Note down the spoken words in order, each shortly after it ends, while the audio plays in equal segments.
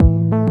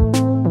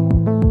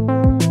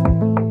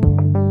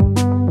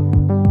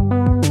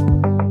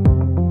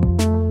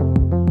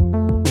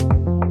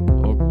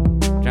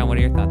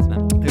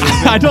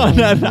I don't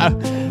know.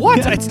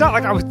 What? It's not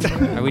like I was.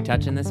 Are we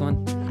touching this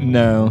one?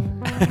 No.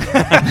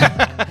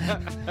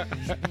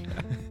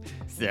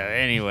 So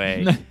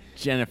anyway,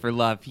 Jennifer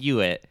Love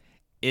Hewitt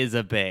is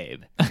a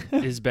babe.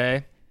 Is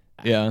Bay?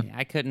 Yeah.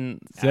 I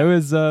couldn't. So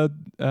is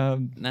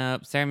No,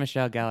 Sarah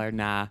Michelle Gellar.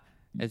 Nah.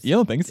 It's, you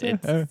don't think so?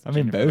 it's I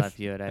mean, Jennifer both. Love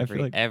Hewitt I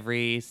feel like-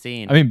 every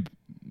scene. I mean,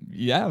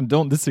 yeah,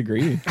 don't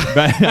disagree.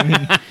 But I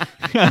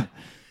mean,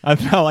 I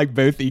felt like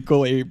both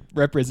equally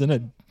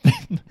represented.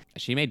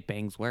 she made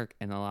bangs work,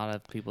 and a lot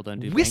of people don't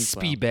do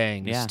Wispy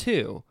bangs bangs Yeah.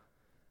 too.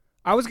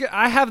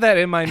 I have that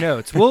in my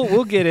notes.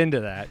 We'll get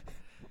into that.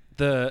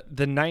 The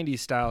 90s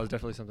style is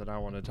definitely something I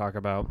want to talk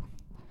about.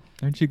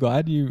 Aren't you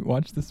glad you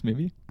watched this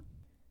movie?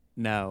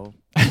 No.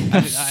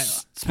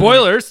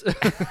 Spoilers.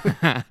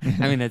 I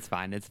mean, it's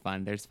fine. It's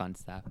fun. There's fun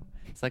stuff.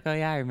 It's like, oh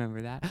yeah, I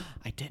remember that.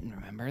 I didn't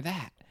remember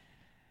that.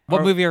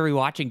 What movie are we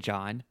watching,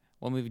 John?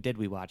 What movie did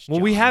we watch? Well,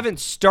 we John? haven't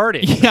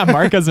started. Yeah,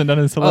 Mark hasn't done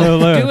his hello. Oh,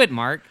 hello. do it,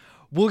 Mark.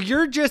 Well,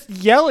 you're just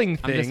yelling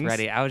I'm things. just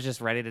ready. I was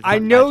just ready to. Talk I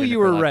know about you Jennifer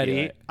were Love ready.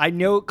 Hewitt. I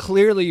know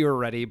clearly you were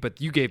ready,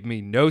 but you gave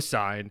me no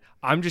sign.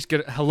 I'm just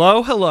gonna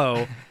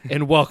hello,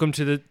 and welcome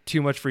to the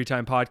Too Much Free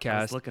Time I was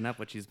podcast. looking up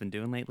what she's been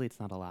doing lately. It's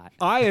not a lot.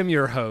 I am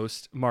your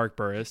host, Mark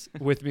Burris.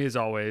 With me, as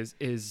always,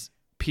 is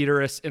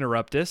Peterus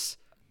Interruptus.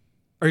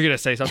 Are you gonna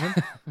say something?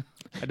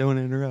 I don't want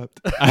to interrupt.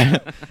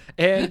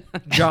 And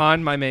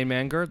John, my main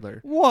man,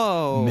 Girdler.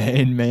 Whoa.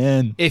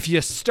 Man. If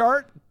you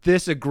start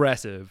this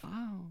aggressive,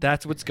 Wow.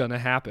 that's what's gonna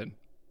happen.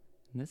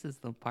 This is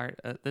the part.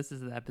 This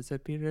is the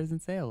episode Peter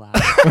doesn't say a lot.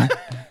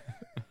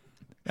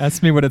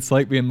 Ask me what it's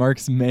like being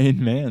Mark's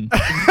main man.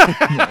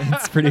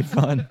 It's pretty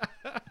fun.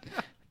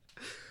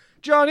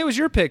 John, it was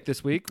your pick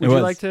this week. Would It you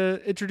was. like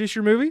to introduce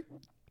your movie?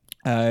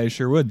 I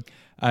sure would.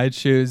 I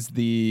chose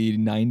the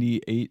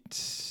 98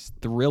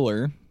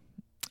 thriller.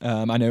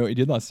 I know what you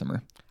did last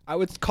summer. I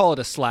would call it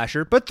a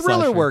slasher, but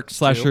thriller Slasher. works. too.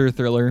 Slasher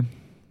thriller.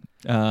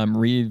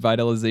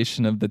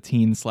 Revitalization of the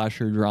teen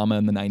slasher drama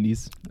in the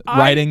 90s.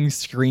 Writing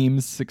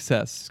screams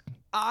success.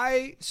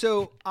 I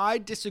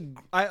disagree.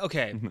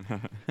 Okay.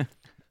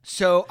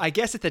 So I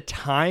guess at the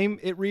time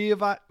it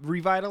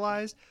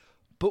revitalized,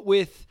 but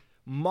with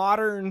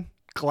modern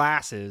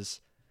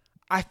glasses,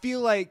 I feel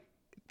like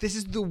this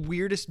is the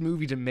weirdest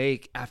movie to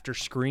make after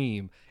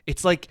Scream.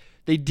 It's like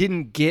they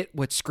didn't get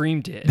what Scream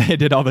did. They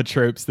did all the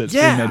tropes that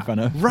Scream made fun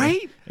of.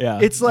 Right? Yeah,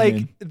 It's I like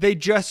mean- they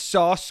just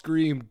saw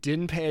Scream,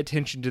 didn't pay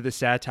attention to the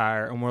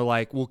satire, and were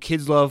like, well,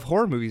 kids love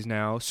horror movies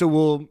now, so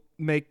we'll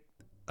make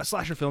a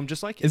slasher film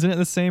just like it. Isn't it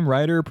the same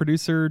writer,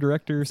 producer,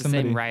 director, It's the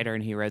somebody? same writer,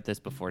 and he wrote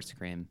this before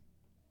Scream.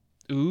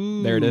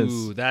 Ooh, There it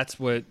is. That's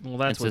what. Well,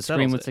 that's And what so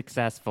Scream settles was it.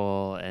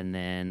 successful, and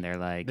then they're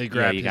like, They "Yo,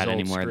 grabbed you his got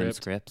any old more than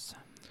script. scripts?"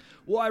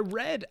 Well, I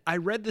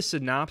read the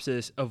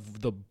synopsis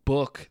of the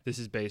book this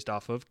is based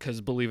off of, because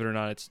believe it or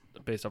not, it's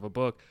based off a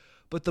book.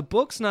 But the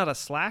book's not a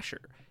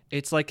slasher.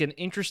 It's like an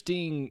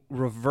interesting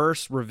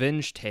reverse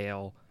revenge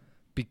tale,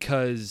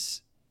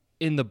 because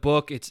in the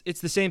book it's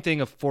the same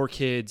thing of four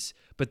kids,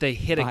 but they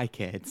hit a Bye,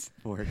 kids.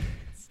 Four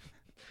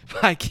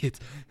kids.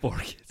 four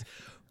kids.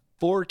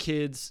 Four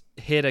kids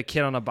hit a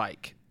kid on a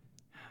bike,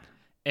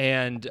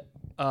 and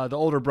the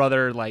older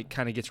brother like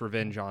kind of gets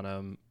revenge on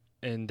him,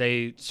 and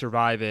they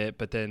survive it.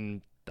 But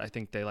then I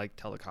think they like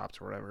tell the cops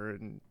or whatever,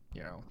 and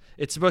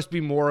it's supposed to be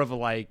more of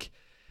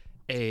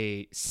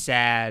a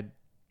sad,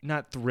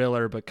 not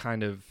thriller, but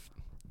kind of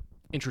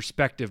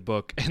introspective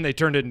book, and they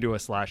turned it into a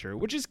slasher,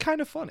 which is kind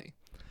of funny.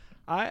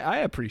 I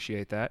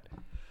appreciate that.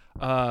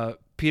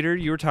 Peter,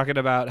 you were talking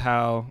about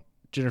how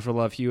Jennifer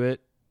Love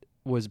Hewitt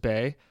was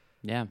bae.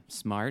 Yeah,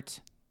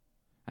 smart.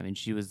 I mean,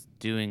 she was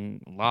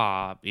doing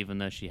law even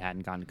though she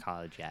hadn't gone to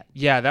college yet.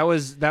 Yeah, that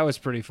was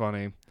pretty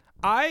funny.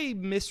 I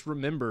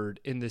misremembered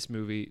in this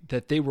movie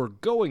that they were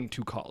going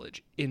to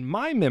college. In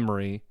my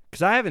memory,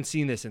 because I haven't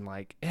seen this in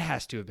it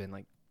has to have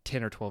been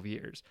 10 or 12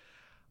 years.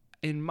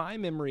 In my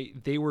memory,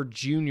 they were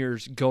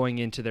juniors going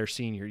into their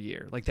senior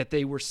year, like that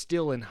they were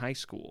still in high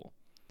school,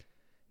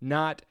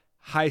 not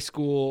high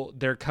school.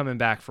 They're coming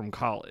back from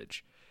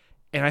college.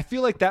 And I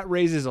feel like that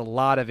raises a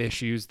lot of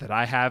issues that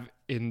I have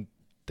in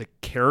the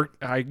character.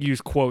 I use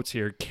quotes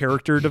here,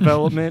 character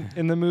development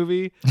in the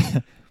movie.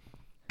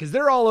 Because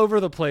they're all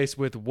over the place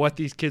with what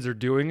these kids are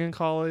doing in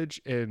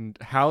college and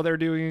how they're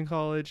doing in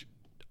college,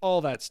 all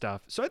that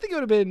stuff. So I think it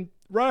would have been,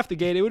 right off the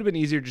gate, it would have been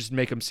easier just to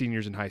make them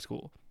seniors in high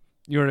school.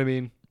 You know what I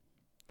mean?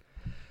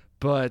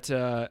 But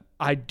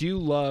I do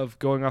love,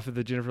 going off of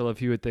the Jennifer Love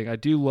Hewitt thing, I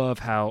do love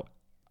how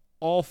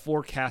all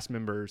four cast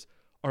members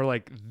are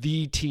like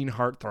the teen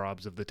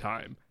heartthrobs of the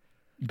time.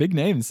 Big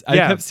names.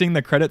 Yeah. I kept seeing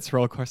the credits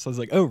roll across. I was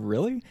like, oh,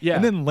 really? Yeah.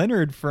 And then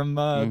Leonard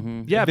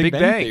from Yeah, Big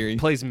Bang, Theory.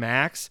 plays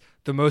Max,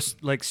 the most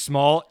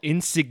small,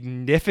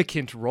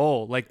 insignificant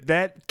role. Like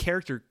that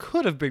character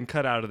could have been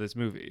cut out of this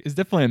movie. It's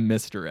definitely a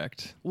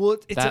misdirect. Well,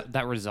 it's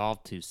That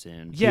resolved too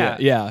soon. yeah,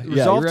 Yeah,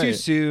 resolved you're too right.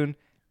 soon,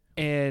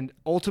 and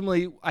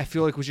ultimately, I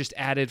feel like was just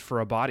added for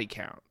a body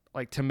count,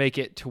 to make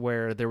it to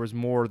where there was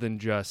more than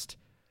just.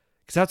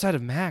 Because outside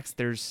of Max,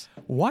 there's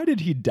Why did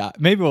he die?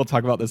 Maybe we'll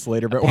talk about this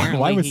later, but Apparently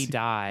why was he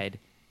died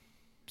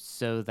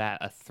so that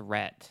a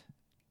threat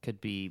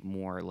could be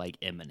more like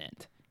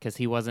imminent because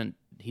he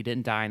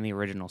didn't die in the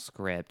original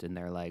script, and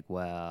they're like,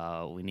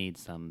 well, we need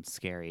some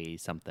scary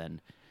something.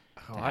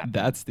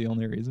 That's the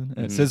only reason.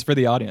 And it says for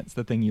the audience,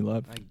 the thing you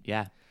love.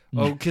 Yeah.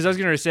 Oh, because I was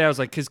going to say, I was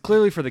like, because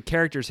clearly for the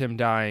characters, him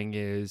dying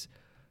is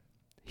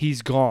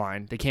he's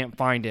gone. They can't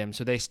find him,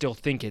 so they still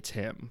think it's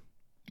him.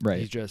 Right.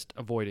 He's just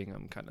avoiding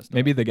them kind of stuff.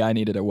 Maybe the guy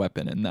needed a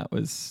weapon, and that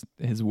was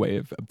his way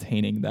of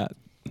obtaining that.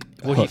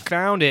 Well, he hook.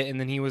 found it, and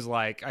then he was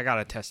like, I got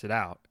to test it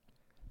out.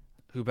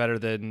 Who better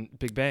than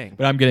Big Bang?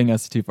 But I'm getting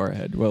us too far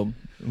ahead. We'll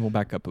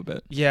back up a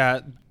bit. Yeah.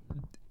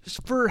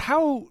 For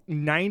how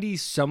 90s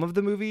some of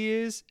the movie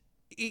is,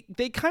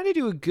 they kind of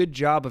do a good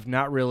job of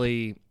not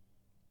really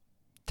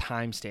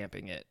time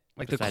stamping it.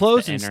 Like the Besides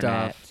clothes the and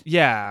internet, stuff.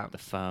 Yeah. The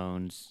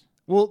phones.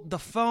 Well, the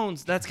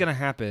phones, that's going to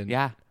happen.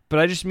 Yeah. But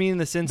I just mean in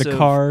the sense The of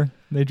car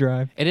they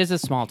drive. It is a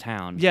small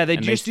town. Yeah, they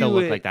and just still do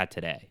look it- like that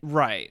today.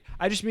 Right.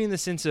 I just mean in the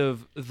sense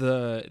of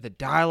the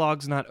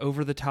dialogue's not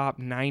over the top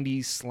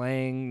 90s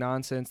slang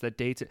nonsense that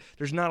dates it.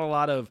 There's not a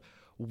lot of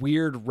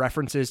weird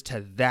references to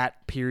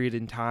that period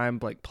in time,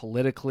 like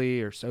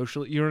politically or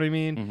socially. You know what I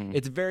mean? Mhm.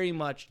 It's very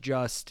much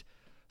just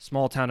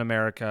small town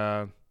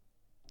America.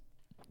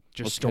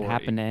 Just Which story. could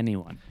happen to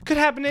anyone. Could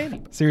happen to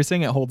anybody. So you're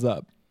saying it holds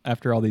up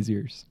after all these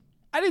years?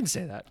 I didn't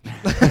say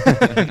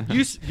that.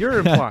 You're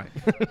implying.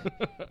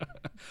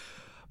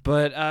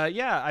 But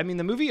yeah, I mean,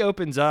 the movie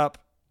opens up.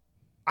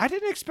 I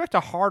didn't expect a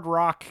hard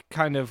rock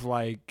kind of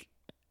like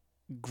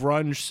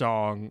grunge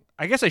song.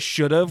 I guess I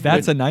should have.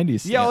 That's a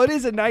 90s thing. Yeah, well, it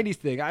is a 90s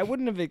thing. I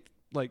wouldn't have,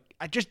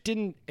 I just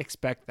didn't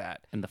expect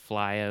that. And the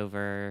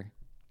flyover.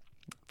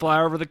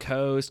 Fly over the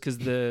coast, because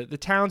the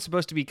town's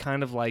supposed to be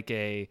kind of like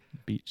a,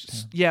 beach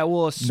town. yeah,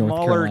 well, a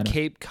smaller Carolina.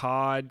 Cape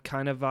Cod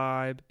kind of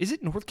vibe. Is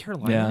it North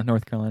Carolina? Yeah,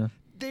 North Carolina.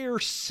 They're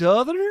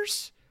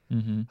Southerners?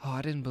 Mm-hmm. Oh,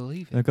 I didn't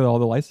believe it. Look at all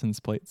the license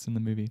plates in the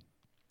movie.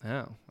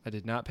 Oh, I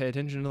did not pay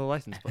attention to the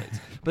license plates.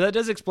 But that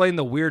does explain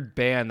the weird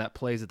band that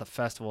plays at the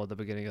festival at the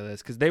beginning of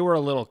this, because they were a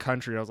little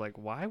country. I was like,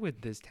 why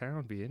would this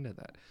town be into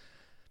that?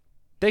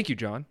 Thank you,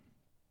 John.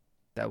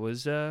 That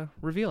was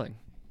revealing.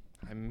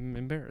 I'm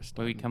embarrassed.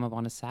 Where we come up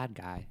on a sad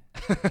guy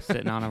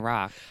sitting on a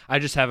rock. I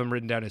just have him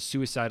written down as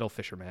suicidal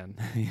fisherman.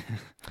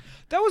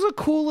 That was a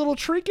cool little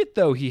trinket,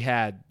 though, he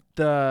had.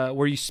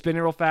 Where you spin it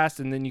real fast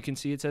and then you can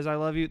see it says, I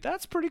love you.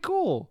 That's pretty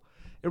cool.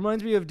 It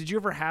reminds me of, did you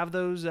ever have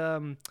those?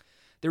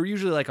 They were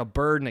usually like a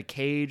bird in a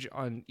cage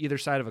on either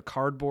side of a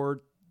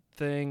cardboard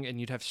thing, and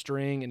you'd have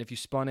string, and if you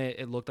spun it,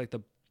 it looked like the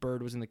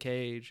bird was in the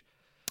cage.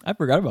 I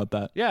forgot about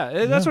that.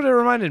 Yeah, that's what it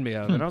reminded me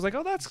of. And I was like,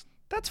 oh,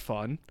 that's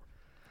fun.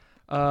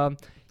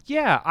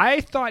 Yeah,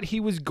 I thought he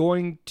was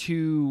going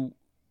to,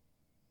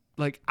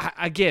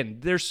 again,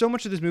 there's so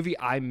much of this movie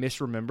I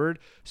misremembered.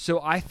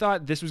 So I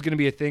thought this was going to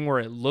be a thing where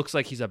it looks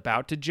like he's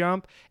about to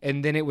jump,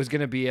 and then it was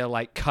going to be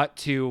a cut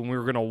to, and we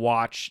were going to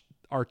watch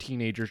our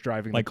teenagers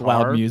driving Like the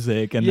car. loud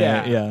music and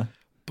Yeah. yeah.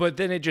 But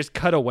then it just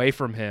cut away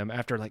from him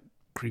after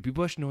creepy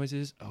bush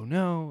noises. Oh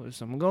no, is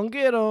someone going to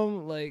get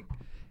him?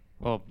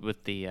 Well,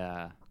 with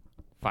the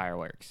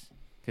fireworks.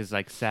 Because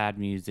sad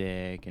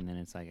music, and then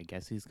it's I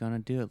guess he's going to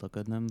do it. Look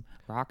at them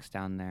rocks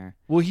down there.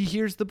 Well, he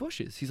hears the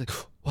bushes. He's like,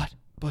 what?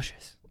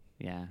 Bushes.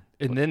 Yeah.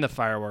 And then the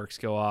fireworks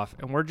go off,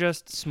 and we're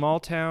just small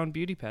town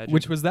beauty pageant.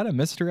 Which was that a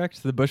misdirect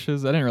to the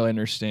bushes? I didn't really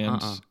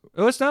understand.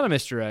 Oh, it's not a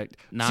misdirect.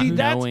 Not See,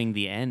 that's knowing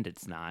the end,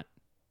 it's not.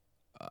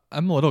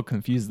 I'm a little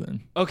confused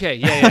then. okay.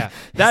 Yeah.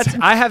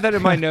 I have that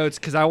in my notes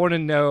because I want to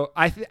know.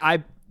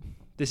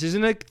 This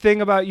isn't a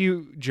thing about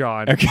you,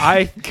 John.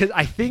 Okay. Because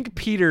I think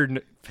Peter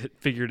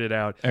figured it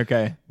out.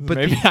 Okay. But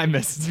Maybe I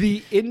missed.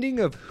 The ending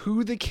of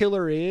who the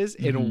killer is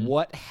and Mm-hmm.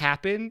 what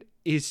happened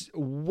is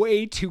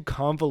way too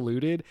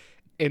convoluted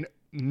and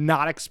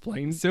not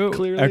explained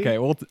clearly. Okay,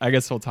 well, I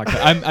guess we'll talk.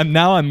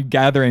 I'm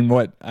gathering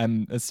what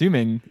I'm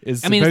assuming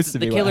is I mean, supposed it's to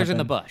be the what killer's in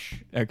the happened. bush.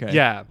 Okay.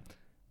 Yeah.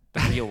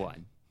 The real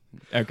one.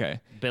 Okay.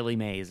 Billy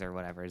Mays or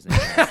whatever his name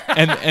is.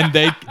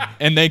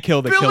 And they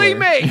kill the Billy killer.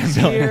 Mays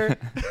here.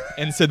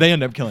 And so they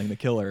end up killing the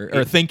killer,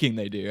 or thinking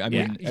they do. I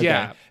mean, okay.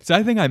 Yeah. So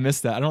I think I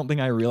missed that. I don't think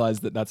I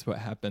realized that that's what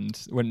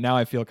happened. When now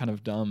I feel kind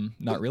of dumb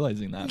not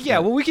realizing that. Yeah,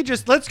 but- well, we could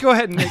let's go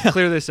ahead and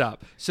clear this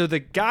up. So the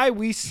guy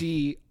we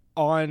see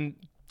on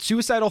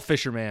Suicidal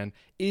Fisherman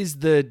is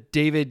the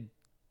David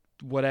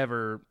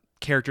whatever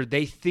character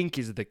they think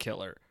is the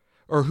killer,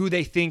 or who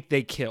they think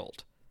they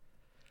killed.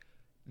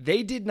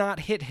 They did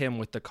not hit him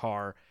with the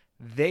car.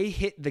 They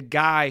hit the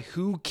guy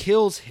who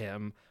kills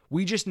him.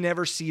 We just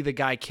never see the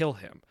guy kill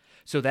him.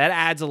 So that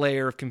adds a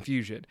layer of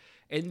confusion.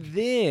 And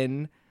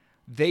then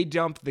they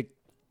dump the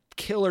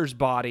killer's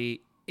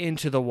body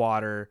into the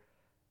water,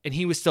 and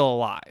he was still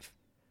alive.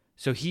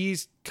 So he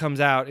comes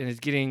out and is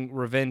getting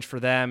revenge for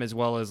them, as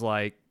well as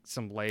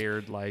some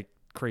layered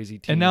crazy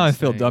teens And now I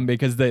feel thing. dumb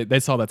because they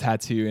saw the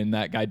tattoo and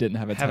that guy didn't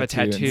have a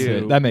tattoo. and so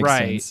tattoo, that makes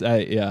right.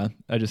 sense.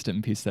 I just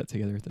didn't piece that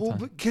together at the Well, time.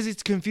 because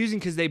it's confusing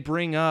because they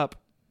bring up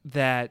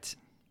that,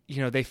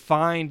 they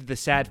find the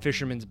sad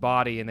fisherman's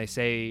body and they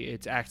say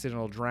it's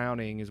accidental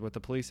drowning is what the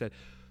police said.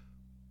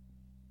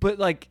 But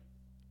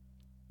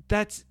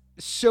that's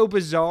so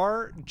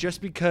bizarre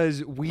just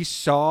because we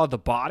saw the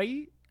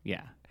body.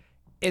 Yeah.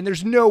 And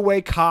there's no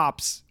way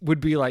cops would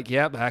be like,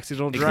 yep,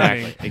 accidental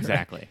drowning.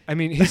 Exactly. I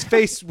mean, his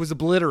face was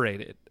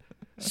obliterated.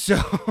 So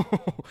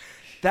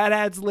that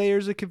adds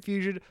layers of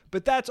confusion.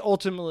 But that's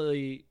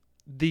ultimately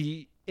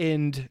the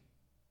end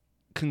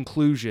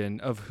conclusion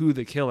of who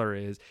the killer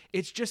is.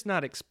 It's just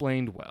not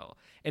explained well.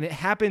 And it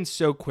happens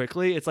so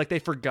quickly. It's like they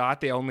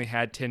forgot they only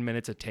had 10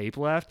 minutes of tape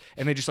left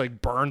and they just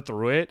like burned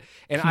through it.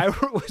 And I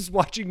was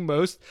watching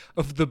most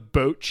of the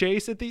boat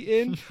chase at the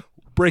end,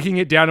 breaking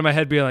it down in my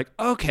head, being like,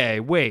 okay,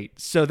 wait,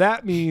 so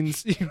that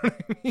means, you know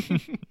what I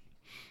mean?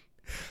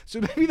 So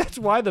maybe that's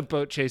why the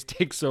boat chase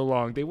takes so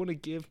long. They want to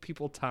give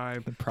people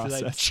time to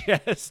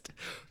digest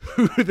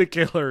who the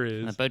killer is.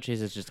 And the boat chase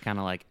is just kind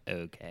of like,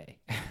 okay.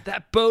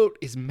 That boat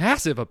is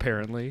massive,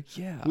 apparently.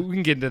 Yeah. We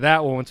can get into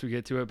that one once we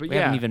get to it. But We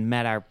yeah, haven't even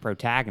met our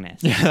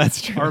protagonist. Yeah, that's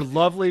true. our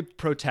lovely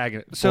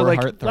protagonist. So Four like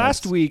heartthrobs.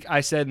 last week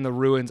I said in the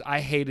ruins, I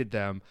hated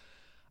them.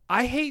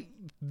 I hate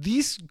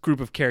these group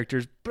of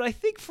characters, but I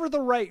think for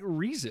the right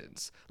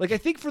reasons. Like I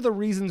think for the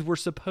reasons we're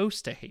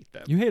supposed to hate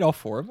them. You hate all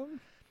 4 of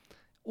them?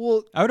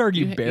 Well, I would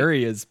argue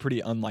Barry is pretty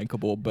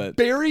unlikable, but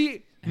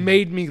Barry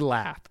made me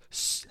laugh.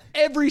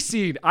 Every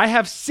scene, I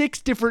have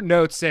 6 different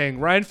notes saying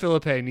Ryan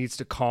Philippe needs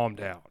to calm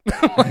down.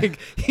 Like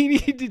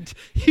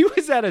he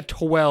was at a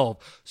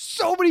 12.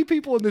 So many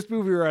people in this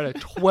movie were at a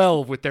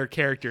 12 with their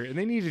character, and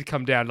they needed to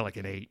come down to like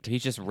an 8.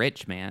 He's just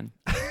rich, man.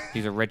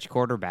 He's a rich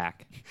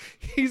quarterback.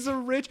 He's a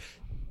rich.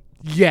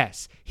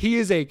 Yes, he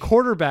is a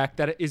quarterback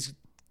that is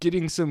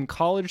getting some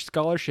college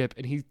scholarship,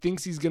 and he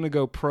thinks he's gonna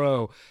go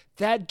pro.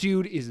 That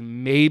dude is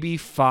maybe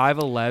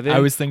 5'11". I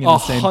was thinking the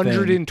same thing.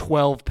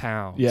 112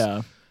 pounds.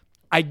 yeah.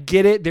 I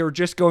get it. They were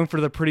just going for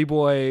the pretty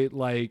boy,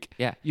 like,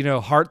 Yeah.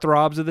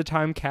 heartthrobs of the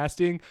time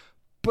casting,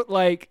 but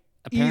like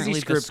Apparently, easy the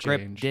script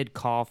script change. did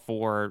call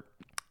for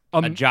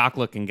a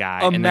jock-looking guy,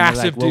 a and then they're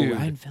massive like, "Whoa, dude."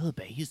 Ryan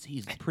Philippe,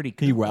 he's pretty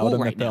cool He wowed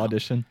him right at the now."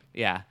 audition.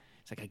 Yeah,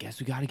 it's like I guess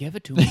we got to give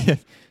it to him.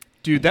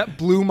 Dude, that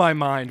blew my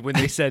mind when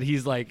they said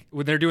he's like,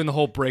 when they're doing the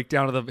whole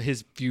breakdown of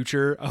his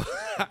future.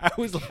 I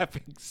was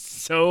laughing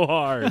so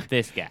hard.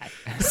 This guy.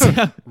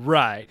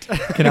 Right.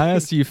 Can I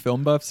ask you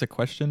film buffs a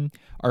question?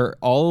 Are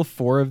all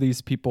 4 of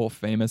these people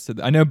famous?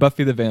 I know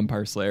Buffy the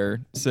Vampire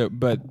Slayer,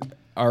 but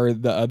are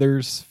the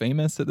others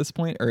famous at this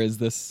point, or is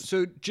this...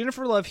 So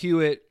Jennifer Love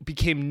Hewitt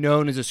became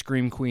known as a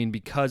scream queen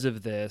because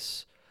of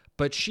this,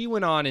 but she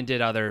went on and did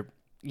other,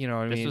 you know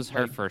what I mean? This was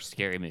her Like, first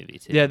scary movie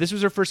too. yeah, this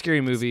was her first scary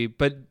movie,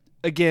 but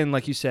again,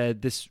 like you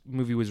said, this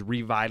movie was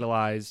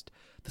revitalized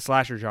the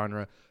slasher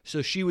genre.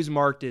 So she was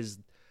marked as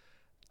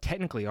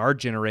technically our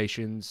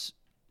generation's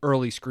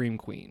early scream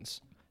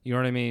queens. You know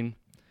what I mean?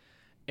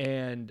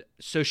 And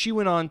so she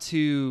went on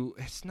to,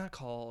 it's not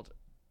called,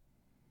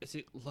 is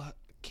it Love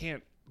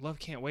Can't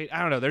Wait?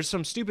 I don't know. There's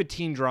some stupid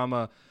teen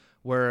drama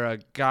where a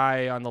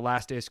guy on the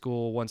last day of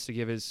school wants to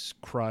give his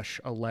crush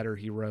a letter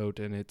he wrote,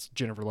 and it's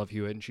Jennifer Love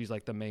Hewitt, and she's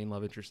like the main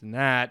love interest in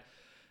that.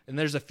 And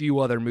there's a few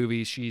other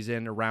movies she's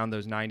in around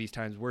those 90s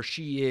times where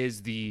she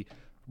is the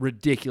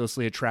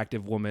ridiculously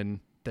attractive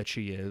woman that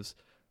she is.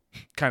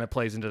 Kind of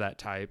plays into that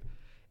type.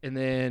 And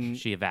then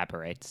She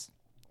evaporates.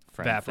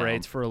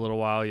 for a little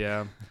while,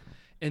 yeah.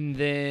 And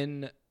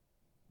then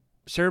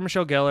Sarah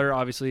Michelle Gellar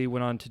obviously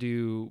went on to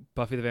do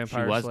Buffy the She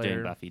Vampire was Slayer.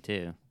 doing Buffy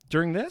too,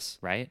 During this?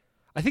 right?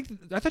 I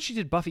thought she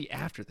did Buffy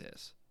after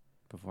this.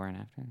 Before and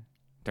after,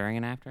 during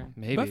and after.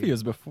 Maybe. Buffy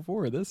was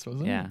before this,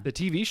 wasn't Yeah. The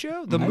TV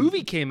show? The I-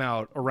 movie came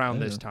out around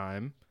this Yeah.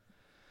 time.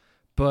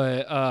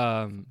 But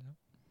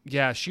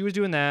yeah, she was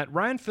doing that.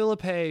 Ryan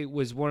Philippe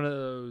was one of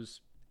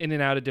those in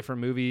and out of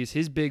different movies.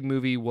 His big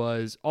movie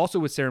was also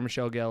with Sarah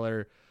Michelle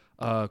Gellar,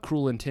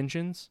 Cruel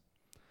Intentions.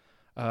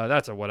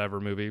 That's a whatever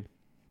movie.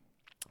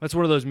 That's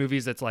one of those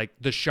movies that's like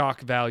the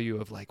shock value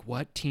of like,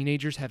 what?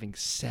 Teenagers having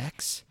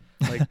sex?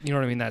 Like, you know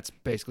what I mean? That's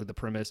basically the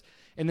premise.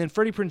 And then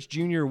Freddie Prinze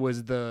Jr.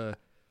 was the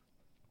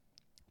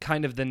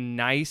kind of the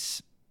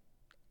nice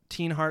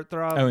teen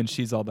heartthrob. Oh, and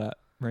She's All That,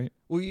 right?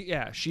 Well,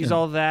 yeah, She's Yeah.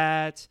 All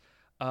That.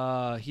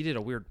 He did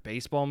a weird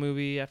baseball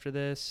movie after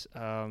this.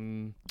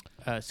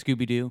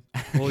 Scooby Doo.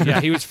 Well, yeah,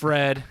 he was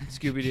Fred,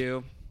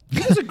 Scooby-Doo. He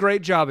does a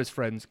great job as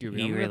Fred and Scooby.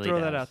 He I'm going really to throw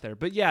that does. out there.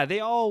 But yeah, they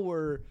all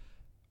were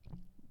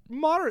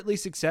moderately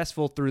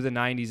successful through the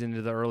 90s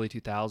into the early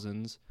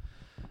 2000s.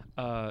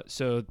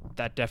 So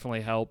that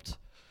definitely helped.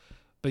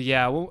 But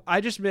yeah, well,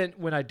 I just meant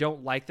when I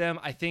don't like them,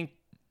 I think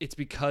it's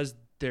because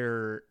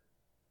they're,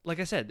 like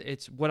I said,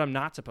 it's what I'm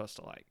not supposed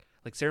to like.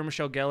 Like Sarah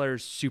Michelle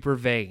Gellar's super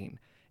vain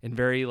and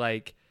very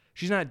like,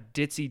 she's not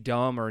ditzy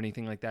dumb or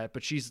anything like that,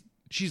 but she's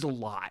a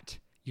lot.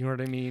 You know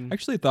what I mean? I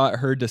actually thought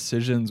her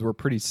decisions were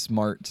pretty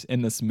smart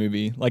in this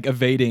movie, like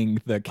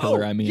evading the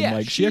killer. Oh, I mean, yeah,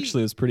 like she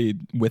actually was pretty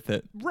with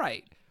it.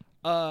 Right.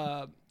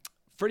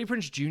 Freddie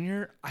Prinze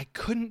Jr., I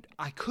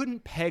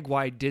couldn't peg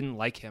why I didn't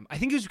like him. I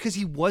think it was because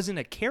he wasn't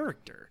a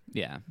character.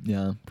 Yeah.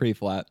 Yeah, pretty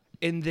flat.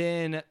 And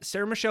then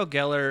Sarah Michelle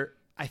Gellar,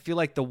 I feel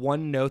like the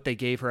one note they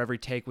gave her every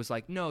take was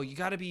like, no, you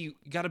gotta be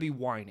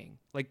whining.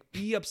 Like,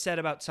 be upset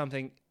about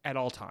something at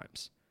all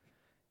times.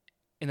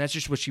 And that's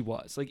just what she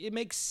was. Like, it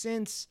makes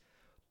sense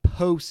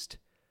post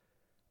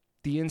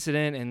the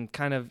incident and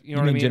kind of, you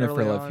know You what I mean mean? Jennifer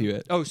early Love on.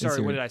 Hewitt Oh, is sorry.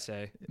 your- What did I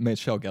say?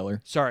 Michelle Gellar.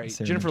 Sorry,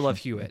 Sarah Jennifer Michelle. Love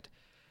Hewitt.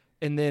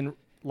 And then,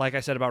 like I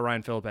said about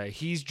Ryan Phillippe,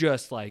 he's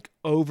just like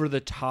over the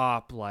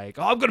top, like,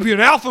 oh, I'm going to be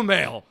an alpha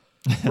male,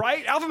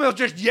 right? Alpha males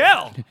just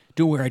yell.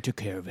 Don't worry, I took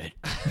care of it.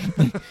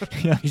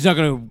 He's not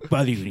going to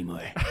bother you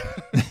anymore.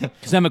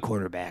 Because I'm a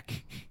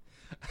quarterback.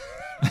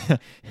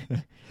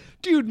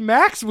 Dude,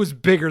 Max was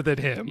bigger than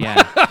him.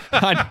 Yeah.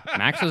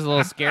 Max was a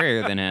little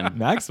scarier than him.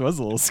 Max was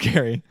a little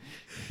scary.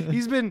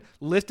 He's been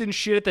lifting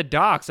shit at the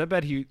docks. I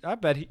bet he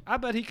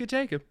could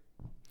take him.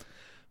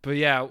 But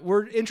yeah,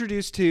 we're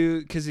introduced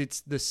to, because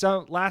it's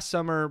the last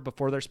summer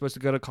before they're supposed to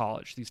go to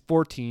college. These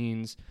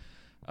 14s.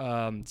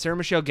 Sarah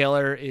Michelle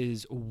Gellar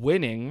is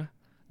winning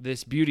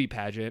this beauty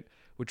pageant,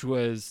 which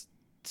was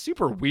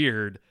super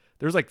weird.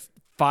 There's like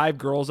 5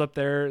 girls up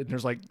there, and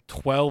there's like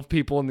 12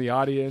 people in the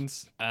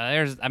audience.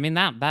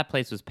 That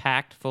place was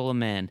packed full of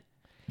men.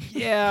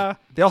 Yeah,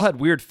 they all had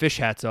weird fish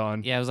hats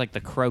on. Yeah, it was like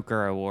the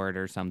Croker Award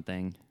or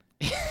something.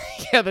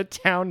 Yeah, the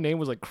town name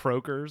was like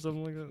Croker or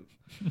something like that.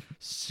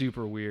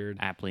 Super weird.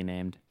 Aptly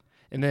named.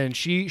 And then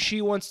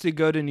she wants to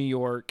go to New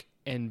York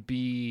and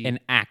be An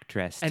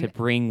actress to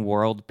bring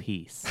world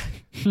peace.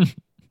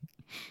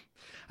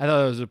 I thought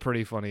that was a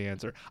pretty funny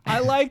answer. I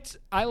liked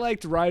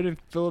Ryan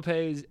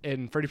Phillippe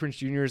and Freddie Prinze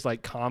Jr.'s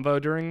like combo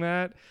during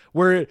that,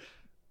 where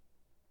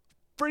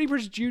Freddie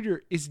Prinze Jr.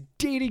 is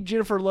dating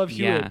Jennifer Love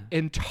Hewitt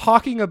and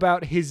talking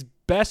about his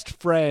best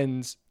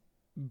friend's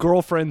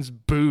girlfriend's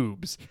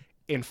boobs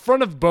in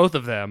front of both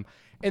of them.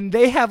 And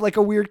they have like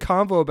a weird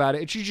combo about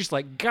it. And she's just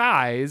like,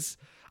 guys,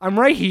 I'm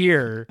right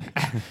here.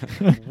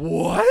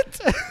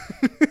 What?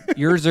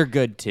 Yours are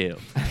good too.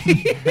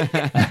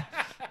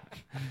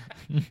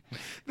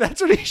 That's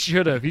what he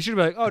should have. He should have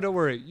been like, oh, don't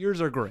worry.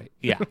 Yours are great.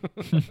 Yeah.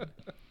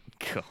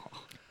 Cool.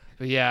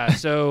 But yeah,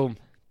 so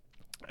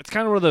it's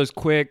kind of one of those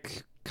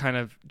quick kind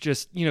of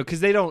just, because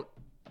they don't,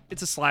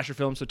 it's a slasher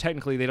film, so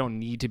technically they don't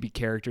need to be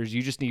characters.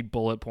 You just need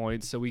bullet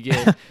points. So we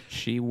get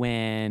She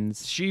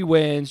wins. she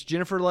wins.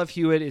 Jennifer Love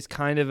Hewitt is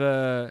kind of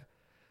a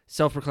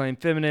self-proclaimed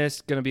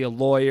feminist, going to be a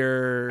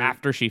lawyer.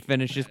 After she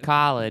finishes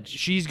college.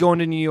 She's going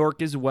to New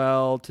York as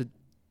well to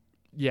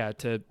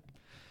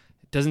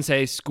doesn't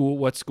say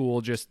what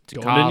school, just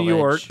going to New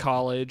York,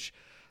 college.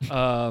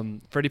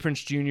 Freddie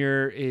Prinze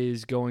Jr.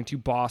 is going to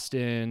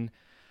Boston.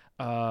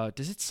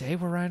 Does it say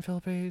where Ryan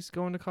Phillippe is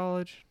going to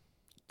college?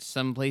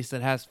 Some place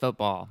that has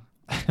football.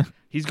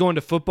 He's going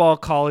to football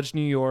college, New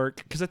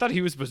York, because I thought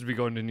he was supposed to be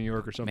going to New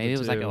York or something. Maybe it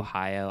was like too.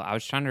 Ohio. I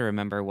was trying to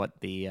remember what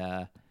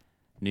the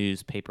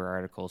newspaper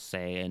articles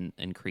say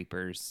in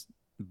Creeper's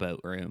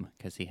boat room,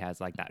 because he has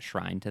like that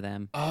shrine to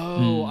them.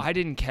 Oh, I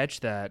didn't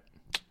catch that.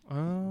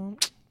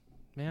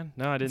 Man,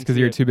 no, I didn't. Because see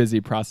you're it. too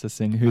busy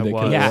processing who I the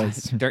was. killer Yeah,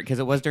 was. because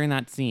it was during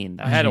that scene.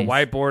 I had a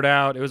whiteboard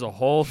out. It was a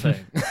whole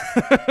thing.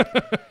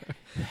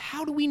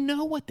 How do we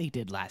know what they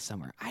did last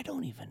summer? I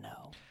don't even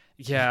know.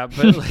 Yeah,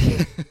 but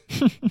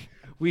like,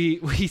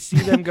 we see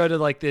them go to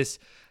like this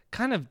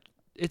kind of,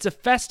 it's a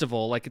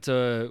festival. Like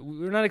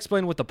we're not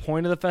explaining what the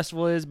point of the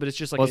festival is, but it's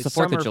just like Well, it's a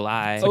the 4th summer- of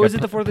July. Oh, is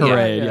it the 4th of July?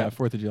 Parade, yeah,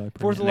 4th of July parade.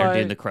 4th of And they're July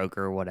doing the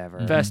Croker or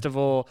whatever.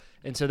 festival,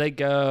 and so they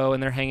go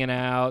and they're hanging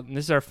out. And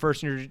this is our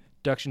first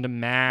introduction to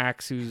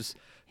Max, who's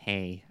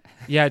Hey,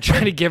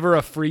 trying to give her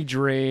a free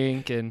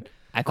drink, and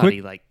I thought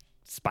he like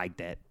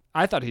spiked it.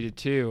 I thought he did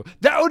too.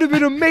 That would have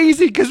been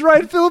amazing because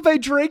Ryan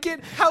Phillippe drank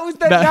it. How is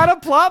that not a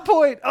plot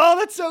point? Oh,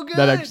 that's so good.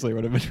 That actually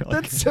would have been really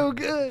That's so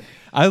good.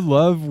 I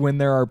love when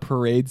there are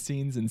parade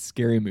scenes in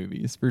scary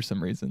movies for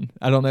some reason.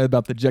 I don't know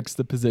about the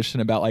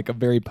juxtaposition about like a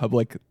very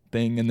public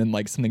thing and then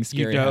like something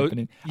scary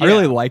happening. yeah. I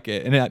really like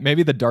it. And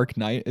maybe The Dark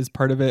Knight is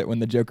part of it when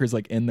the Joker's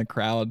like in the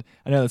crowd.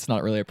 I know that's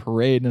not really a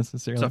parade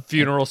necessarily. It's a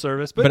funeral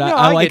service, but But no,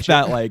 I like get you.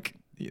 that, like,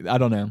 I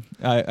don't know.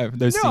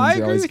 Those No, scenes I are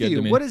agree always with good you.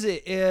 to me. What is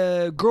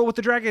it? Girl with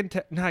the dragon.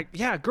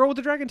 Girl with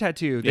the dragon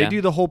tattoo. They Yeah.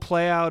 do the whole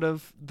play out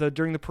of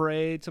during the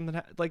parade.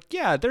 Something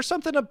there's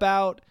something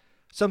about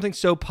something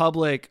so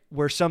public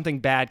where something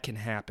bad can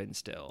happen.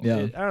 Still, Yeah. I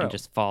don't know. It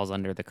just falls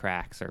under the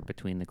cracks or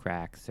between the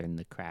cracks and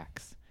the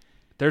cracks,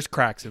 There's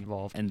cracks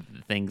involved. and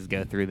things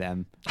go through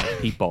them. Like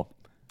people.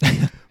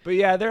 But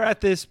yeah, they're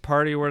at this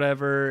party or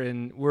whatever,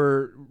 and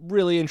we're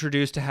really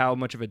introduced to how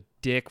much of a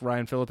dick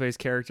Ryan Phillippe's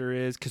character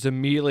is, because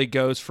immediately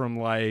goes from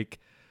like,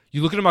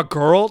 you looking at my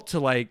girl to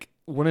like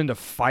wanting to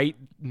fight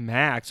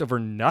Max over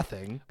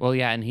nothing. Well,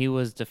 yeah, and he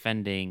was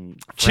defending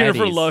Jennifer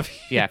Freddie's- Love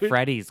Yeah, Hewitt.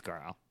 Freddie's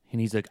girl,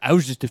 and he's like, "I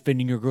was just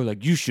defending your girl,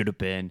 like you should have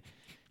been."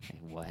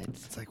 Like, what?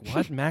 It's like,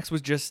 what? Max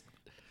was just...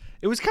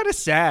 It was kind of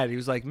sad. He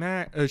was like,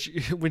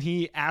 when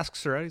he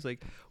asks her out, he's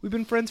like, we've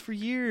been friends for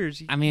years.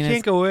 You I mean, can't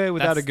it's- go away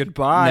without a that's-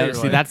 goodbye. No, Or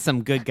see, like- that's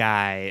some good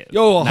guy.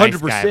 Yo, nice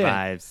guy 100%.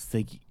 vibes. It's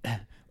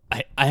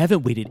like, I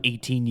haven't waited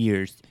 18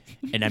 years,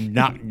 and I'm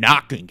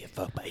not gonna get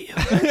fucked by you.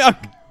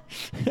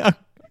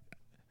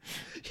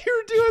 You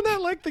were doing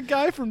that like the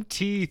guy from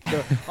Teeth.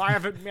 I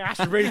haven't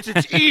masturbated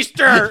since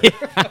Easter.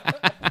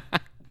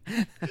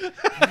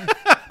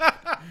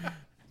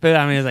 But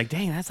I mean, it's like,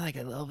 dang, that's like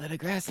a little bit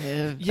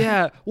aggressive.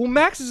 Yeah. Well,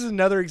 Max is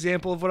another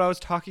example of what I was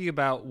talking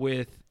about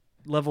with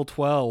level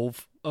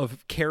 12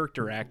 of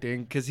character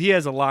acting, because he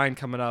has a line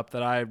coming up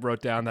that I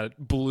wrote down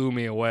that blew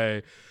me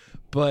away.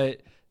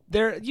 But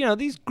they're,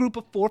 these group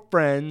of 4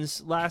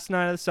 friends last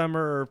night of the summer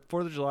or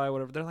 4th of July,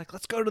 whatever, they're like,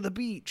 let's go to the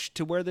beach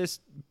to where this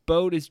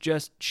boat is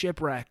just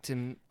shipwrecked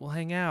and we'll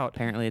hang out.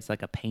 Apparently it's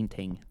like a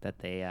painting that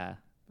they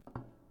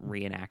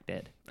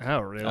reenacted. Oh,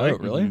 really? Oh,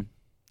 really? Mhm.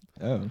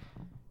 Oh.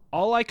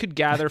 All I could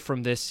gather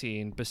from this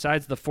scene,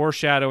 besides the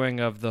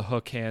foreshadowing of the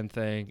hook hand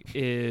thing,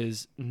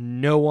 is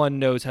no one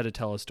knows how to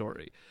tell a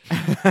story.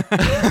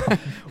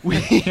 we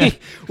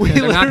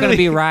They're not going to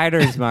be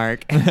writers,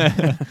 Mark.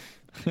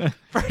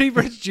 Freddie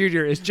Prinze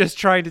Jr. is just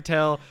trying to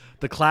tell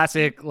the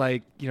classic,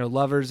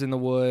 lovers in the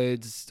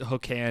woods,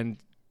 hook hand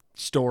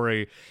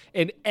story,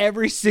 and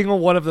every single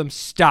one of them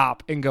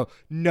stop and go,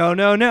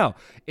 no,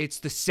 it's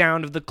the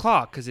sound of the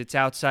clock because it's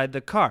outside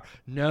the car.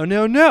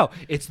 No,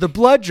 it's the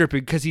blood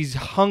dripping because he's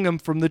hung him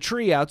from the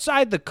tree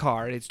outside the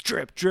car, and it's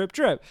drip, drip,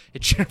 drip.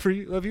 And Jennifer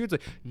Love Hewitt's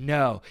like,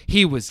 no,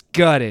 he was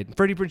gutted. And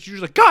Freddie Prinze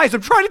Jr.'s like, guys,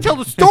 I'm trying to tell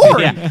the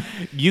story. Yeah.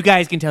 You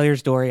guys can tell your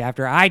story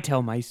after I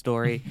tell my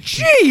story.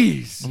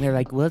 Jeez. And they're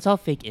like, well, it's all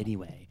fake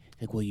anyway.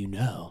 Like,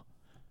 well,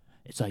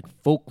 it's like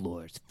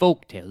folklores,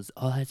 folk tales,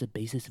 all has a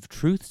basis of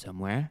truth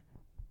somewhere.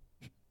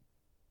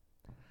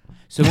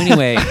 So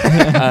anyway,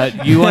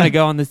 you want to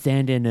go on the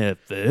sand and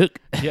fuck?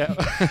 Yeah.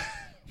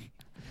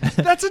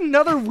 That's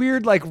another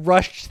weird,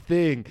 rushed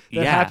thing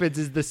that happens,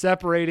 is the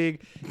separating,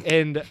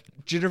 and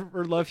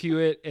Jennifer Love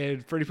Hewitt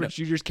and Freddie Prinze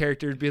Jr.'s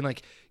character being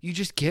like, you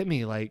just get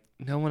me, like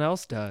no one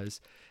else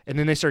does. And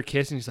then they start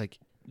kissing. He's like,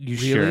 You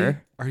really?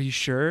 sure? Are you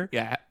sure?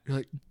 Yeah. You're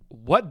like,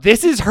 what?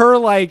 This is her,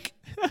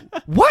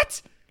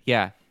 what?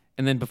 Yeah.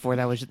 And then before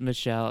that was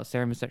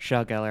Sarah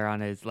Michelle Gellar on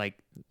his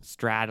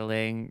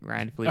straddling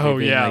Ryan Felipe. Oh,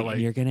 being yeah,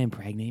 and you're gonna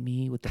impregnate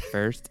me with the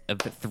first of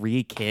the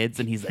 3 kids,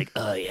 and he's like,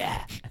 oh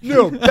yeah.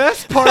 No,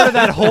 best part of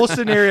that whole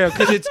scenario,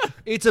 because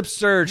it's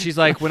absurd. She's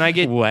like, when I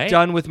get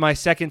done with my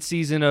 2nd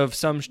season of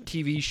some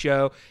TV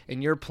show,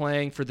 and you're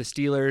playing for the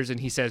Steelers, and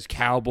he says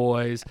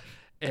Cowboys.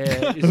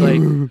 And he's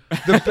like,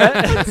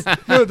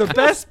 the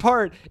best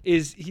part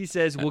is he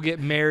says, we'll get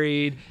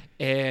married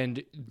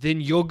and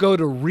then you'll go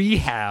to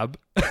rehab.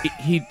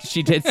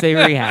 She did say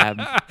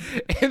rehab.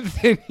 And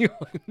then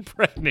you'll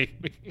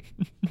impregnate me.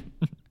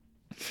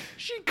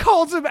 She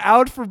calls him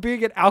out for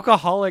being an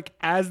alcoholic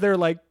as they're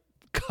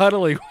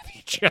cuddling with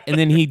each other. And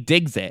then he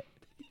digs it.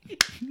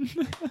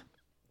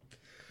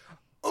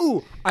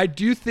 Oh, I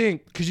do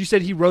think, because you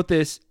said he wrote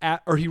this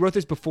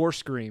before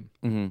Scream.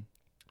 Mm-hmm.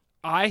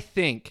 I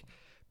think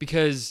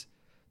because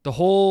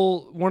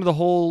one of the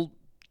whole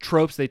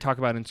tropes they talk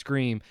about in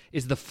Scream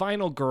is the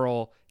final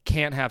girl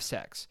can't have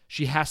sex.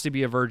 She has to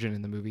be a virgin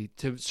in the movie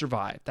to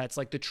survive. That's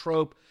the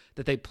trope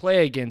that they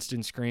play against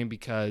in Scream,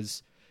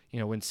 because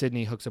when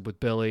Sydney hooks up with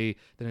Billy,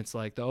 then it's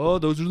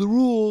those are the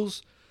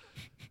rules.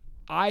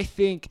 I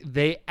think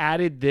they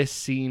added this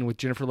scene with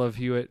Jennifer Love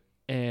Hewitt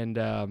and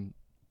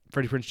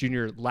Freddie Prinze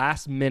Jr.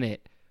 last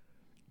minute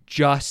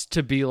just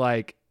to be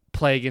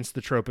play against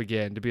the trope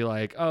again, to be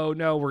oh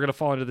no, we're gonna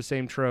fall into the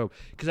same trope,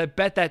 because I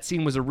bet that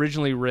scene was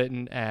originally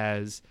written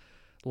as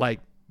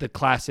the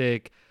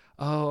classic,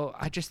 oh,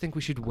 I just think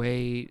we should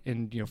wait,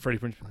 and Freddie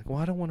Prinze be well,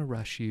 I don't want to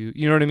rush you,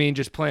 you know what I mean,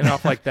 just playing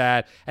off like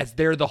that, as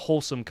they're the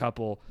wholesome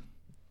couple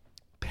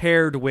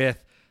paired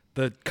with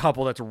the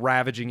couple that's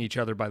ravaging each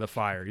other by the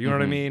fire, you know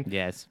what I mean?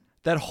 Yes.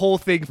 That whole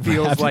thing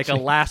feels like a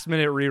last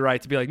minute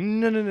rewrite to be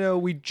no,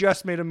 we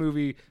just made a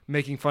movie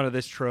making fun of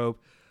this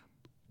trope.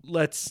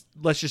 Let's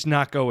just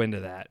not go into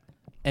that.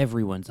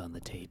 Everyone's on the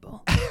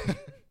table.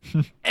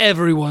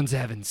 Everyone's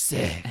having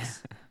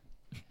sex.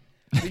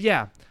 But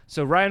yeah,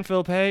 so Ryan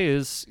Philippe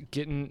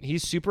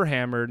he's super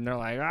hammered, and they're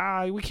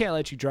like, we can't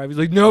let you drive. He's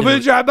like,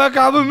 nobody drive back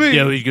off of me.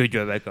 Yeah, he's going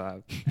to drive back off.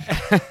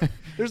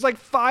 There's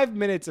 5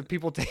 minutes of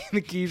people taking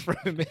the keys from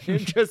him and him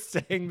just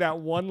saying that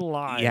one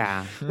line.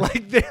 Yeah.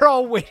 They're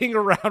all waiting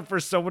around for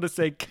someone to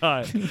say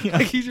cut. Yeah.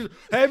 He's just,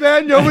 hey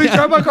man, nobody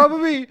drive back off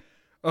of me.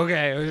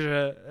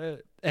 Okay,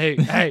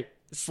 hey,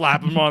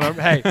 slap him on him.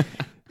 Hey,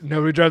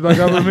 nobody drives back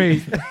over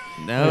me.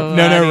 No,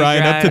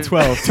 Ryan, up to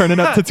 12. Turn it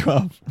up to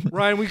 12.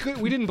 Ryan,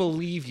 we didn't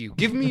believe you.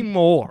 Give me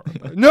more.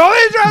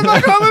 Nobody drives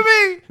back over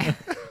me.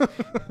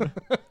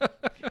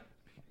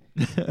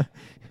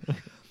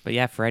 But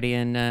yeah, Freddie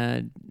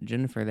and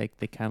Jennifer,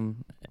 they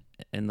come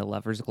in the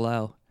lover's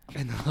glow.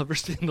 And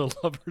the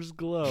lovers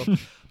glow.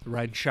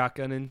 Riding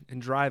shotgun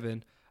and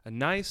driving. A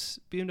nice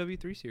BMW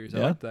 3 Series.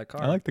 Yeah, I like that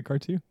car. I like the car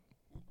too.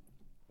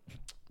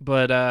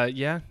 But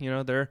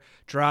they're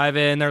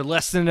driving, they're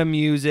listening to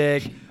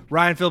music.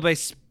 Ryan Philippe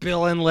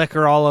spilling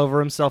liquor all over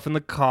himself in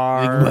the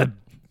car. What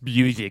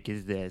music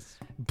is this?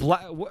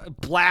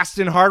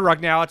 Blasting hard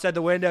rock now outside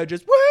the window,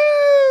 just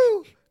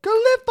woo! Go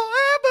live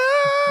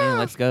forever! Man,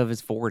 let's go if it's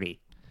 40.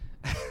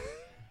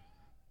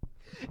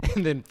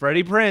 And then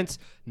Freddie Prinze,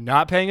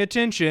 not paying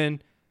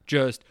attention,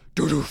 just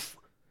doof,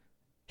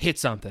 hit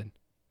something.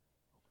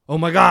 Oh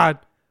my God,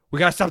 we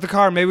gotta stop the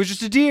car. Maybe it was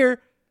just a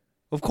deer.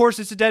 Of course,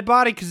 it's a dead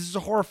body because it's a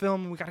horror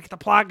film and we got to get the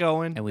plot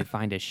going. And we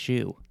find a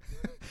shoe.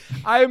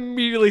 I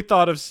immediately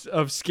thought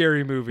of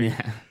Scary Movie.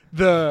 Yeah.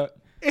 The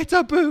It's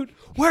a boot.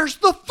 Where's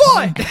the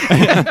foot?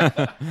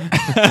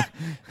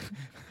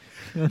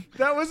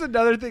 That was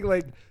another thing.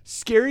 Like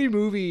Scary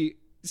Movie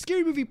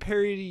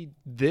parodied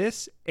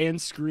this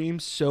and Scream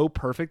so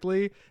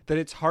perfectly that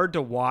it's hard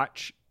to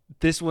watch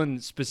this one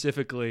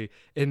specifically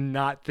and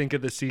not think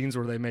of the scenes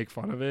where they make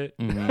fun of it.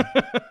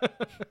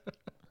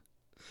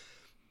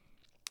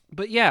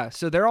 But yeah,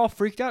 so they're all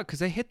freaked out because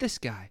they hit this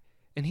guy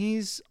and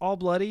he's all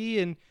bloody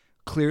and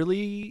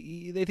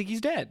clearly they think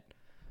he's dead.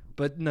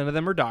 But none of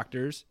them are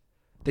doctors.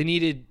 They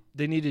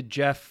needed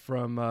Jeff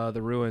from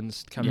the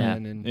Ruins to come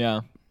in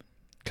and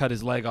cut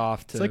his leg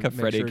off. It's like a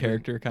Freddy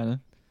character, kind of.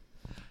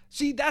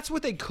 See, that's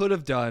what they could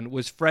have done.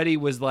 Was Freddy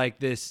was like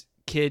this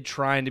kid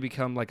trying to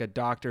become like a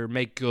doctor,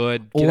 make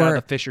good, get out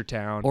of Fisher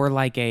Town, or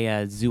like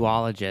a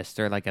zoologist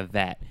or like a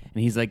vet,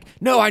 and he's like,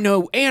 "No, I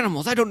know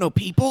animals. I don't know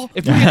people."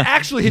 If we had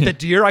actually hit the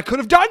deer, I could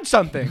have done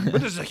something.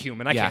 But this is a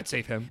human. I can't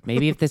save him.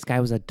 Maybe if this guy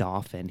was a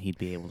dolphin, he'd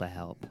be able to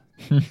help.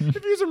 If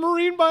he was a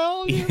marine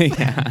biologist,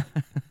 Yeah.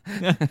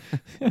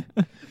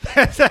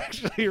 That's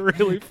actually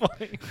really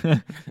funny.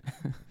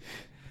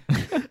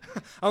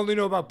 I only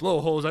know about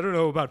blowholes. I don't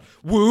know about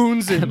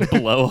wounds and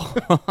Blow.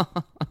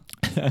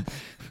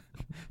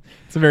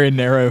 It's a very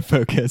narrow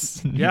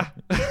focus. Yeah.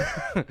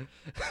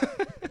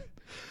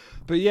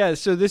 But yeah,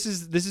 so this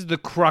is the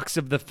crux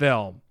of the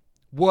film.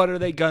 What are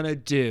they gonna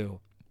do?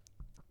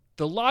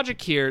 The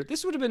logic here,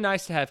 this would have been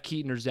nice to have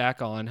Keaton or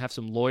Zach on, have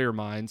some lawyer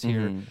minds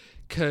here,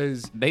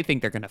 because They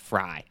think they're gonna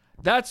fry.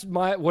 that's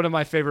one of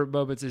my favorite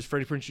moments is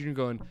Freddie Prinze Jr.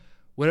 going,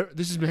 "Whatever,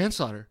 this is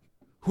manslaughter.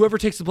 Whoever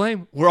takes the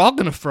blame, we're all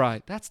gonna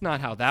fry." That's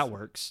not how that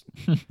works.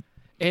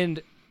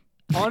 And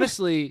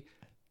honestly,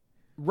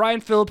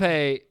 Ryan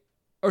Philippe,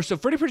 so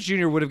Freddie Prinze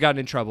Jr. would have gotten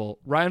in trouble.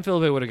 Ryan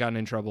Philippe would have gotten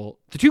in trouble.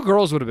 The two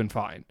girls would have been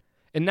fine.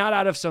 And not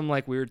out of some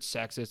like weird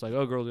sexist, like,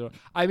 oh, girls.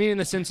 I mean, in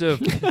the sense of,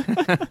 Freddie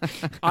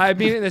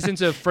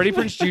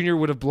Prinze Jr.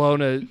 would have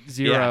blown a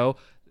zero.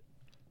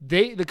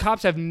 Yeah. The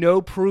cops have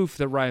no proof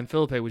that Ryan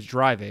Philippe was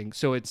driving.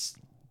 So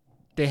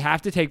they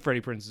have to take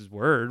Freddie Prinze's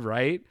word,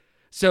 right?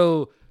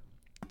 So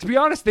to be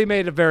honest, they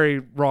made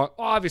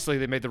obviously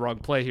they made the wrong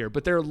play here,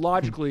 but they're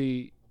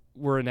logically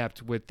were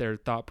inept with their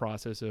thought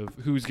process of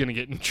who's going to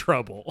get in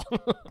trouble.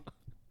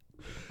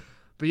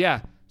 But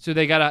yeah, so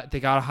they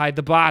gotta hide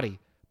the body.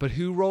 But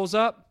who rolls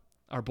up?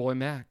 Our boy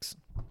Max.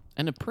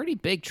 And a pretty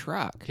big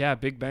truck. Yeah,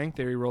 Big Bang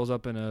Theory rolls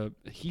up in a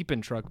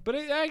heaping truck. But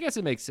I guess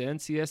it makes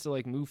sense. He has to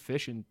like move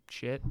fish and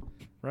shit,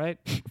 right?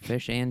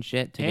 Fish and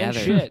shit together.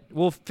 And shit.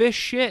 Well, fish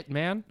shit,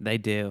 man. They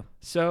do.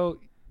 So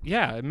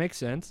yeah, it makes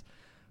sense.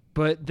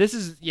 But this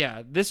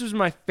was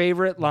my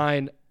favorite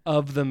line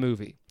of the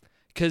movie.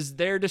 Because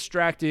they're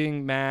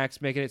distracting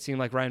Max, making it seem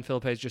like Ryan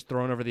Philippe is just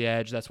thrown over the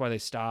edge. That's why they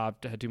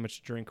stopped, had too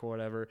much to drink or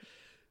whatever.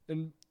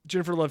 And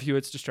Jennifer Love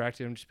Hewitt's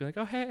distracting him, just be like,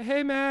 "Oh,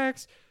 hey,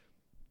 Max."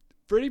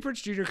 Freddie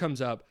Prinze Jr.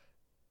 comes up,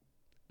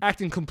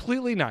 acting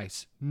completely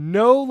nice.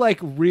 No, like,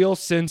 real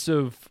sense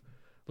of,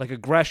 like,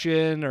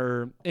 aggression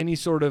or any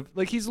sort of,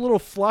 like, he's a little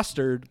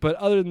flustered. But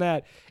other than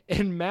that,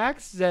 and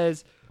Max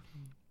says,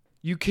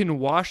 "You can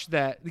wash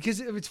that." Because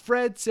it's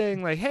Fred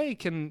saying, like, "Hey,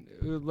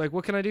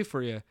 what can I do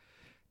for you?"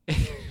 And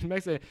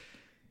Max said,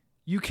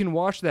 "You can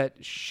wash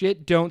that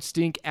shit don't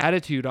stink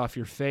attitude off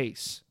your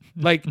face."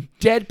 Like,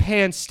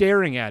 deadpan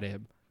staring at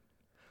him.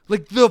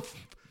 Like,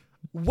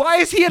 why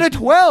is he at a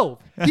 12?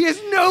 He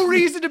has no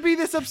reason to be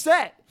this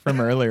upset.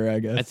 From earlier, I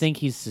guess. I think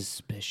he's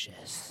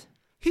suspicious.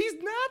 He's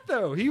not,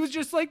 though. He was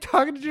just, like,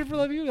 talking to Jennifer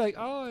Love Hewitt, like,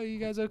 "Oh, you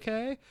guys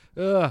okay?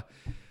 Ugh,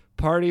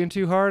 partying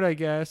too hard, I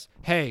guess.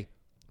 Hey,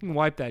 you can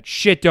wipe that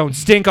shit don't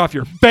stink off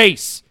your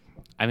face."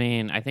 I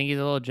mean, I think he's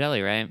a little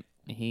jelly, right?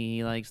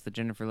 He likes the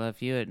Jennifer Love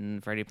Hewitt,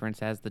 and Freddie Prinze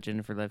has the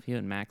Jennifer Love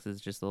Hewitt. Max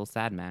is just a little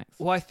sad Max.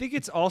 Well, I think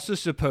it's also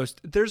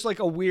there's like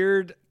a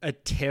weird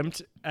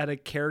attempt at a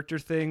character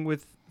thing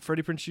with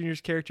Freddie Prinze Jr.'s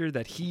character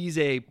that he's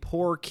a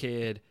poor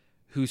kid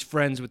who's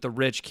friends with the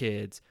rich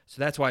kids. So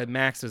that's why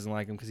Max doesn't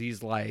like him, because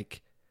he's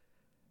like,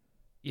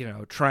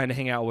 trying to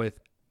hang out with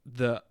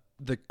the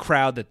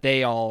crowd that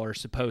they all are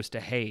supposed to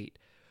hate.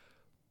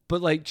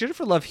 But like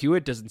Jennifer Love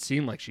Hewitt doesn't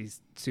seem like she's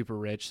super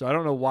rich, so I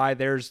don't know why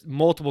there's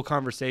multiple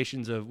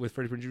conversations with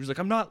Freddie Prinze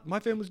Jr. Like, my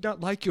family's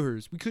not like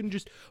yours. We couldn't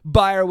just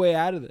buy our way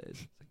out of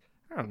this.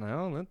 I don't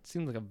know. That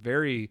seems like a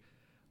very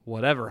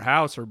whatever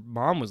house her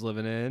mom was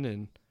living in,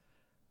 and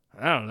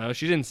I don't know.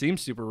 She didn't seem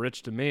super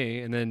rich to me.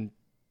 And then,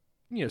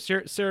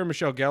 Sarah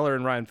Michelle Gellar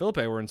and Ryan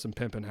Philippe were in some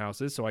pimping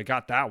houses, so I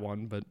got that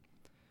one. But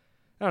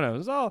I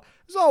don't know.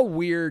 It's all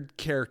weird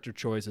character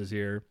choices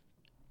here.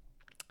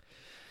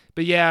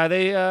 But yeah,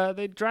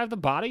 they drive the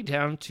body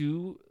down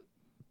to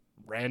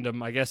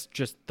random, I guess,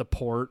 just the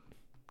port,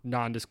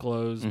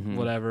 non-disclosed,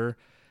 whatever.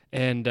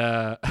 And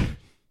I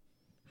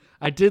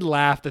did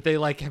laugh that they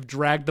like have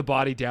dragged the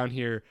body down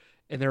here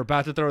and they're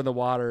about to throw it in the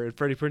water. And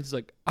Freddie Prinze is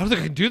like, "I don't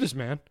think I can do this,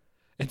 man."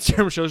 And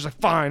Sarah Michelle's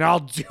like, "Fine, I'll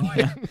do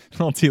it."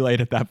 Well, too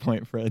late at that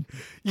point, Fred.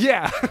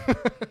 Yeah.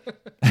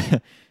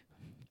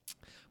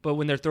 But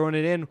when they're throwing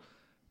it in,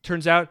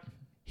 turns out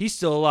he's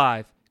still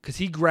alive because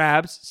he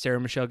grabs Sarah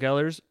Michelle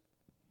Gellar's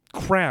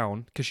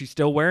crown because she's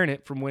still wearing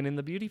it from winning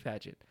the beauty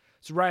pageant.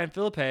 So Ryan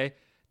Philippe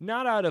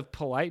not out of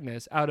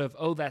politeness, out of,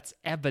 oh, that's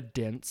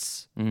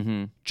evidence,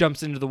 Mm-hmm.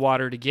 jumps into the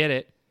water to get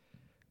it,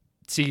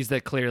 sees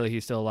that clearly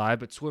he's still alive,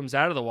 but swims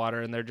out of the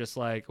water, and they're just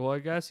like, well, I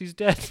guess he's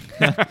dead.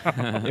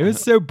 It was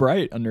so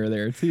bright under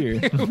there too.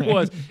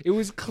 It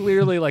was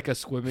clearly like a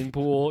swimming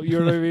pool. You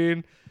know what I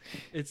mean?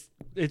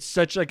 It's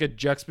such like a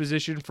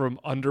juxtaposition from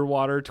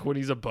underwater to when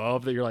he's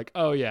above that you're like,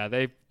 oh yeah,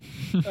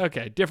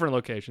 okay, different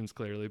locations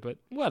clearly, but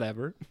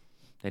whatever.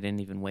 They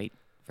didn't even wait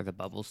for the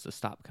bubbles to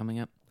stop coming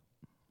up.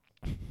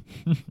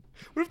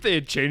 What if they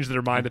had changed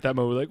their mind at that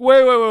moment? Like,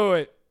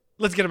 wait.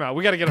 Let's get him out.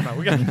 We got to get him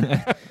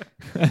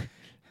out.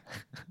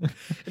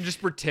 And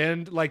just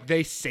pretend like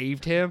they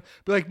saved him.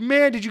 Be like,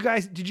 man, did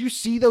you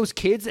see those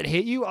kids that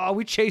hit you? Oh,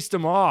 we chased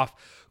them off.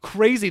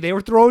 Crazy. They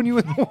were throwing you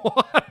in the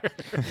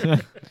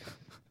water.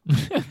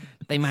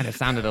 They might have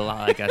sounded a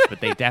lot like us,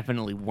 but they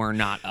definitely were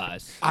not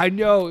us. I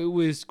know. It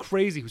was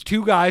crazy. It was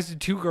 2 guys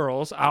and 2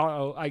 girls. I don't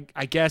know.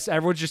 I guess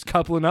everyone's just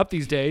coupling up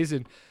these days.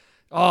 And,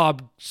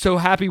 I'm so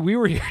happy we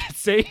were here to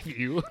save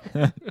you.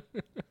 I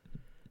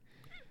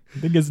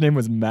think his name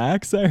was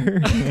Max. I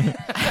heard.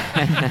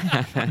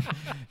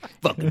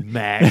 Fucking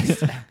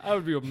Max. That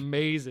would be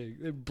amazing.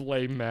 They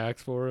blame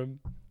Max for him.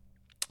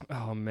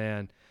 Oh,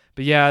 man.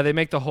 But yeah, they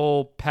make the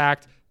whole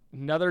pact.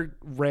 Another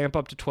ramp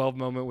up to 12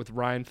 moment with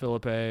Ryan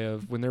Philippe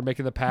of when they're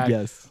making the pact.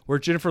 Yes. Where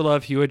Jennifer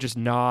Love Hewitt just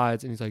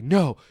nods and he's like,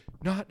 no,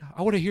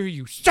 I want to hear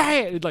you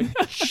say it. It like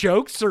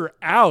chokes her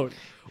out.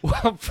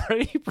 While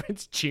Freddie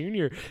Prinze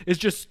Jr. is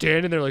just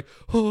standing there like,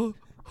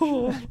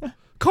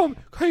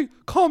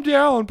 calm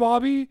down,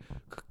 Bobby.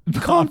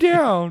 Calm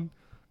down.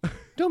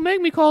 Don't make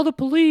me call the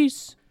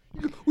police.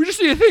 We just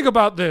need to think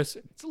about this.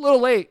 It's a little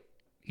late.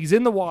 He's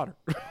in the water.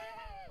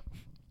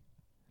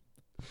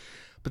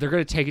 But they're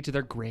going to take it to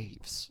their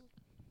graves.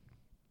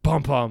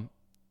 Bum, bum.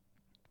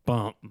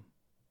 Bump.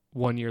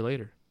 1 year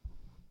later.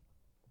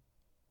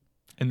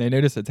 And they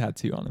notice a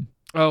tattoo on him.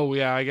 Oh,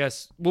 yeah, I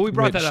guess. Well, we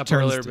brought which that up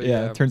turns earlier. to- But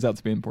yeah, yeah, it turns out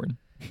to be important.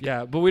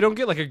 yeah, but we don't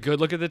get like a good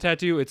look at the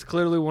tattoo. It's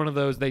clearly one of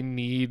those they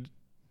need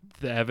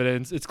the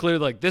evidence. It's clear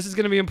like this is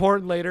going to be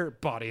important later.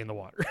 Body in the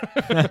water.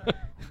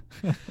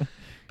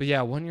 But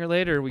yeah, 1 year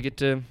later, we get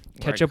to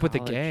catch We're up at with the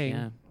college,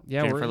 gang.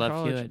 Yeah, Jennifer we're in Love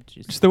college. Hewitt.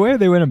 Just Just the way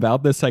they went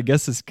about this, I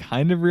guess, is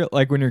kind of real.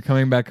 Like when you're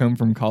coming back home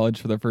from college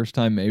for the first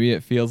time, maybe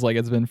it feels like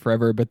it's been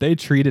forever, but they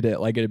treated it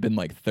like it had been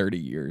like 30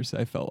 years,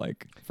 I felt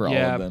like, for all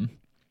Yeah. of them.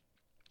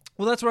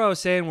 Well, that's what I was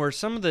saying, where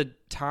some of the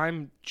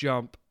time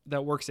jump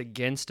that works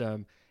against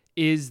them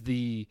is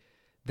them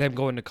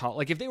going to college.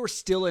 Like if they were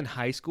still in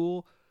high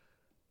school,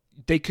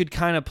 they could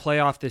kind of play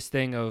off this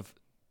thing of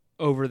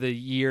over the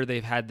year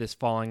they've had this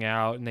falling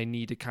out and they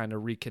need to kind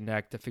of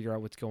reconnect to figure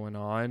out what's going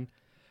on.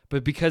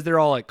 But because they're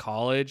all at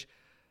college,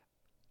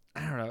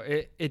 I don't know.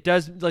 It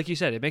does, like you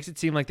said, it makes it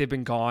seem like they've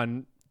been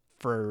gone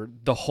for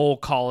the whole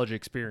college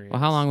experience. well,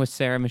 how long was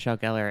Sarah Michelle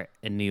Gellar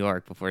in New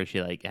York before she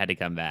had to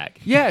come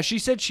back? Yeah, she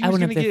said she I was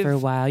went going up to there give for a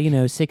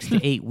while, 6 to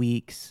 8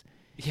 weeks.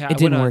 Yeah, It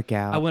didn't work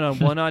out. I went on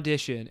one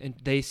audition, and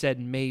they said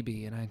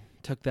maybe, and I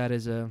took that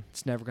as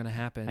it's never going to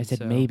happen. I said,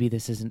 so. maybe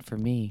this isn't for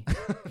me.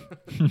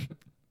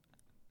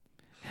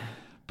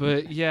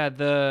 But yeah,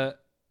 oh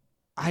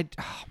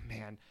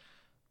man,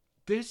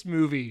 this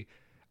movie,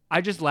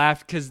 I just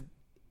laughed because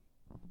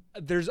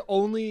there's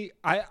only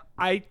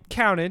I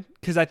counted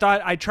because I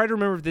tried to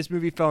remember if this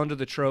movie fell into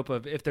the trope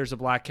of if there's a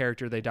black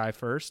character they die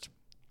first,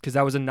 because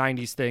that was a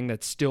 90s thing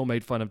that's still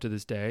made fun of to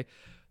this day.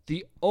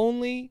 The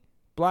only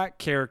black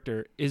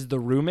character is the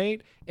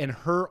roommate, and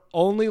her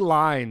only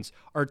lines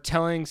are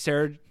telling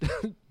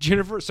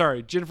Jennifer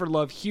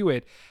Love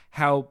Hewitt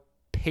how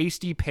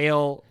pasty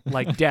pale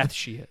like death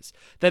she is.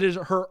 That is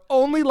her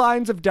only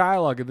lines of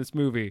dialogue in this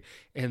movie,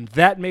 and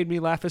that made me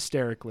laugh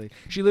hysterically.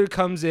 She literally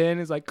comes in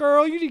and is like,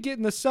 girl, you need to get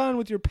in the sun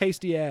with your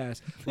pasty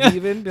ass.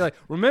 Leaving, be like,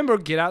 remember,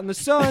 get out in the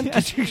sun.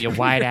 You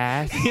white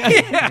ass.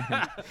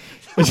 Yeah.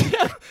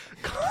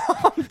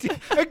 Calm down.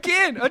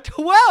 Again, a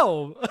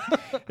 12.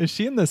 Is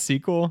she in the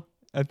sequel,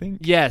 I think?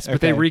 Yes,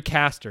 but they Okay.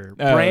 recast her.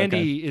 Oh,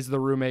 Brandy is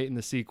the roommate in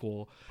the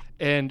sequel,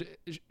 and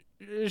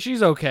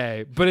she's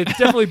okay, but it's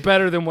definitely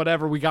better than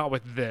whatever we got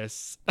with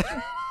this.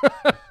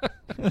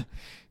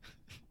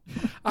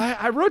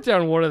 I wrote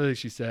down one of the things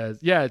she says.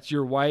 Yeah, it's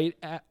your white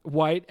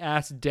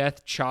ass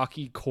death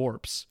chalky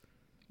corpse.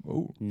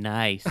 Whoa.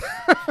 Nice.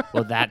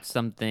 Well, that's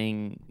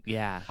something,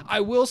 yeah. I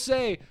will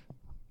say,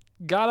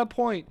 got a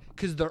point,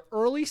 because the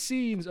early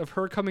scenes of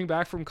her coming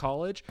back from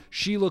college,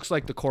 she looks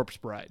like the corpse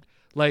bride.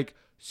 Like,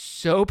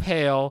 so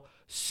pale,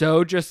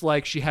 so just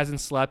like she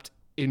hasn't slept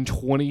in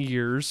 20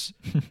 years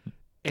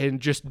and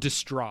just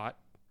distraught.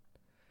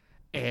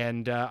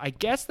 And I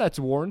guess that's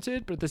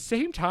warranted, but at the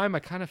same time, I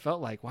kind of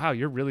felt like, wow,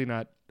 you're really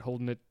not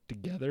holding it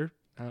together.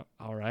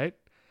 All right.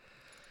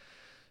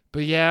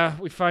 But yeah,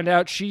 we find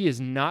out she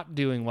is not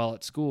doing well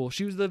at school.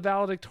 She was the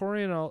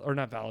valedictorian, or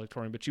not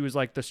valedictorian, but she was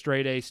like the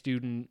straight A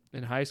student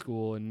in high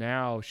school, and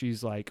now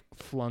she's like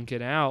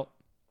flunking out.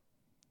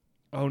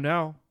 Oh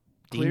no.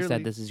 Dean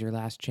said this is your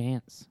last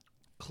chance.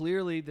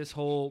 Clearly, this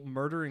whole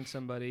murdering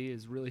somebody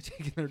is really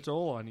taking their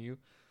toll on you.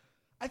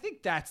 I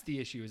think that's the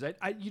issue. Is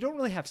you don't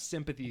really have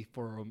sympathy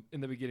for them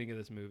in the beginning of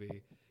this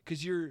movie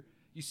because you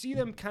see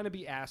them kind of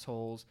be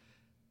assholes.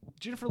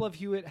 Jennifer Love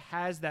Hewitt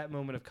has that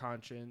moment of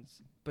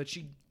conscience, but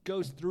she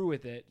goes through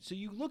with it. So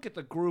you look at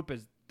the group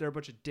as they're a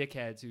bunch of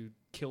dickheads who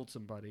killed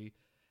somebody.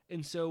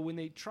 And so when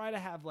they try to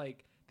have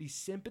like these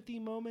sympathy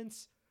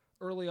moments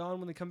early on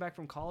when they come back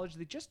from college,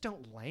 they just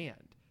don't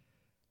land.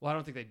 Well, I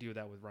don't think they do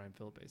that with Ryan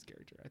Phillippe's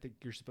character. I think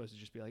you're supposed to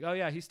just be like, oh,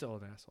 yeah, he's still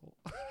an asshole.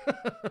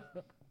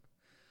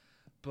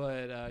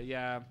 But,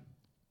 yeah.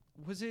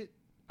 Was it...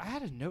 I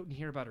had a note in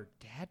here about her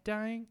dad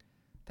dying.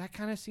 That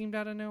kind of seemed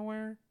out of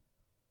nowhere.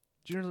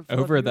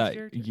 Over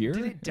that year?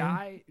 Did it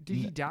die? Did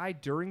he die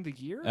during the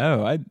year?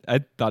 Oh, I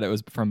thought it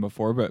was from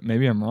before, but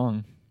maybe I'm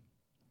wrong.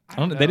 I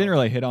don't know. They didn't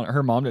really hit on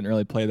her mom. Didn't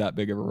really play that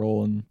big of a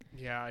role.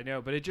 Yeah, I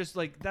know, but it just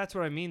like that's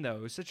what I mean though.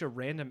 It was such a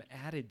random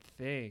added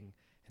thing,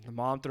 and the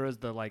mom throws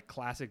the like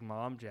classic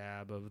mom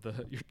jab of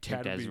the your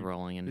dad is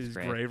rolling in his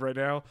grave right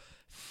now.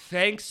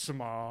 Thanks,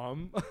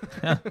 Mom.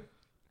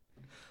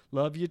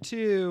 Love you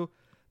too.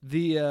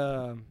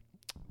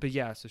 But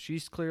yeah, so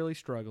she's clearly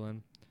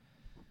struggling.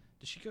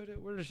 Does she go to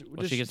where does she?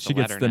 Well, she gets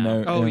the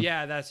note. Oh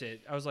yeah, that's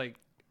it. I was like,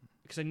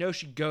 because I know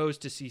she goes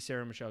to see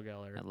Sarah Michelle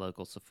Gellar at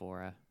local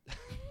Sephora.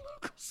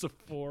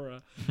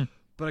 Sephora.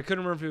 But I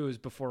couldn't remember if it was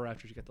before or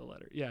after she got the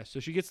letter. Yeah, so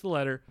she gets the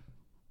letter.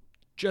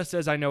 Just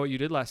says, I know what you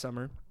did last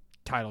summer.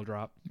 Title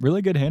drop.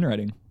 Really good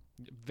handwriting.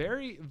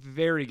 Very,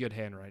 very good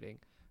handwriting.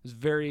 It was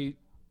very,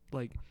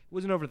 like, it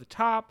wasn't over the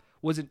top.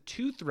 Wasn't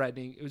too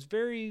threatening. It was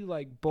very,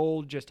 like,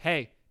 bold. Just,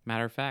 hey.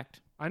 Matter of fact.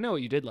 I know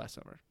what you did last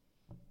summer.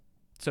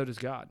 So does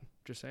God.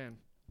 Just saying.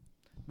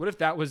 What if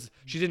that was,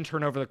 she didn't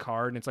turn over the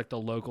card and it's like the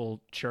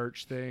local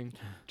church thing?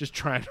 Just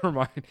trying to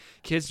remind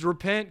kids to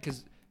repent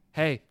because,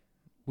 hey,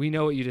 we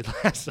know what you did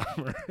last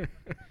summer.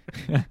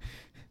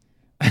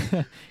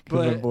 Could have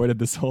avoided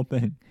this whole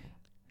thing.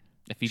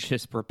 If you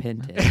just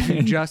repented. If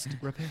you just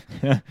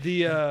repent.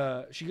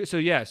 So she goes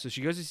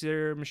to see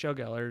Sarah Michelle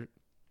Gellar.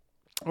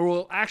 Or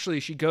well, actually,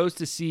 she goes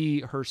to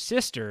see her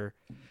sister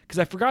because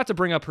I forgot to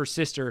bring up her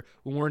sister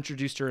when we're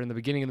introduced to her in the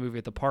beginning of the movie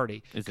at the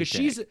party. Because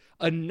she's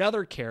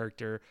another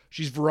character.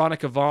 She's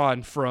Veronica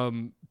Vaughn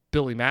from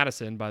Billy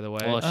Madison, by the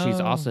way. Well, she's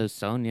also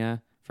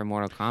Sonya from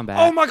Mortal Kombat.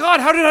 Oh my God,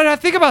 how did I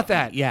not think about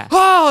that? Yeah.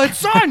 Oh, it's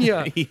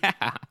Sonya.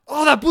 Yeah.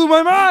 Oh, that blew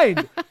my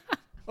mind.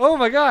 Oh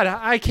my God,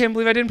 I can't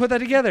believe I didn't put that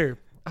together.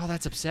 Oh,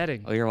 that's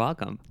upsetting. Oh, you're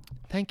welcome.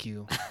 Thank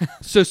you.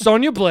 So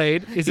Sonya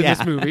Blade is in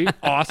this movie.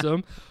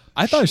 Awesome.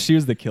 I thought she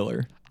was the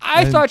killer.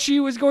 I thought she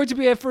was going to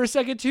be it for a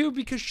second too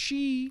because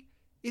she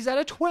is at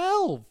a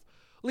 12.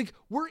 Like,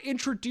 we're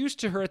introduced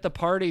to her at the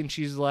party and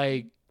she's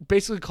like,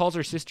 basically calls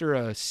her sister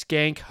a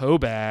skank hoe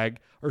bag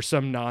or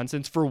some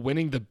nonsense for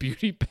winning the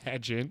beauty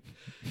pageant.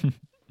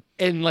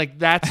 And like,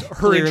 that's her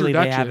Clearly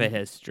introduction. They have a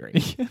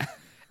history.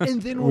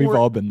 And then we've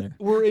all been there.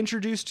 We're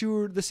introduced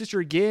to the sister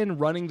again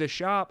running the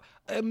shop,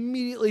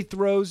 immediately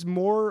throws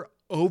more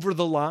over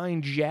the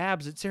line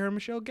jabs at Sarah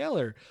Michelle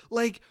Gellar.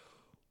 Like,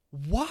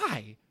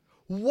 why?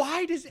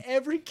 Why does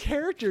every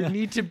character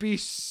need to be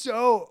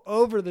so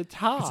over the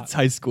top? It's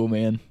high school,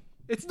 man.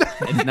 It's not.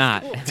 It's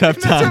not. Tough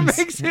times.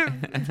 That's what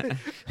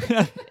makes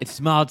it. It's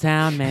small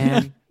town,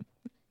 man.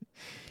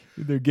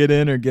 Either get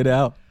in or get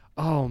out.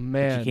 Oh,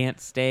 man. You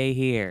can't stay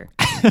here.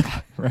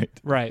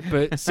 Right.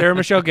 But Sarah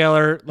Michelle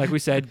Gellar, like we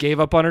said, gave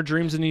up on her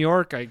dreams in New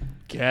York, I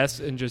guess,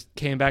 and just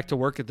came back to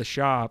work at the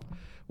shop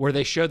where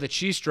they show that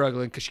she's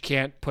struggling because she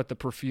can't put the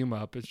perfume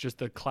up. It's just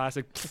the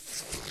classic.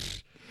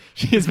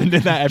 She's been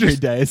doing that every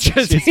day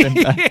since she's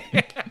been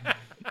back.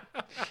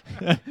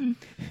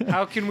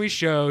 How can we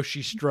show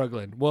she's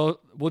struggling?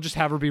 Well, we'll just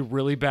have her be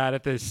really bad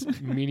at this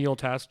menial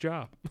task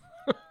job.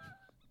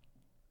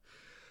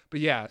 But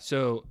yeah,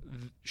 so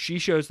she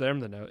shows them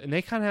the note, and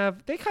they kind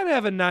of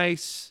have a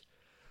nice,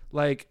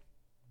 like,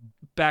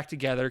 back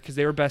together because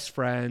they were best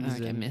friends.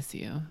 I miss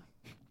you.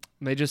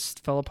 And they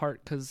just fell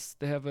apart because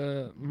they have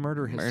a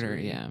murder history.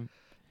 Murder, yeah.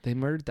 They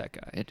murdered that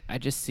guy. I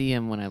just see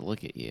him when I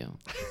look at you.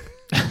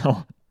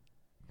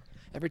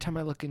 Every time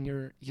I look in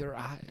your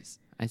eyes,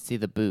 I see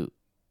the boot.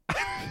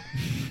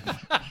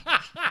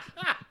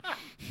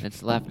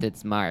 It's left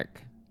its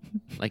mark,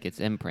 like its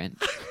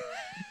imprint.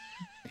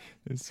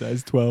 It's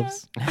size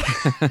 12s.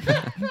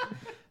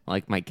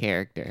 Like my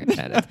character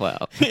at a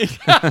 12. I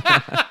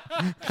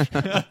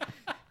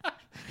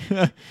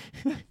don't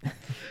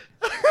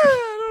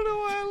know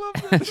why I love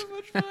that so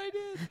much, but I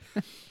did.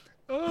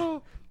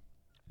 Oh.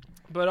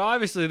 But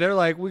obviously, they're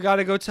like, we got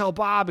to go tell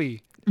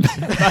Bobby.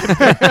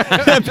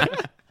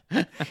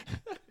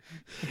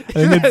 I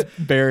think it's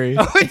Barry.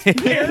 Oh,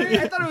 it's Barry?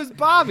 I thought it was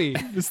Bobby.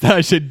 Just thought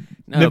I should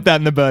nip that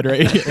in the bud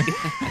right here.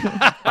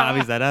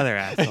 Bobby's that other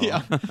asshole.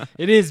 Yeah.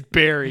 It is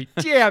Barry.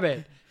 Damn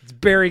it. It's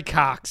Barry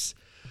Cox.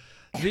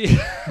 He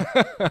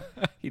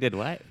did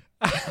what?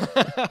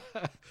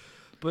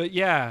 But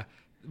yeah,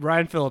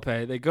 Ryan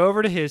Philippe, they go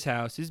over to his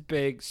house, his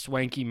big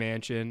swanky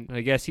mansion.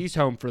 I guess he's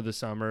home for the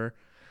summer.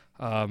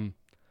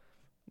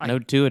 No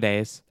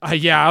two-a-days.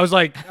 Yeah, I was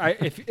like,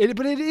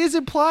 but it is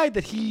implied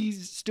that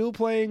he's still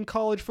playing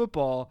college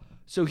football,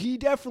 so he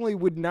definitely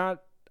would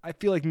not. I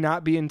feel like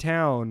not be in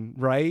town,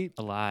 right?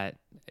 A lot.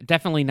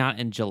 Definitely not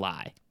in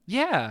July.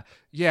 Yeah.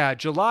 Yeah.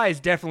 July is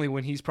definitely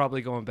when he's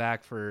probably going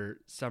back for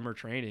summer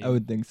training. I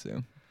would think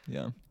so.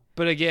 Yeah.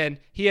 But again,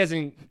 he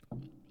hasn't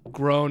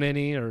grown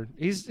any, or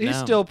he's No.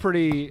 still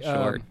pretty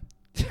Short.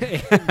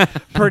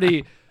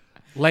 pretty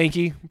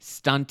lanky,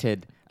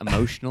 Stunted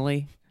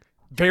emotionally.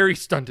 very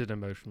stunted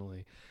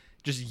emotionally.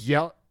 Just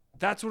yell.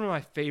 That's one of my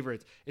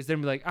favorites. Is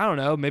them be like, I don't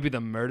know, maybe the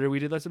murder we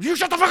did last time. You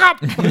shut the fuck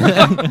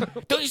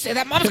up! Don't you say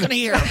that? Mom's gonna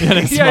hear. And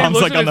his Yeah, he mom's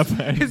looks like at on the his,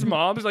 phone. his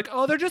mom is like,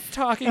 oh, they're just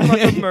talking about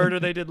the murder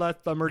they did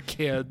last summer,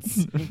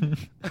 kids.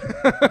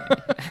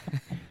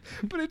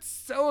 But it's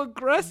so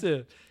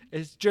aggressive.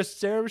 It's just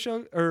Sarah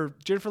Michelle or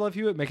Jennifer Love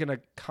Hewitt making a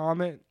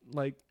comment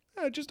like,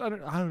 I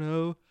don't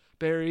know,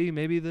 Barry,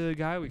 maybe the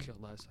guy we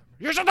killed last summer.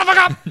 You shut the fuck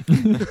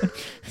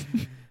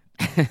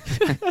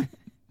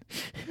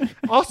up!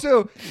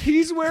 Also,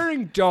 he's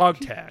wearing dog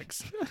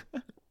tags.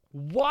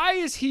 Why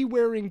is he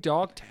wearing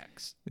dog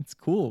tags? It's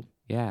cool.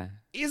 Yeah.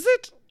 Is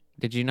it?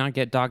 Did you not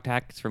get dog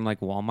tags from like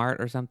Walmart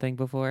or something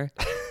before?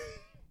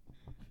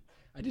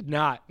 I did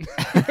not.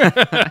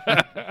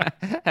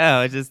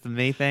 Oh, it's just the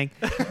me thing.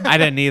 I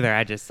didn't either.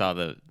 I just saw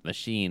the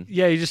machine.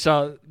 Yeah, you just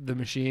saw the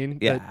machine.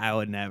 Yeah, but- I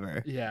would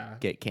never yeah.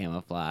 get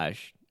camouflage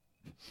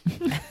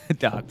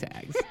dog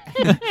tags.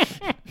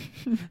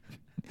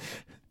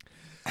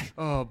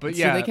 Oh, but So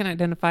yeah. they can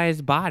identify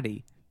his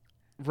body.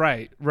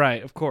 Right,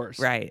 of course.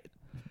 Right.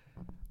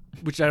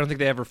 Which I don't think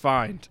they ever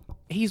find.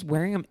 He's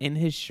wearing them in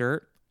his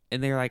shirt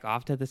and they're like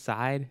off to the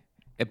side.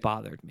 It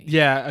bothered me.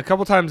 Yeah, a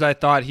couple times I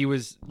thought he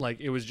was like,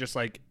 it was just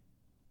like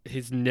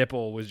his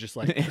nipple was just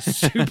like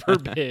super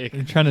big.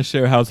 They're trying to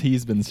show how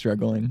he's been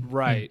struggling.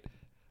 Right.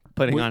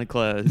 Putting Wh- on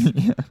clothes.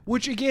 Yeah.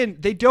 Which again,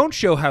 they don't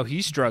show how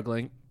he's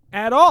struggling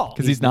at all.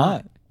 Because he's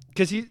not.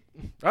 Because he,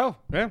 oh,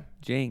 yeah.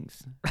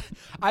 Jinx.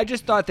 I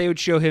just thought they would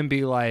show him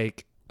be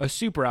like a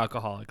super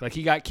alcoholic. Like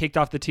he got kicked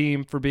off the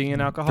team for being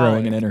an alcoholic.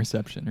 Throwing an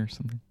interception or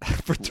something.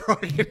 for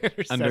throwing an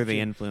interception. Under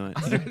the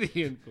influence. Under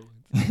the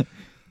influence.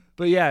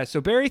 But yeah, so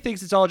Barry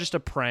thinks it's all just a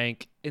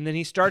prank, and then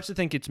he starts to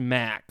think it's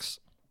Max.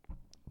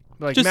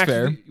 Like Which is Max,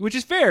 fair. Which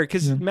is fair,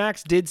 because Yeah.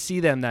 Max did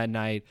see them that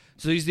night,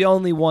 so he's the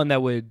only one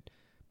that would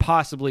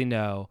possibly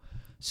know.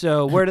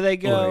 So where do they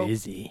go? Or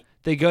is he?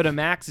 They go to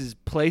Max's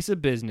place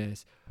of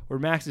business, where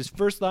Max's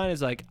first line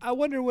is like, I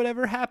wonder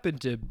whatever happened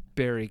to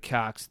Barry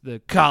Cox, the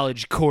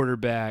college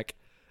quarterback.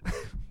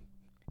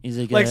 Is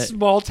he Like good?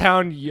 small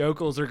town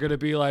yokels are going to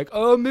be like,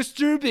 oh,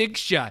 Mr. Big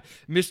Shot,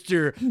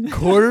 Mr.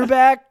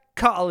 Quarterback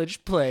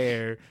college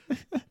player.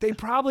 They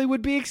probably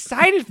would be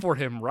excited for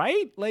him,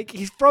 right? Like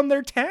he's from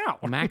their town.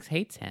 Max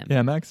hates him.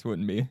 Yeah, Max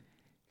wouldn't be.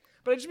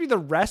 But it'd just be the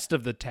rest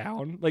of the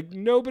town. Like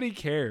nobody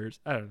cares.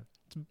 I don't know.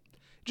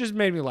 It just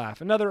made me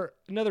laugh. Another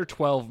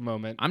 12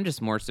 moment. I'm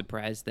just more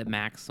surprised that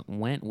Max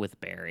went with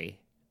Barry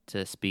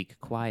to speak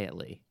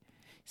quietly.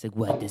 He's like,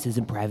 what? This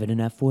isn't private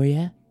enough for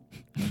you?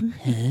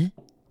 Huh?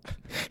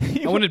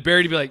 I wanted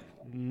Barry to be like,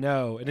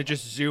 no, and it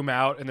just zoom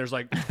out and there's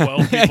like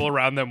 12 people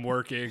around them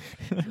working.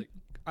 Like,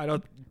 I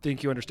don't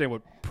think you understand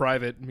what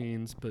private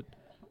means, but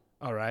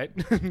all right.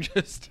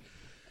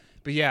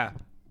 But yeah,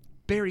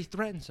 Barry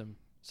threatens him.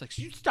 It's like,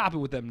 you stop it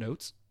with them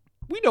notes.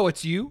 We know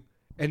it's you.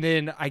 And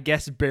then I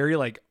guess Barry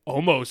like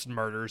almost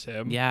murders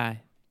him. Yeah.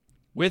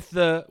 With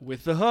the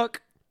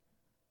hook.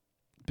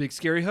 Big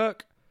scary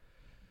hook.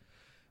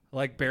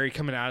 Like Barry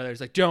coming out of there.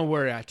 He's like, don't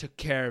worry, I took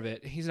care of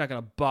it. He's not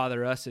going to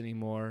bother us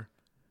anymore.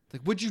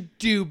 Like, what'd you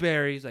do,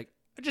 Barry? He's like,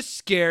 I just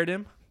scared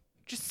him.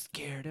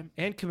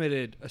 And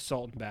committed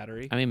assault and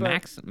battery. I mean,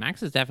 But,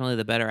 Max is definitely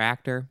the better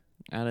actor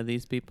out of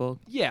these people.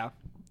 Yeah,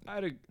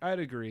 I'd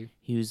agree.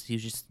 He was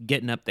just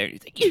getting up there.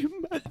 He's like,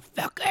 you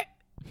motherfucker.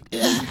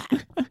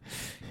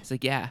 It's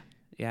like, yeah,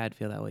 I'd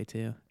feel that way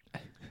too.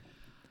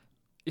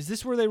 Is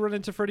this where they run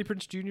into Freddie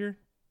Prinze Jr.?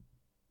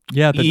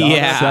 Yeah, the dog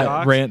Yeah. set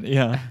Dogs? ran.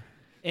 Yeah.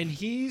 And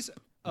he's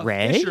a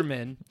Ray?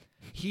 fisherman.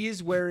 He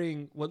is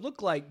wearing what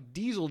look like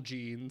diesel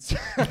jeans,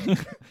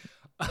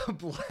 a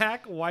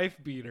black wife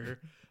beater,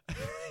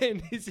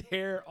 and his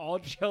hair all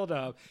gelled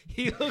up.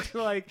 He looks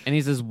like, And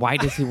he's as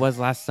white as he was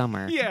last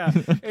summer. yeah,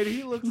 and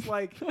he looks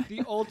like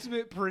the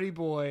ultimate pretty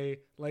boy,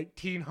 like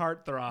teen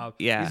heartthrob.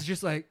 Yeah. He's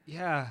just like,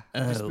 yeah,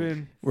 I've just Oh.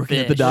 been Working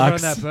at the Fish. working on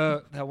docks. that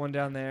boat, that one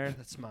down there.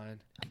 That's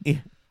mine. Yeah.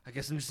 I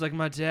guess I'm just like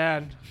my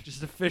dad,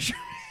 just a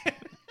fisherman.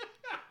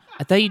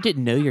 I thought you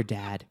didn't know your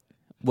dad.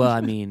 Well,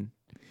 I mean,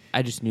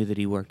 I just knew that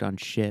he worked on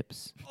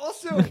ships.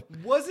 Also,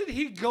 wasn't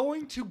he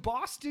going to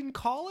Boston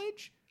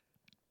College?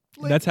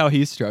 Like, That's how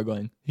he's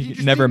struggling. He He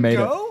just never didn't made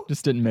go? it.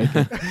 Just didn't make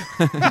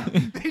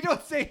it. they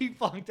don't say he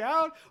flunked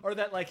out or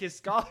that like his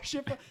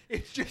scholarship.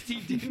 It's just he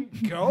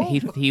didn't go.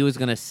 He was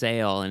gonna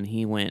sail and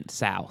he went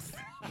south.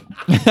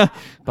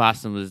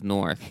 Boston was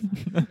north.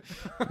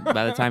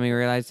 By the time he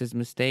realized his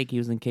mistake, he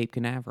was in Cape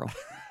Canaveral.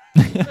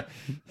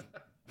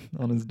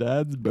 On his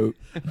dad's boat.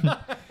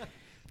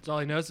 That's all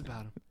he knows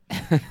about him.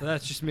 But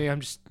that's just me.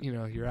 I'm just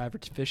your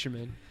average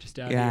fisherman just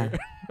out Yeah.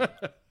 here.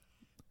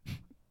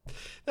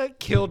 That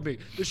killed me.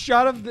 The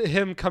shot of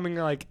him coming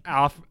like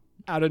out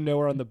of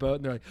nowhere on the boat,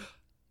 and they're like,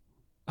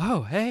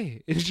 oh,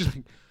 hey. It's just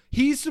like,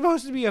 he's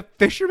supposed to be a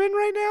fisherman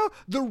right now?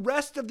 The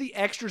rest of the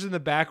extras in the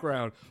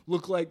background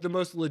look like the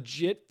most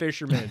legit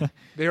fishermen.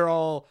 They're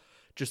all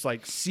just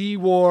like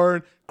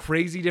sea-worn,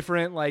 crazy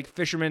different like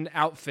fisherman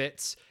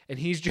outfits, and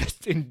he's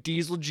just in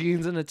diesel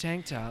jeans and a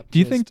tank top. Do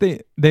you think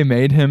they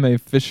made him a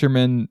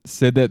fisherman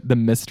so that the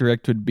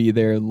misdirect would be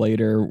there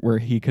later where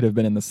he could have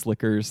been in the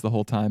slickers the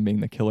whole time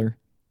being the killer?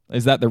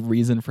 Is that the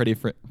reason Freddie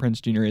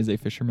Prinze Jr. is a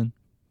fisherman?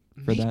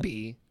 For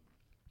maybe.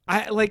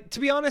 To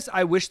be honest,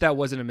 I wish that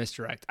wasn't a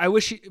misdirect. I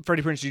wish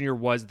Freddie Prinze Jr.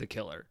 was the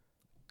killer.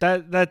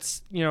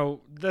 That's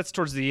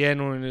towards the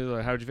end when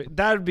like,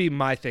 that would be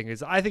my thing.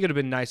 Is I think it'd have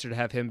been nicer to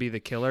have him be the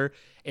killer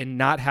and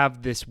not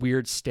have this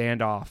weird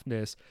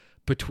standoffness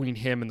between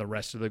him and the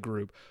rest of the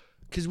group.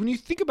 Because when you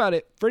think about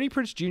it, Freddie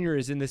Prinze Jr.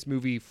 is in this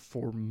movie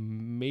for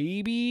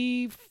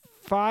maybe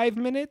 5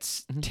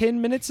 minutes,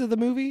 10 minutes of the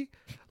movie.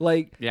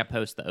 Like, yeah,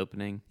 post the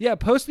opening. Yeah,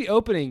 post the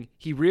opening,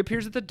 he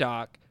reappears at the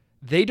dock.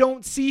 They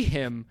don't see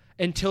him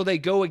until they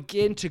go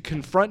again to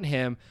confront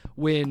him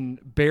when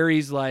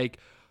Barry's like,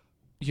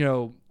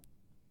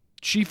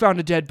 she found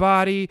a dead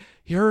body,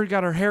 her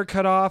got her hair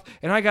cut off,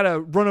 and I got to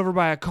run over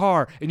by a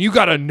car, and you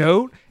got a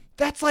note?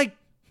 That's like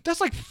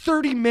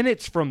 30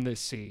 minutes from this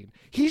scene.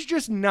 He's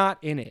just not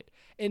in it.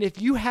 And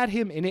if you had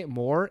him in it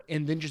more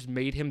and then just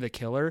made him the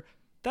killer,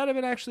 that would have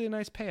been actually a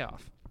nice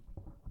payoff.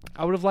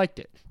 I would have liked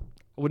it.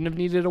 I wouldn't have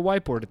needed a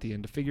whiteboard at the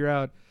end to figure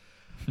out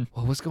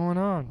what was going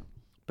on.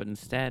 But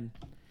instead,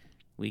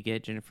 we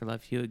get Jennifer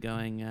Love Hewitt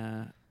going,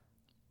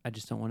 I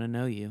just don't want to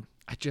know you.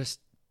 I just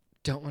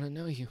don't want to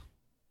know you.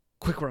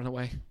 Quick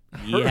runaway.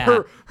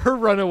 Yeah. Her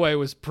runaway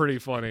was pretty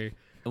funny.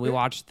 And we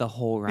watched the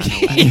whole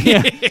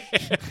runaway.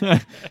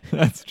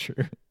 That's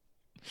true.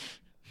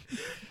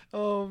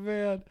 Oh,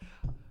 man.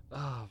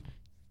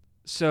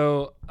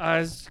 So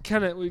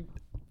we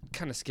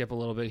kind of skip a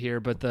little bit here,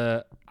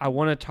 but I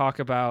want to talk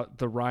about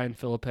the Ryan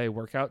Philippe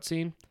workout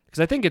scene because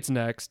I think it's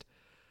next.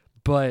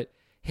 But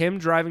him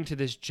driving to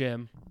this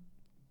gym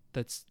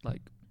that's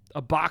like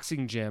a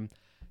boxing gym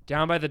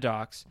down by the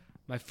docks.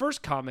 My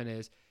first comment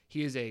is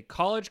he is a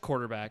college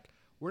quarterback.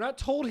 We're not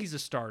told he's a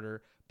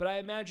starter, but I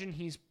imagine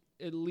he's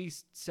at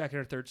least second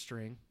or third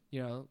string,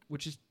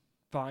 which is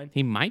fine.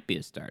 He might be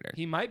a starter.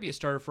 He might be a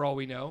starter for all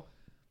we know.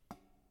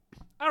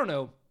 I don't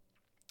know.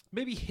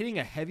 Maybe hitting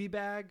a heavy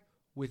bag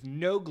with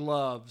no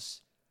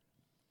gloves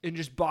and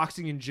just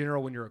boxing in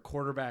general when you're a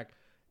quarterback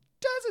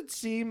doesn't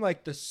seem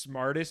like the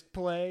smartest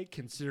play,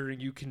 considering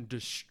you can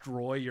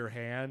destroy your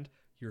hand,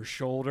 your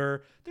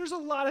shoulder. There's a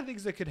lot of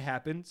things that could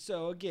happen.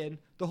 So again,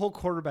 the whole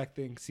quarterback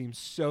thing seems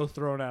so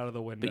thrown out of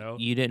the window.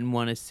 But you didn't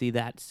want to see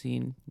that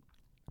scene?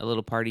 A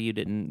little party, you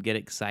didn't get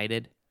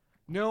excited?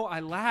 No, I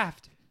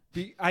laughed.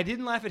 I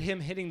didn't laugh at him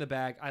hitting the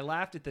bag. I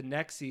laughed at the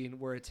next scene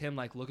where it's him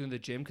like looking at the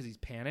gym because he's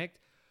panicked.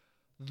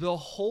 The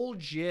whole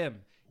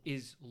gym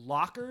is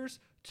lockers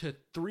to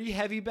 3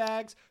 heavy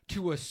bags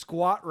to a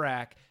squat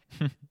rack,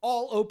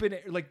 all open.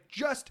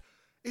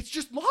 It's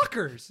just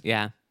lockers.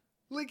 Yeah.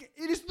 Like,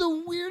 it is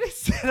the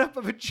weirdest setup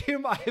of a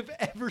gym I have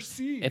ever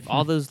seen. If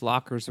all those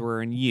lockers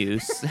were in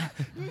use.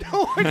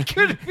 No one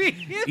could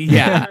be in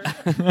Yeah.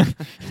 there.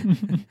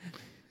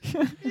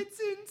 It's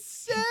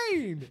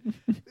insane.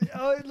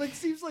 It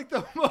seems like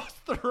the most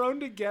thrown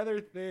together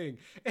thing.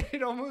 And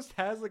it almost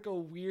has like a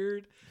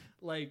weird,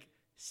 like,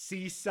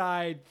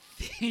 seaside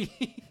theme.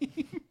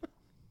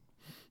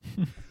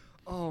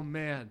 Oh,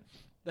 man.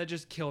 That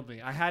just killed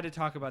me. I had to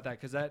talk about that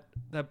because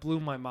that blew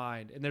my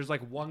mind. And there's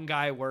like one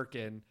guy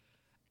working,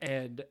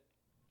 and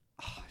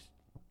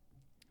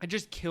it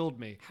just killed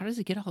me. How does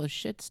he get all his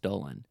shit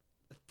stolen?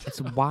 It's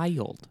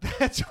wild.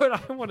 That's what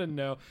I want to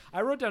know.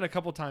 I wrote down a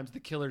couple times the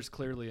killer's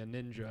clearly a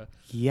ninja.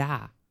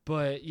 Yeah.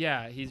 But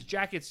yeah, his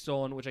jacket's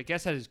stolen, which I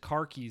guess had his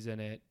car keys in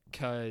it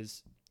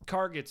because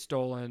car gets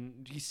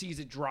stolen. He sees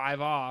it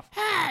drive off.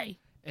 Hey!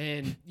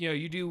 And,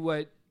 you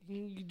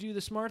do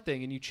the smart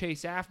thing and you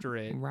chase after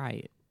it.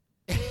 Right.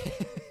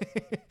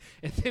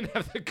 And then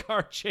have the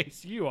car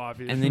chase you,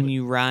 obviously. And then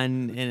you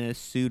run in a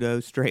pseudo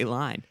straight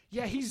line.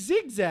 Yeah, he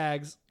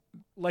zigzags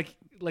like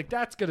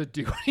that's going to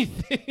do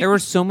anything. There were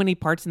so many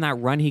parts in that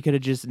run he could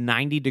have just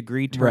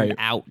 90-degree turned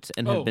out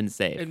and have been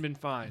safe. And been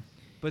fine.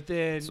 But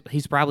then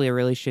he's probably a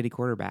really shitty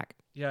quarterback.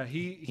 Yeah,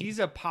 he's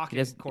a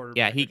pocket quarterback.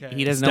 Yeah, he okay?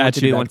 he doesn't know what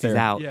to do once he's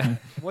out. Yeah,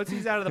 once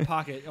he's out of the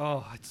pocket,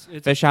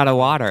 it's fish out of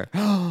water.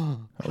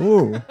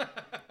 Ooh.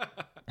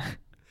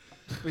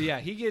 But yeah,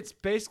 he gets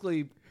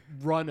basically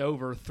run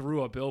over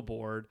through a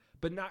billboard,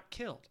 but not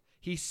killed.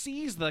 He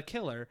sees the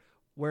killer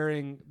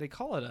wearing, they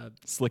call it a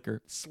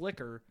slicker,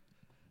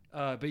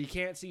 but you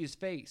can't see his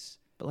face.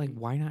 But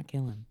why not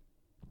kill him?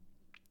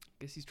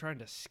 Guess he's trying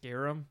to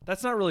scare him.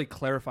 That's not really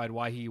clarified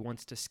why he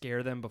wants to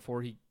scare them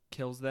before he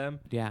kills them.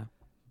 Yeah.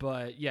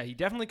 But yeah, he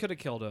definitely could have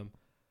killed him,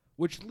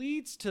 which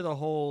leads to the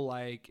whole,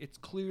 it's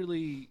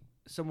clearly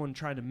someone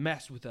trying to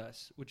mess with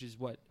us, which is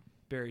what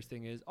Barry's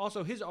thing is.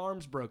 Also, his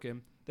arm's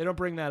broken. They don't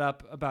bring that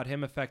up about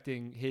him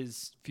affecting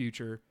his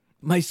future.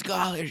 My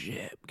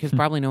scholarship. Because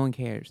probably no one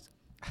cares.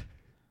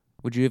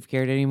 Would you have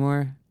cared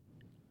anymore?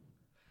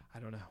 I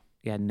don't know.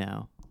 Yeah,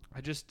 no.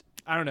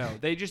 I don't know.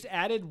 They just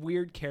added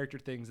weird character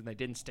things and they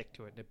didn't stick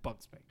to it, and it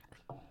bugs me.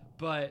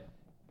 But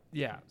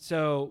yeah,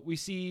 so we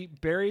see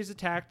Barry is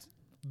attacked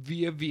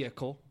via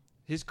vehicle,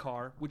 his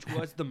car, which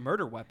was the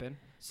murder weapon.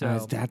 So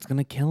His dad's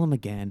gonna kill him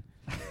again.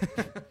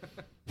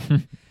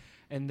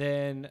 and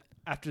then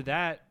after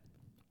that,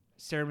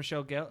 Sarah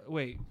Michelle Gellar.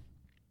 Wait,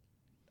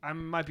 I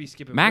might be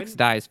skipping. Max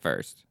dies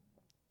first.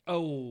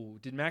 Oh,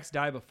 did Max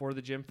die before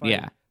the gym fight?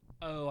 Yeah.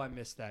 Oh, I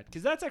missed that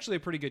because that's actually a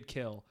pretty good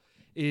kill.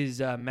 Is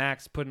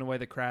Max putting away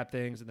the crab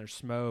things and there's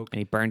smoke? And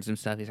he burns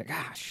himself. He's like,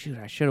 shoot,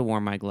 I should have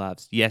worn my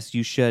gloves. Yes,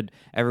 you should.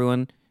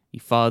 Everyone, you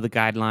follow the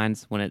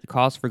guidelines. When it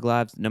calls for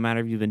gloves, no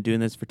matter if you've been doing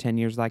this for 10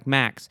 years like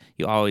Max,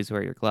 you always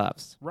wear your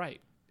gloves.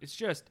 Right. It's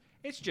just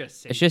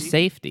safety. It's just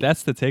safety.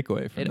 That's the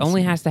takeaway from It this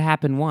only scene. has to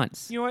happen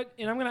once. You know what?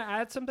 And I'm gonna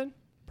add something.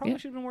 Probably Yeah.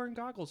 should have been wearing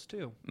goggles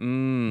too.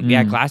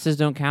 Yeah, glasses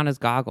don't count as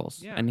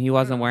goggles. Yeah, And he I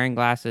wasn't don't know. wearing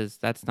glasses.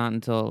 That's not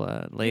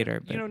until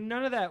later. But You know,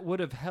 none of that would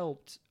have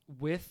helped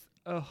with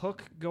a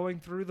hook going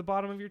through the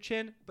bottom of your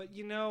chin. But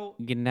you know,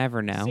 you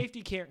never know.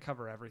 safety can't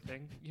cover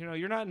everything. You know,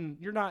 you're not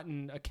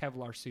in a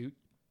Kevlar suit.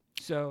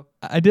 So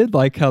I did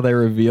like how they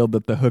revealed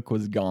that the hook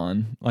was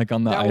gone, like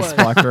on the That ice was-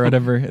 block or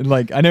whatever.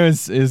 Like I know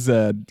is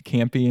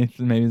campy,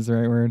 maybe is the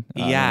right word. I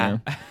don't Yeah.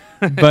 know.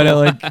 But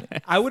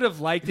like I would have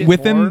liked it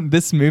within more.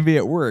 this movie,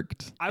 it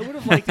worked. I would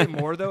have liked it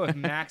more though if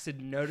Max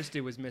had noticed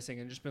it was missing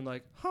and just been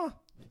like, "Huh,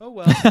 oh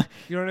well."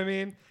 You know what I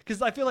mean?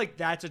 Because I feel like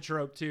that's a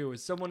trope too,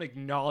 is someone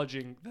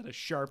acknowledging that a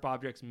sharp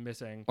object's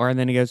missing. Or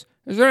then he goes,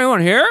 "Is there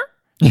anyone here?"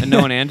 And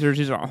no one answers.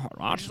 He's like, "Oh,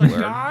 that's Just like,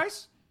 weird.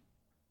 guys,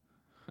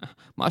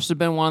 Must have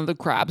been one of the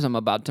crabs I'm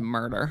about to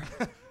murder."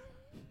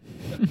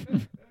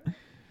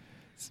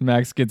 So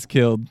Max gets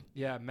killed.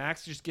 yeah.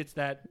 Max just gets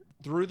that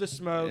through the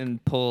smoke.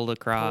 And pulled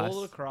across.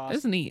 Pulled across.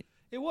 It's neat.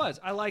 It was.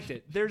 I liked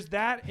it. There's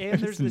that, and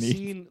there's the It's neat.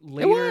 scene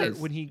later was.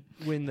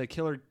 when the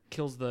killer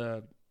kills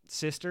the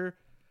sister,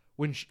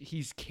 when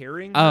he's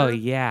carrying. Oh her.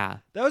 yeah.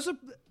 That was a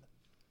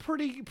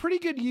pretty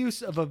good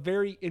use of a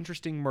very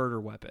interesting murder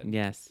weapon.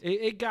 Yes.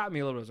 It got me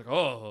a little bit. I was like,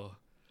 oh.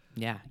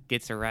 Yeah.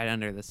 Gets her right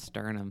under the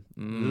sternum.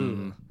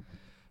 Ugh.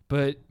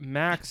 But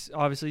Max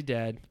obviously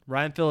dead.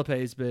 Ryan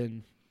Phillippe's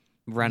been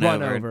Run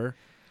run over. over.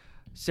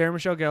 Sarah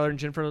Michelle Gellar and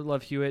Jennifer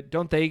Love Hewitt.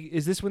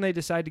 Is this when they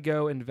decide to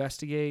go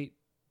investigate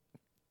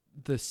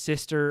the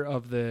sister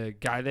of the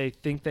guy they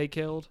think they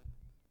killed?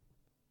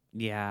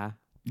 Yeah.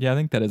 Yeah, I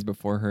think that is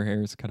before her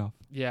hair is cut off.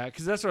 Yeah,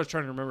 because that's what I was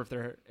trying to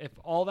remember. If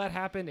all that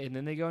happened and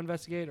then they go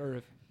investigate, or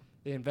if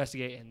they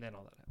investigate and then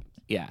all that happens.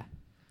 Yeah.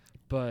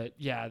 But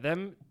yeah,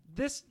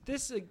 this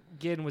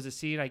again was a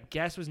scene I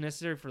guess was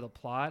necessary for the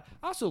plot.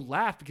 I also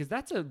laughed because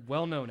that's a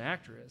well-known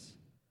actress.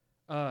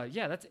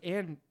 Yeah, that's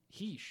Anne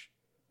Heche.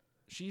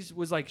 She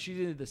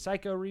did the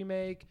Psycho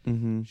remake.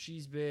 Mm-hmm.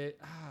 She's been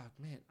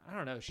I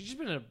don't know. She's just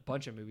been in a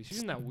bunch of movies.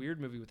 She's in that weird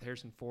movie with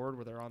Harrison Ford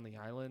where they're on the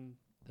island.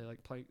 They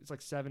like play. It's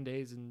like 7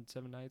 days and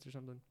 7 nights or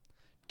something.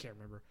 Can't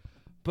remember.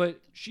 But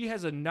she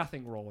has a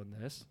nothing role in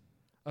this,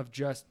 of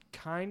just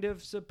kind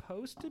of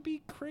supposed to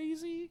be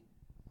crazy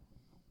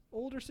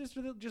older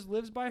sister that just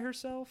lives by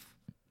herself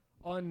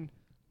on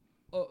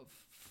a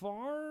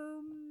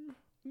farm.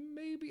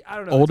 Maybe I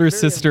don't know. Older It's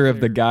very sister of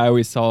the unclear. guy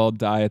we saw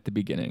die at the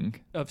beginning.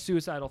 Of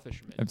suicidal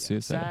fisherman. Of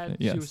suicidal Sad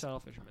yes. suicidal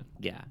fisherman.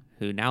 Yeah.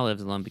 Who now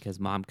lives alone because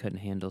mom couldn't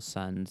handle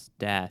son's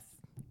death.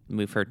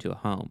 Move her to a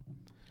home.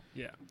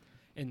 Yeah.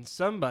 And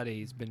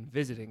somebody's been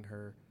visiting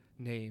her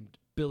named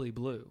Billy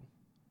Blue.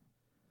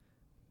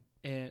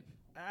 And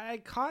I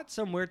caught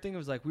some weird thing. It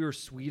was like we were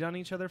sweet on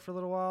each other for a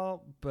little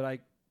while, but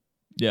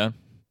Yeah.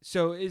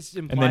 so it's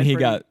implied. And then he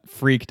Freddie- got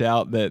freaked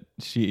out that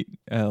she,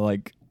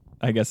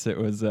 I guess it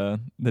was the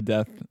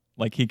death.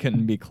 Like he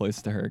couldn't be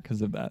close to her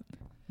because of that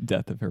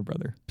death of her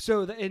brother.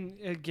 So, and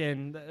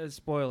again,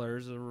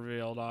 spoilers are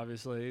revealed,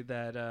 obviously,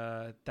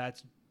 that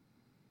that's,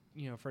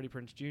 Freddie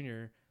Prinze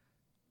Jr.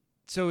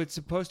 So it's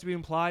supposed to be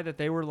implied that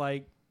they were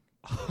like,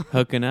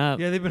 Hooking up.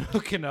 yeah, they've been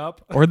hooking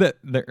up. Or that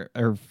they're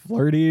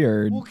flirty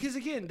or Well, because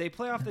again, they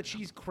play off that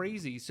she's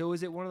crazy. So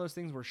is it one of those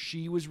things where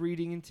she was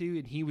reading into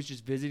and he was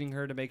just visiting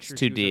her to make sure It's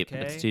too she was deep.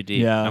 okay? It's too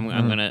deep. Yeah. I'm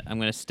Mhm.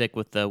 gonna stick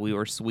with the we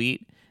were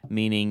sweet,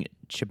 meaning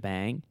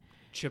chabang.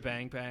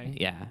 Chabang bang.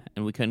 Yeah,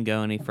 and we couldn't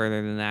go any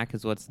further than that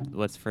because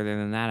what's further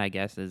than that, I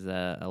guess, is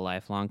a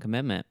lifelong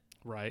commitment.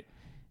 Right.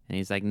 And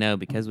he's like, no,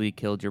 because we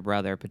killed your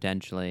brother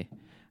potentially,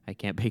 I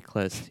can't be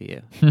close to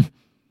you.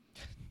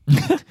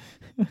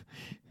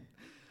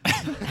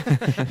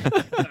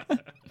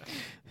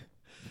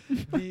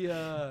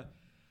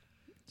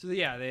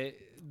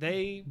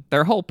 They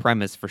Their whole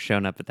premise for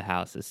showing up at the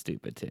house is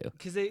stupid too.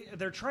 because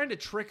they're trying to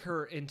trick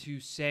her into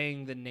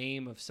saying the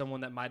name of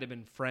someone that might have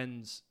been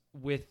friends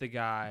with the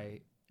guy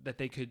that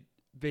they could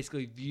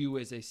basically view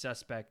as a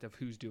suspect of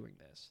who's doing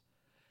this,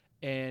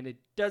 and it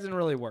doesn't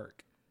really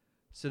work.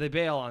 So they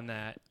bail on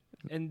that,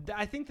 and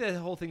I think the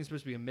whole thing is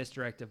supposed to be a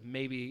misdirect of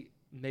maybe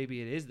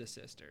it is the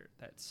sister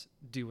that's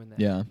doing that.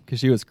 yeah, because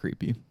she was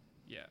creepy.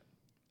 Yeah.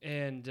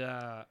 And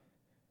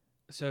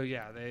so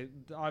yeah, they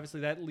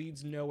obviously that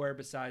leads nowhere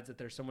besides that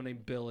there's someone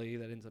named Billy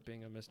that ends up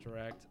being a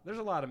misdirect. There's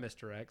a lot of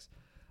misdirects.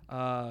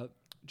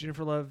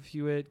 Jennifer Love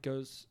Hewitt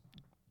goes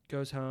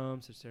goes home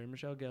to Sarah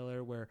Michelle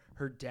Gellar, where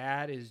her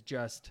dad is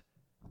just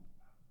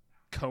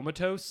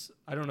comatose.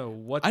 I don't know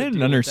what. I the didn't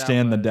deal with that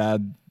understand the was.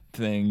 dad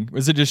thing.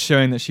 Was it just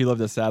showing that she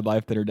lived a sad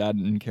life, that her dad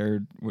didn't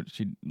care what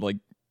she like,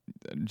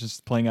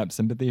 just playing up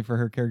sympathy for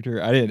her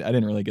character? I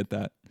didn't really get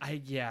that.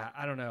 I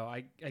don't know.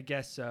 I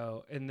guess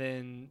so. And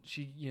then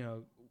she,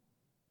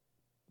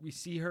 we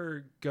see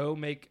her go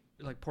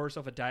pour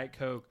herself a Diet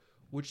Coke,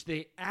 which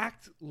they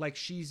act like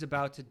she's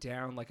about to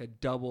down like a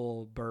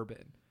double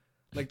bourbon.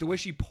 Like the way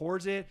she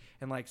pours it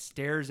and like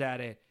stares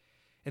at it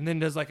and then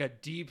does like a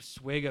deep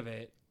swig of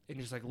it and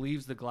just like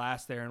leaves the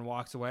glass there and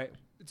walks away.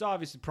 It's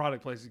obviously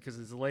product placement because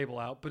there's a label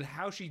out, but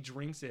how she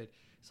drinks it,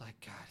 it's like,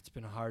 God, it's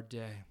been a hard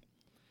day.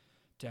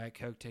 Diet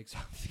Coke takes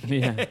off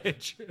the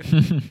edge.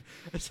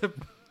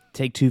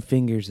 Take 2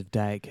 fingers of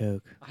Diet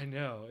Coke. I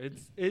know.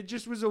 It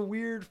just was a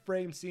weird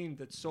frame scene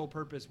that sole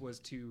purpose was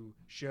to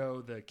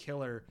show the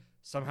killer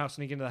somehow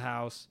sneak into the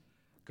house,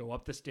 go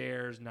up the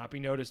stairs, not be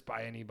noticed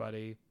by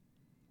anybody,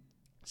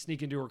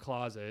 sneak into her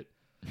closet.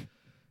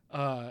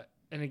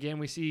 And again,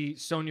 we see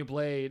Sonya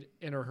Blade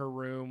enter her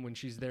room when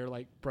she's there,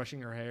 like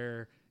brushing her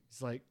hair.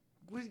 He's like,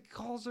 what he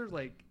calls her,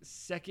 like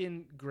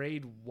second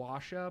grade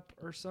wash up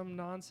or some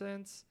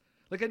nonsense.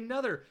 Like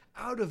another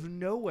out of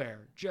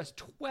nowhere, just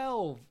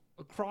 12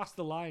 across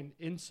the line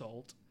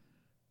insult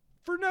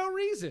for no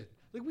reason.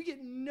 Like we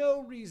get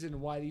no reason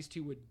why these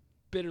two would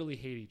bitterly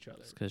hate each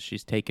other. Because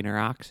she's taking her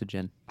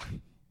oxygen.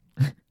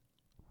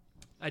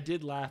 I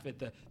did laugh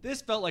at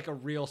this felt like a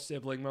real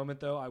sibling moment,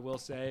 though, I will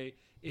say,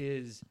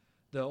 is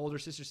the older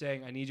sister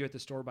saying, I need you at the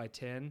store by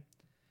 10.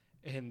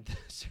 And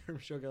Sarah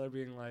Michelle Gellar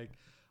being like,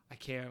 I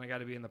can't, I got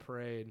to be in the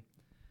parade. And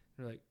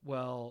they're like,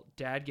 well,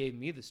 Dad gave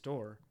me the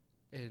store,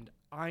 and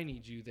I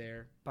need you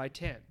there by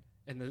 10.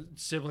 And the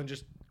sibling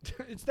just,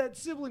 it's that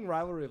sibling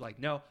rivalry of like,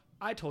 no,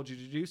 I told you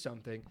to do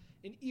something.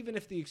 And even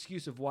if the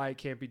excuse of why it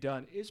can't be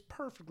done is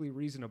perfectly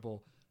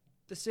reasonable,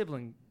 the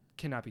sibling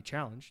cannot be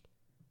challenged.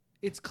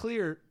 It's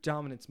clear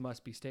dominance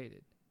must be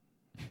stated.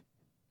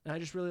 And I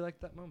just really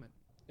liked that moment.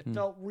 It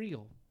felt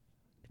real.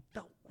 It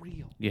felt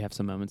real. You have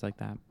some moments like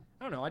that?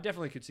 I don't know. I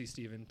definitely could see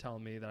Steven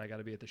telling me that I got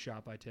to be at the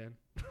shop by 10.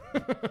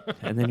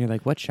 And then you're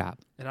like, what shop?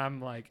 And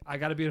I'm like, I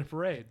got to be in a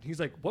parade.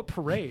 He's like, what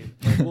parade?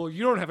 Like, well,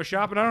 you don't have a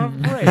shop and I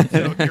don't have a parade.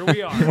 So here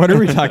we are. What are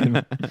we talking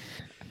about?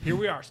 Here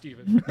we are,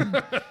 Steven.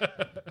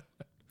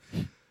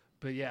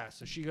 But yeah,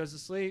 so she goes to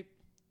sleep.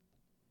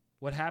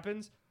 What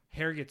happens?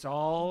 Hair gets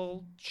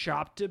all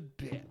chopped to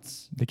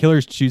bits. The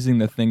killer's choosing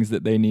the things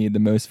that they need the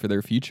most for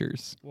their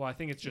futures. Well, I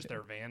think it's just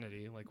their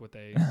vanity, like what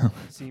they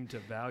seem to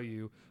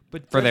value.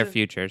 But For their doesn't-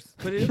 futures.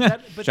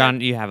 But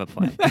John, you have a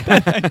plan.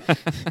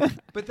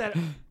 but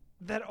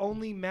that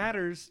only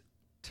matters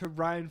to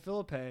Ryan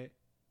Philippe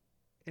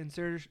and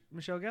Sarah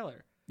Michelle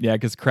Gellar. Yeah,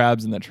 because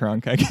crabs in the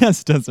trunk, I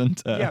guess,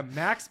 doesn't. Yeah,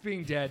 Max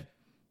being dead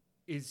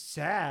is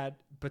sad,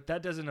 but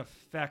that doesn't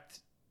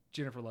affect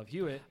Jennifer Love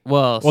Hewitt.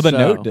 Well, Well, the so-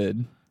 note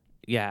did.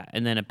 Yeah,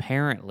 and then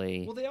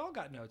apparently... Well, they all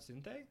got notes,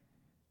 didn't they?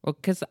 Well,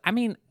 because, I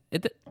mean,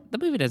 the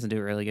movie doesn't do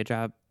a really good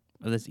job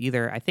of this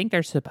either. I think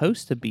they're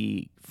supposed to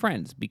be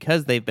friends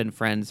because they've been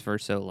friends for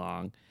so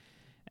long.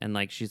 And,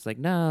 like, she's like,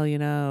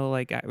 no,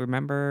 like, I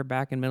remember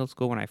back in middle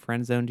school when I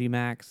friend zoned you,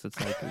 Max? It's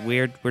like,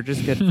 we're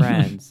just good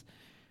friends.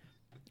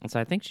 And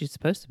so I think she's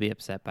supposed to be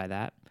upset by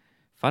that.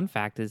 Fun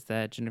fact is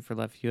that Jennifer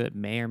Love Hewitt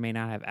may or may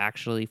not have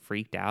actually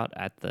freaked out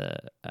at the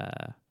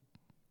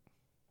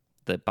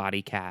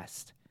body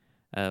cast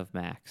of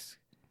Max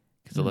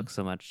because it looked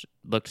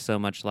so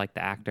much like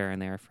the actor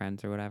and they were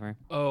friends or whatever.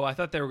 Oh, I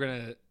thought you were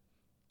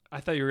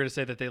gonna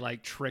say that they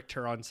like tricked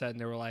her on set and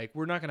they were like,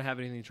 we're not gonna have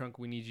anything in the trunk.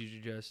 We need you to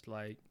just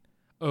like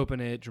open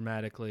it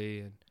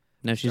dramatically. And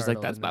No, she's Start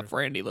like, that's all my in there.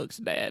 friend. He looks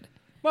dead.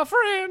 my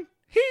friend,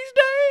 he's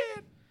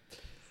dead.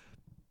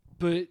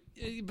 But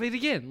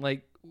again,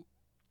 like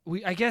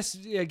I guess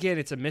again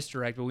it's a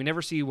misdirect, but we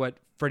never see what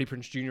Freddie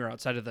Prinze Jr.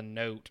 outside of the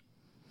note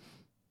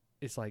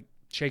is like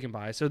shaken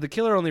by. So the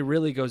killer only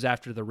really goes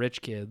after the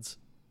rich kids.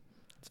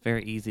 It's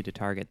very easy to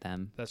target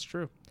them. That's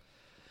true.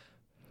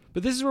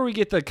 But this is where we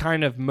get the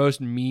kind of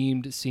most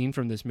memed scene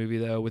from this movie,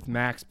 though, with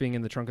Max being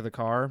in the trunk of the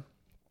car.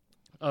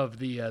 Of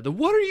the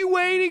what are you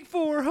waiting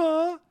for,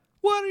 huh?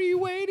 What are you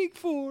waiting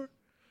for?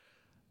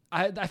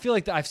 I feel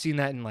like I've seen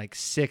that in like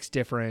 6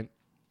 different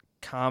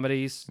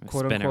comedies,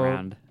 quote Spin unquote.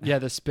 around. Yeah,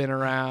 the spin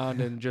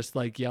around and just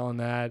like yelling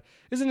that.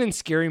 Isn't in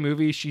Scary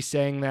Movie she's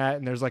saying that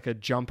and there's like a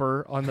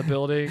jumper on the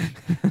building,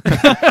 and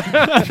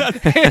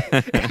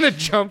the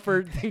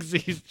jumper thinks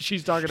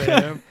she's talking to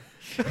him.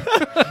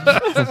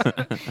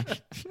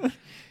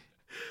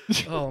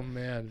 Oh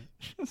man,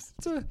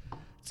 it's a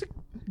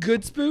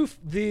good spoof.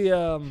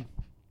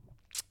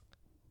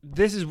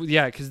 This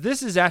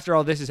is after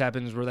all this has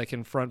happened is where they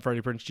confront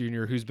Freddie Prinze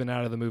Jr., who's been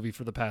out of the movie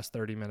for the past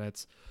 30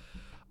 minutes.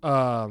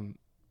 And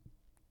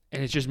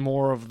it's just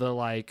more of the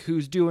like,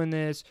 who's doing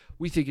this?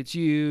 We think it's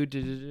you.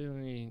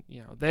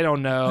 They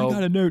don't know. I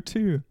got a note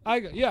too. I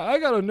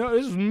got a note.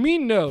 This is a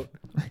mean note.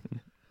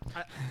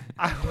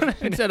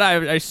 It said,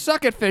 I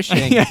suck at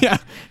fishing. yeah.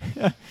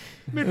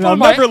 Made And fun I'll of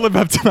my- never live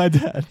up to my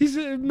dad. He's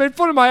made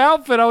fun of my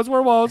outfit I was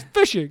wearing while I was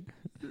fishing.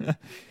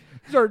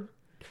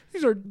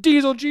 These are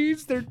diesel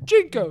jeans. They're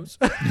Jinkos.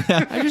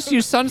 I just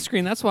use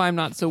sunscreen. That's why I'm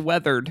not so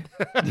weathered.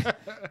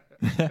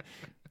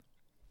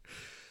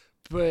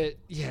 But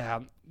yeah,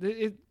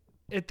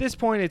 at this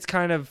point, it's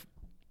kind of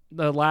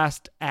the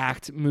last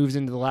act moves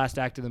into the last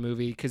act of the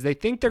movie because they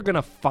think they're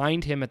gonna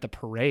find him at the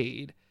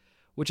parade,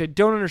 which I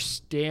don't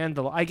understand.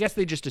 I guess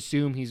they just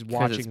assume he's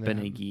watching. It's been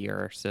a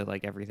year, so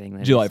like everything.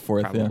 That July he's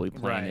 4th, yeah. probably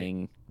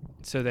planning.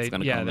 So they It's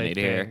gonna they culminate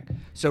here. think.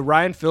 So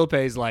Ryan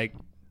Phillippe's like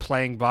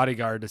playing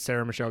bodyguard to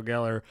Sarah Michelle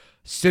Gellar,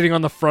 sitting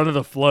on the front of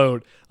the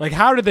float. Like,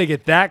 how did they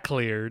get that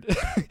cleared?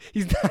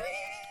 He's not.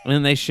 And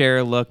then they share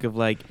a look of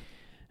like,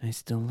 I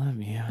still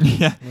love you.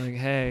 Yeah. Like,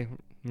 hey,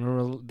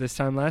 remember this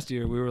time last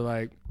year we were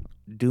like,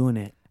 Doing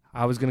it.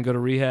 I was gonna go to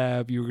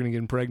rehab, you were gonna get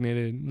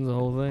impregnated. It was the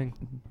whole thing.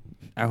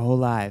 Our whole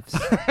lives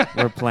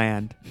were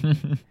planned.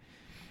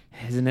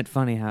 Isn't it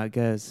funny how it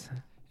goes?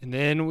 And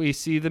then we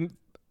see them,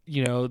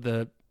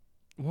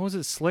 what was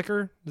it,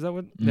 Slicker? Is that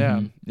what? Yeah.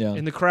 Mhm. Yeah.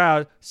 In the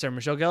crowd, Sarah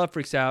Michelle Gellar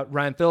freaks out.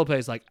 Ryan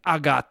Phillippe's like, I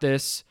got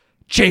this.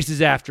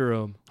 Chases after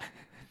him.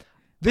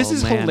 This Old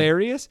is man.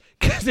 hilarious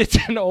because it's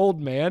an old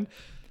man.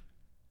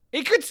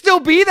 It could still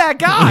be that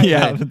guy.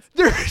 Yeah.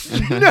 There's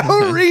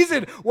no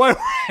reason why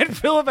Ryan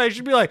Phillippe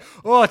should be like,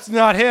 oh, it's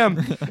not him.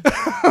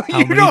 How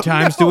many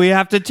times do we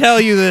have to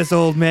tell you this,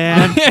 old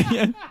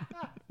man?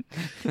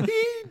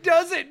 He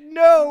doesn't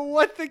know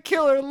what the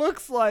killer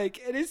looks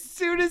like. And as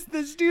soon as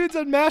this dude's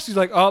unmasked, he's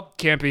like, oh,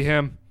 can't be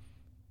him.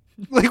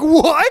 Like,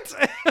 what?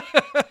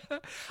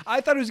 I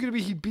thought it was going to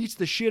be he beats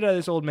the shit out of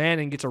this old man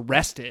and gets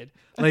arrested.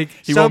 Like,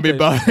 He won't be something.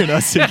 bothering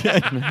us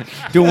again.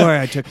 Don't worry,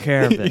 I took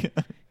care of it.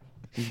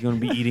 He's going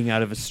to be eating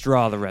out of a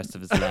straw the rest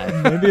of his life.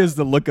 Maybe it was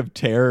the look of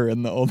terror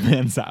in the old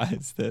man's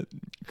eyes that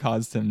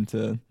caused him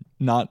to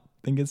not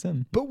think it's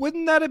him. But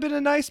wouldn't that have been a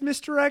nice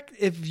misdirect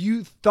if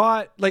you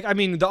thought,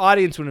 the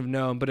audience wouldn't have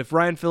known, but if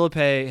Ryan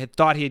Phillippe had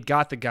thought he had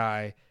got the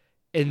guy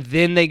and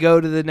then they go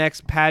to the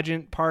next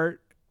pageant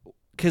part,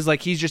 because,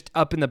 he's just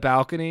up in the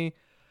balcony,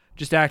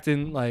 just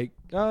acting like,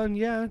 oh,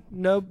 yeah,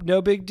 no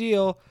big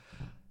deal.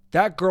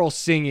 That girl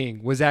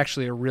singing was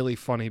actually a really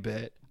funny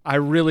bit. I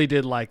really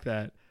did like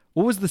that.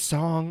 What was the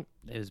song?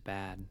 It was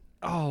bad.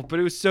 Oh, but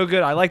it was so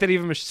good. I like that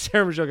even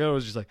Sarah Michelle Gellar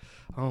was just like,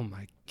 oh,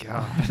 my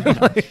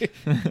God.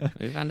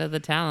 We've gone to the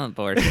talent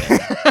portion.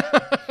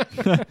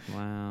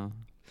 Wow.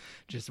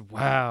 Just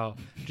wow.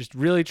 Just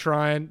really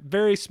trying.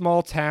 Very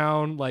small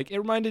town. It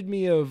reminded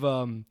me of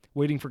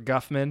Waiting for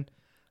Guffman.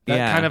 That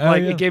Yeah. kind of Oh,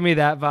 yeah. it gave me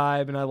that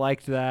vibe, and I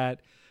liked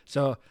that.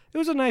 So it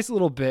was a nice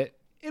little bit.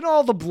 In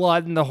all the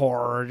blood and the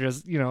horror,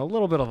 just, a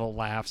little bit of a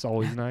laugh's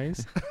always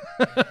nice.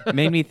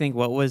 Made me think,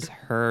 what was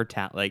her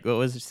talent? Like, what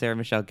was Sarah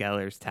Michelle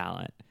Gellar's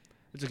talent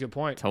It's a good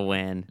point. to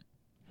win?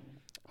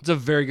 It's a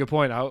very good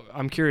point.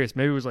 I'm curious.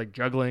 Maybe it was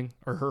juggling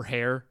or her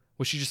hair.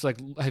 Was she just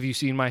have you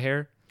seen my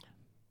hair?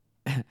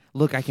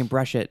 Look, I can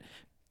brush it.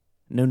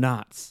 No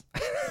knots.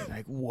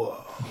 Like,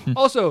 whoa.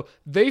 Also,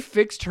 they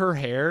fixed her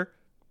hair.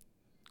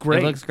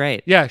 Great. It looks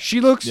great. Yeah, she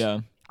looks,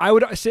 Yeah. I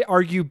would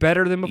argue,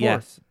 better than before.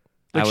 Yes.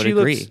 I would she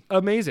agree. looks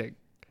amazing.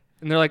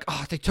 And they're like,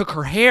 oh, they took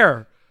her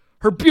hair.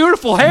 Her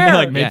beautiful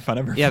hair. Made fun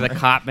of her. Yeah, for the it.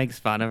 cop makes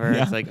fun of her.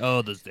 Yeah. It's like,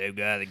 oh, the same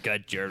guy that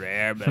cut your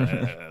hair.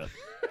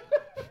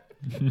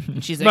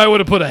 And she's Might like, would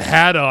have put a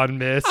hat on,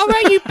 miss. all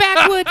right, you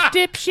backwoods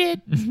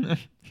dipshit.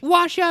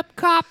 Wash up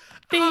cop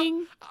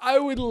thing. I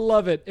would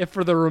love it if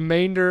for the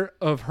remainder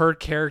of her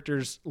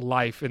character's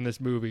life in this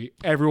movie,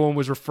 everyone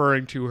was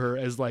referring to her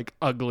as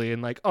ugly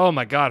and oh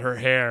my God, her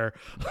hair.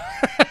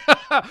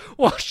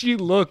 Well, she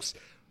looks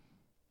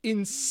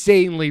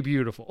insanely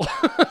beautiful.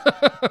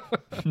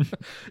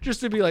 Just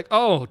to be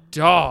oh,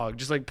 dog,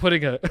 just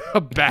putting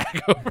a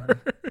bag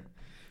over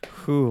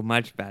her. Ooh,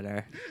 much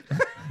better.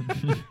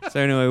 So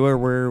anyway, where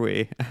were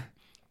we?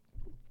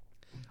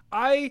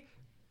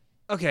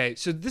 Okay,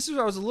 so this is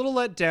where I was a little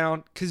let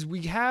down because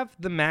we have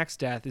the Max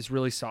death is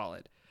really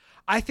solid.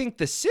 I think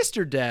the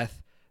sister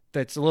death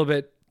that's a little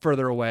bit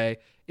further away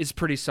is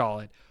pretty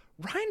solid.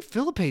 Ryan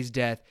Phillippe's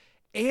death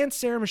and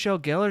Sarah Michelle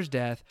Gellar's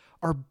death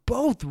are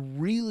both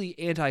really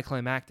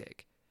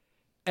anticlimactic.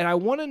 And I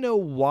want to know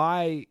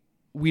why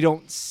we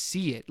don't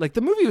see it.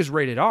 The movie was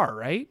rated R,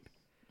 right?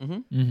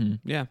 Mm-hmm.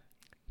 Yeah.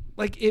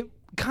 It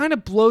kind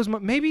of blows my,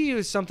 maybe it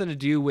was something to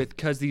do with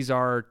because these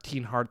are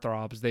teen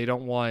heartthrobs, they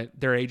don't want,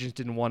 their agents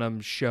didn't want them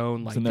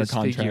shown in their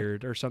contract.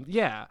 disfigured or something.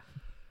 Yeah,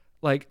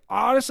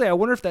 honestly, I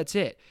wonder if that's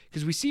it,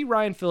 because we see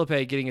Ryan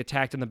Phillippe getting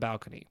attacked on the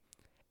balcony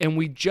and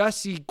we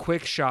just see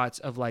quick shots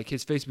of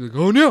his face be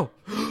oh no,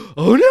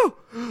 oh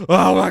no,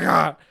 oh my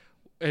God,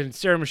 and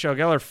Sarah Michelle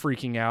Gellar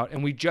freaking out,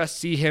 and we just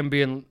see him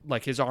being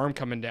his arm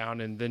coming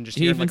down, and then just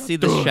You hear him even see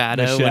the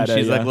shadow when shadow,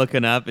 she's yeah.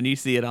 looking up, and you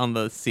see it on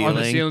the ceiling.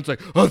 on the ceiling. It's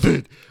that's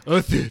it.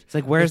 It's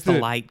like, where's the That's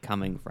it. light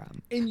coming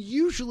from? And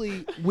usually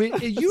when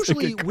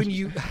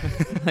you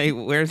Like,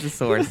 where's the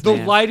source? the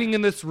man? lighting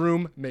in this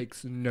room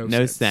makes no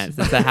sense.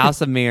 It's a house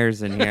of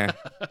mirrors in here.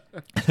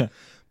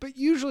 But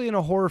usually in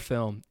a horror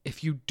film,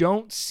 if you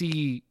don't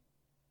see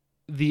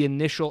the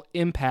initial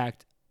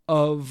impact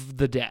of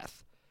the death,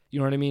 you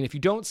know what I mean? If you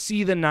don't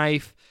see the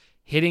knife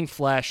hitting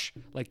flesh.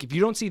 Like, if you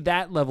don't see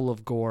that level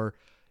of gore,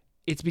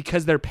 it's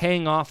because they're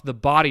paying off the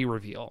body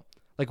reveal.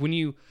 Like, when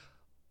you,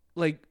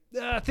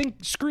 think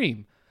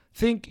Scream.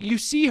 Think you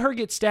see her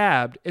get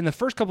stabbed, and the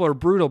first couple are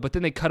brutal, but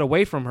then they cut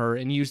away from her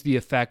and use the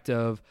effect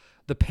of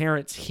the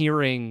parents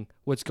hearing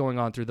what's going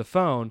on through the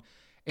phone,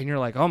 and you're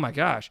like, oh my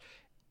gosh.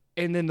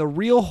 And then the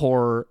real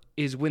horror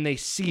is when they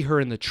see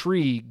her in the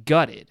tree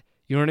gutted.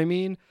 You know what I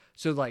mean?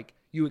 So, like,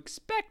 you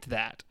expect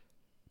that.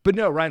 But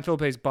no, Ryan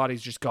Phillippe's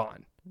body's just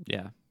gone.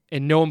 Yeah.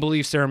 And no one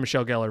believes Sarah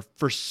Michelle Gellar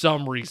for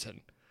some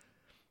reason.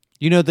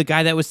 You know the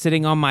guy that was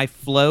sitting on my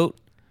float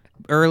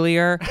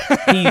earlier?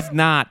 He's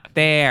not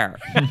there.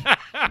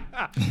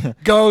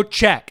 Go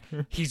check.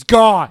 He's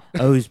gone.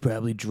 Oh, he's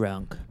probably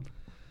drunk.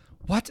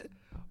 What?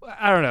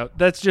 I don't know.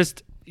 That's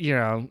just,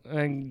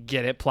 I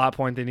get it. Plot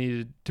point, they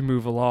needed to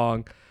move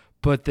along.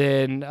 But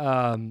then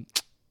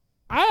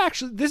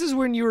this is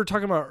when you were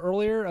talking about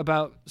earlier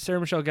about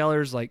Sarah Michelle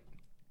Gellar's like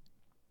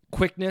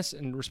quickness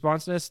and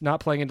responsiveness, not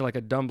playing into like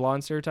a dumb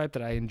blonde stereotype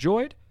that I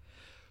enjoyed,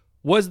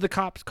 was the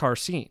cop's car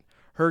scene.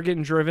 Her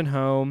getting driven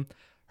home,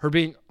 her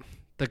being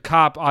the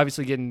cop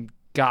obviously getting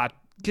got.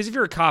 Because if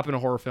you're a cop in a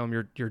horror film,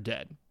 you're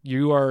dead.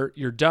 You're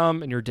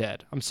dumb and you're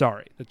dead. I'm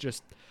sorry. That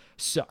just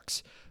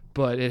sucks.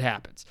 But it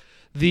happens.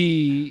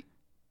 The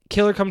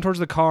killer comes towards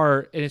the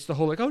car, and it's the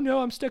whole like, oh no,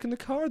 I'm stuck in the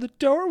car. The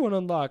door won't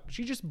unlock.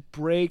 She just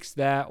breaks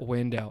that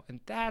window, and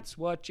that's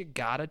what you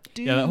gotta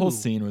do. Yeah, that whole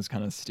scene was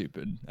kind of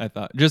stupid, I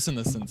thought. Just in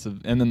the sense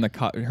of, and then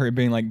her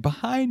being like,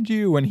 behind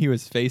you when he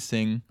was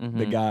facing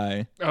the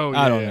guy. Oh,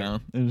 yeah. I don't know.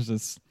 It was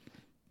just...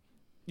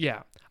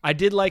 Yeah. I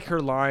did like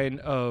her line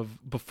of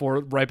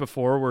right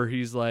before where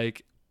he's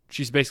like,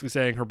 she's basically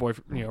saying her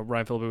boyfriend,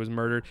 Ryan Phillippe was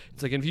murdered.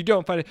 It's like, and if you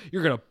don't find it,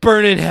 you're going to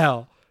burn in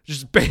hell.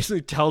 Just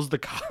basically tells the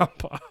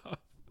cop off.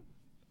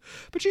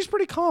 But she's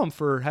pretty calm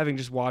for having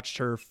just watched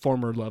her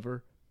former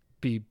lover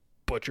be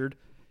butchered,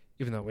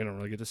 even though we don't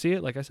really get to see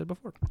it, like I said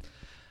before.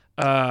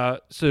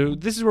 So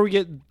this is where we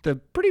get the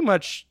pretty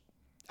much,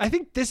 I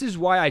think this is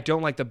why I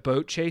don't like the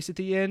boat chase at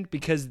the end,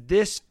 because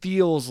this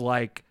feels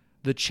like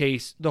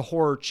the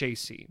horror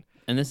chase scene.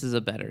 And this is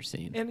a better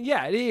scene. And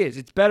yeah, it is.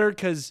 It's better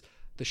because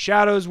the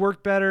shadows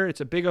work better.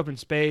 It's a big open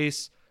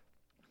space.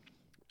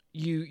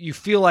 You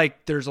feel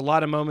like there's a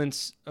lot of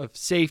moments of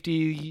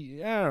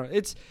safety. I don't know.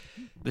 It's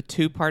the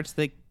two parts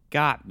that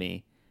got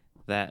me,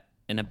 that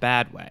in a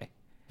bad way,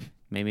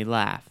 made me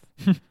laugh.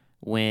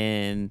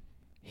 When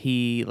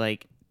he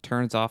like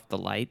turns off the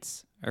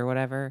lights or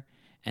whatever,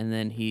 and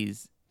then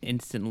he's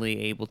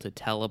instantly able to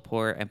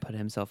teleport and put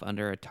himself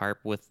under a tarp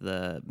with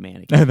the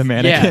mannequin. The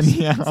mannequin, Yes.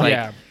 yeah. It's like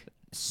yeah.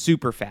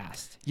 super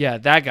fast. Yeah,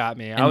 that got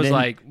me. I And was then-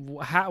 like,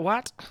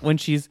 what? When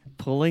she's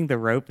pulling the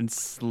rope and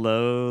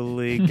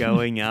slowly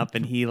going up,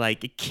 and he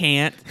like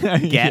can't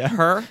get Yeah.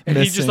 her. And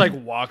he just Missing. like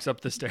walks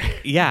up the stairs.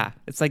 Yeah,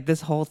 it's like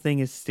this whole thing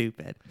is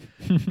stupid.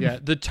 Yeah,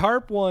 the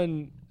tarp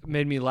one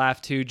made me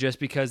laugh too, just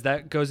because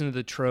that goes into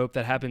the trope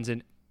that happens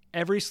in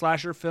every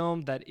slasher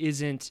film that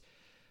isn't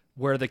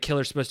where the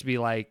killer's supposed to be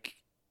like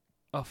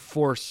a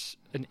force,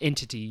 an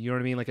entity, you know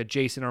what I mean? Like a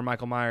Jason or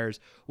Michael Myers,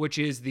 which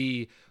is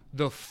the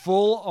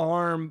full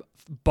arm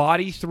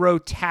body throw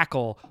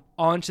tackle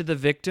onto the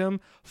victim,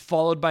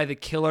 followed by the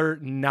killer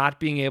not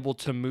being able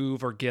to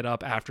move or get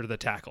up after the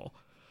tackle.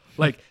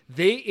 Like,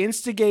 they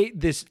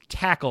instigate this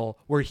tackle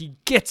where he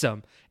gets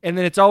him, and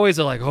then it's always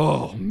like,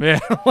 oh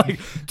man, like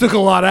took a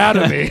lot out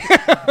of me.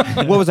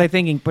 What was I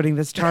thinking? Putting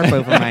this tarp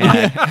over my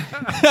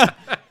head.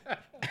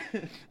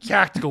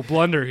 Tactical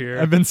blunder here.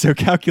 I've been so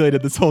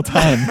calculated this whole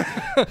time.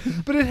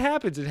 But it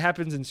happens. It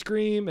happens in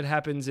Scream. It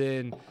happens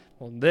in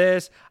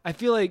this. I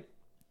feel like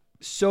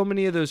so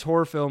many of those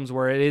horror films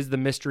where it is the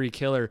mystery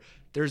killer,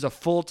 there's a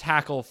full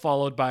tackle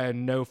followed by a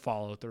no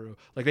follow through.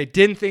 Like, they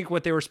didn't think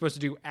what they were supposed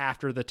to do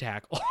after the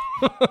tackle.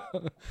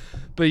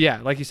 But yeah,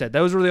 like you said,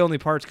 those were the only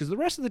parts, because the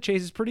rest of the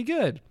chase is pretty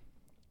good.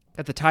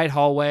 At the tight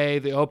hallway,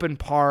 the open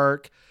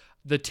park,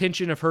 the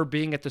tension of her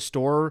being at the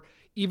store,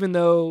 even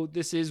though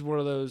this is one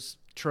of those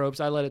tropes,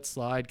 I let it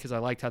slide because I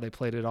liked how they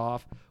played it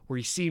off, where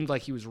he seemed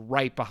like he was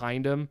right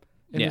behind him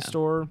in the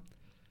store.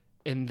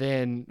 And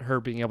then her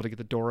being able to get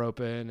the door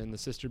open and the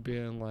sister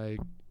being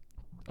like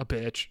a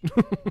bitch.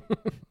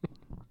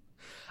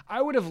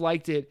 I would have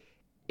liked it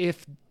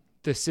if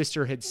the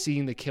sister had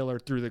seen the killer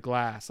through the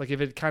glass. Like,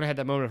 if it kind of had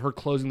that moment of her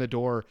closing the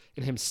door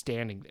and him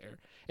standing there.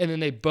 And then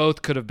they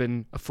both could have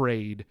been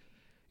afraid.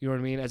 You know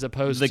what I mean? As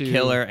opposed The to...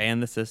 killer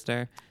and the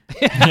sister.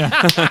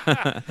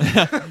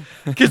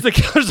 Because the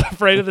killer's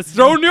afraid of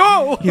the... Oh,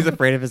 no! He's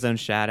afraid of his own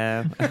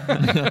shadow.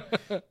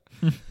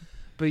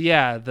 But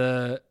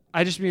yeah,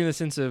 I just mean in the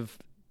sense of...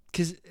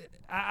 Because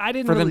I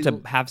didn't For really...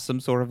 them to have some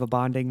sort of a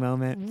bonding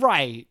moment.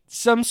 Right.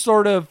 Some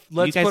sort of...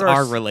 You guys put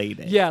are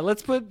related. Yeah,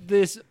 let's put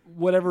this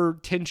whatever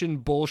tension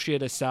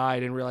bullshit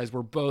aside and realize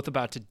we're both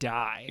about to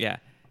die. Yeah.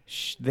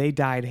 They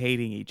died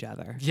hating each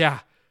other. Yeah.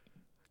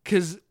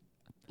 Because,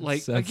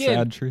 like, That's again,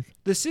 sad truth.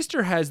 the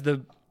sister has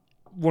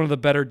one of the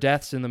better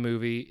deaths in the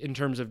movie in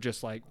terms of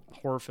just, like,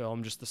 horror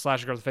film, just the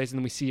slash across the face, and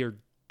then we see her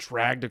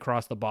dragged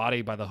across the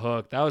body by the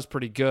hook. That was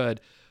pretty good.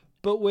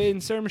 But when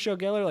Sarah Michelle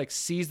Gellar like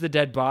sees the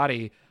dead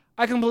body,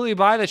 I completely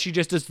buy that she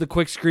just does the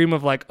quick scream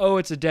of like, oh,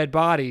 it's a dead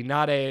body,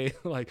 not a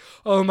like,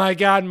 oh my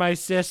God, my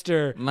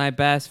sister. My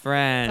best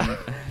friend.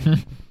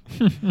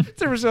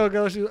 Sarah Michelle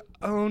Gellar, she's like,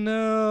 oh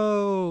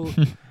no,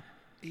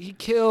 he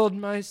killed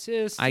my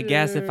sister. I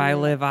guess if I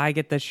live, I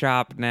get the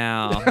shop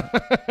now.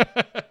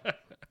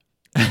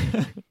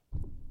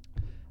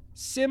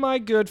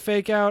 Semi-good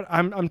fake out.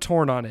 I'm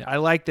torn on it. I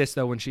like this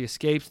though when she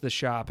escapes the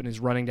shop and is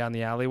running down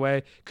the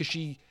alleyway because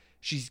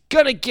she's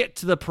gonna get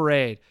to the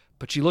parade,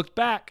 but she looked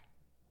back.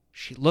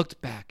 She looked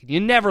back. You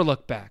never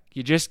look back.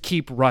 You just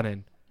keep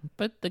running.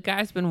 But the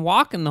guy's been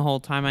walking the whole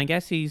time. I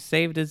guess he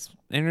saved his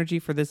energy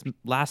for this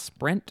last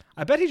sprint.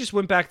 I bet he just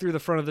went back through the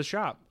front of the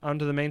shop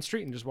onto the main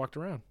street and just walked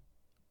around.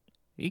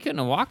 He couldn't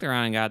have walked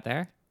around and got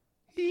there.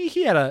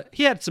 He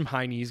had some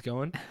high knees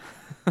going.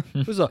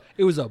 It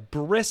was a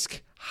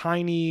brisk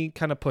high knee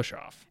kind of push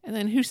off. And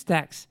then who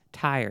stacks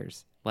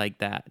tires like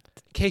that?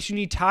 In case you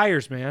need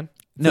tires, man.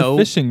 It's a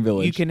fishing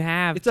village. You can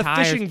have It's a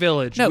tires. fishing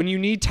village No. when you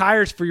need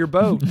tires for your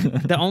boat.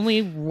 The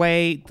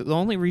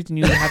only reason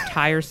you have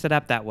tires set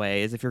up that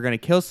way is if you're going to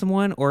kill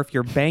someone or if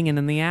you're banging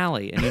in the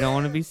alley and you don't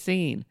want to be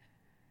seen.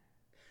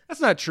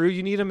 That's not true.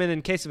 You need them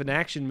in case of an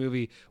action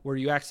movie where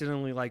you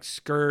accidentally like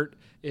skirt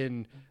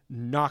and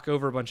knock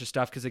over a bunch of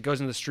stuff because it goes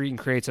in the street and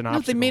creates an No,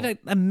 obstacle. they made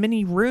a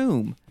mini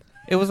room.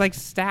 It was like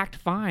stacked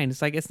fine.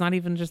 It's like it's not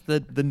even just the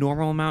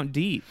normal amount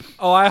deep.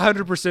 Oh, I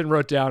 100%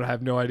 wrote down. I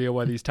have no idea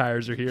why these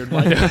tires are here in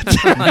my notes.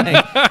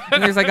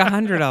 And there's like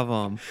 100 of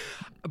them.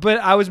 But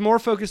I was more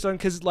focused on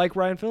because, like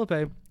Ryan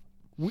Philippe,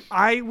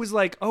 I was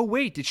like, "Oh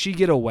wait, did she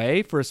get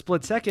away for a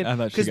split second?" I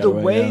thought she Because got the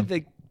away, way yeah.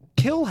 the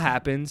kill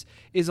happens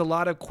is a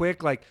lot of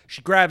quick, like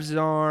she grabs his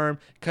arm,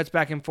 cuts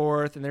back and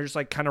forth, and they're just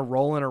like kind of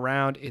rolling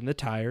around in the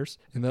tires,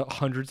 in the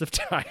hundreds of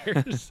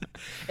tires.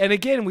 And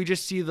again, we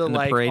just see the And the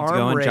like parade's arm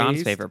going, raised,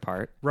 John's favorite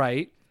part.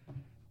 right?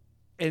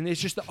 And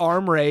it's just the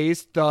arm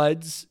raised,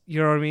 thuds,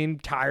 you know what I mean?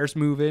 Tires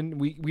moving.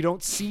 We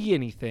don't see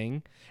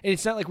anything. And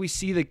it's not like we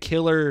see the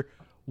killer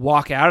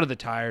walk out of the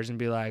tires and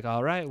be like,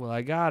 all right, well,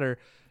 I got her.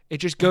 It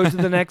just goes to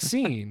the next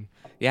scene.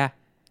 Yeah.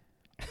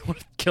 What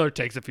if the killer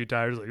takes a few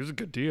tires? Like, it was a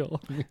good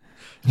deal.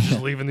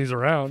 Just leaving these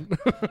around.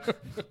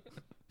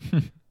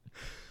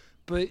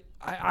 But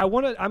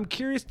I'm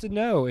curious to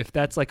know if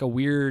that's like a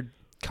weird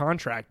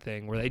contract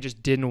thing where they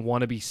just didn't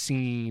want to be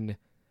seen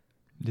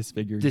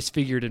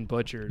disfigured and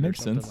butchered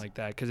Makes or something sense. like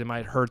that because it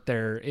might hurt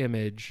their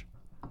image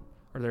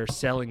or their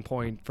selling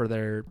point for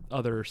their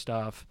other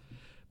stuff.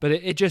 But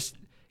it just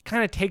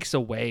kind of takes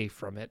away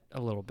from it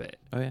a little bit.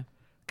 Oh, yeah.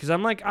 Because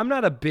I'm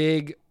not a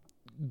big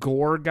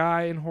gore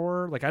guy in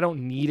horror. Like, I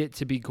don't need it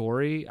to be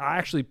gory. I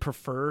actually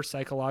prefer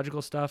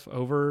psychological stuff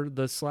over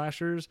the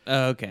slashers.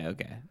 Oh, okay.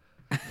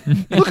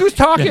 Look who's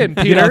talking,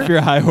 Get Peter. off your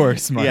high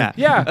horse, Mark. Yeah.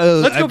 Yeah,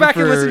 let's go back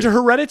and listen to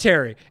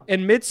Hereditary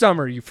and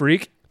Midsummer, you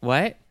freak.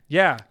 What?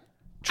 Yeah.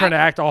 Trying to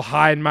act all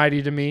high and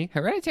mighty to me.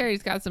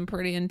 Hereditary's got some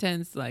pretty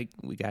intense, like,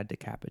 we got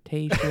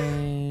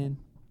decapitation.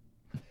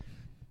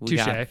 We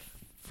Touche. got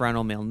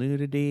frontal male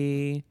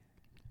nudity.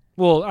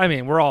 Well, I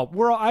mean,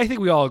 I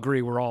think we all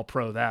agree we're all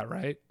pro that,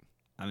 right?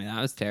 I mean,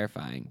 that was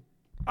terrifying.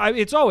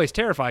 It's always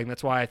terrifying.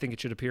 That's why I think it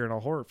should appear in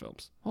all horror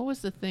films. What was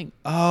the thing?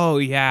 Oh,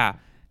 yeah.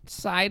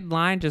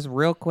 Sideline, just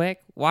real quick.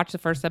 Watch the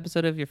first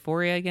episode of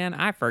Euphoria again.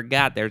 I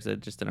forgot there's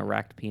just an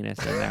erect penis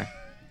in there.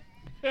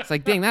 It's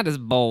like, dang, that is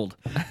bold.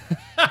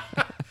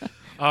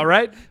 All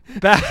right.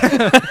 Back.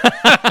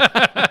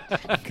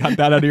 Got that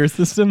out of your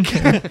system?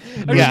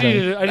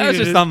 That was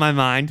just on my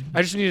mind.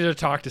 I just needed to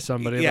talk to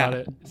somebody Yeah. about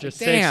it. Just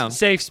Damn.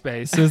 safe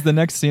space. So is the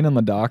next scene on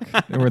the dock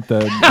with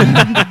the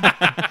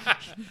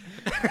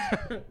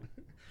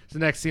It's the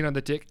next scene on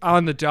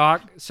the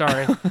dock.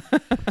 Sorry.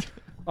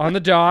 On the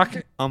dock.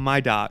 On my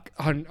dock.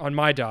 On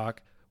my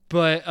dock.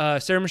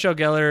 But Sarah Michelle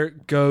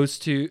Gellar goes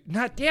to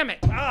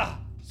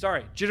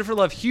sorry, Jennifer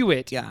Love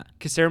Hewitt. Yeah.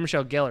 Because Sarah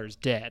Michelle Gellar is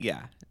dead.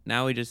 Yeah.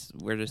 Now we're just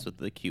with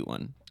the cute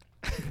one.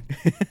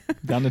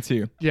 down to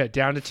 2? Yeah,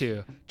 down to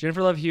 2.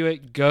 Jennifer Love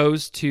Hewitt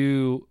goes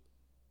to,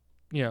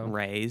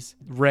 Ray's.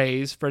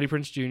 Freddie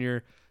Prinze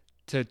Jr.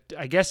 to,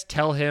 I guess,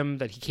 tell him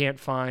that he can't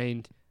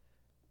find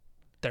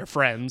their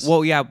friends.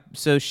 Well, yeah.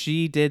 So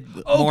she did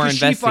Oh, more 'cause she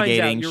finds out,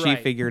 investigating. you're She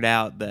right. figured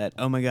out that,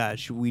 oh my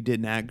gosh, we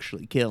didn't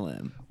actually kill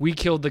him. We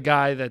killed the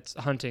guy that's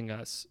hunting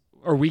us,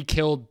 or we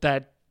killed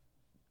that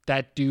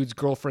dude's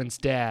girlfriend's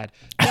dad.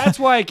 That's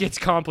why it gets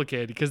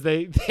complicated, because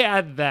they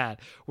had that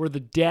where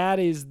the dad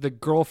is the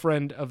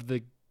girlfriend of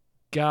the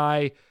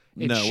guy,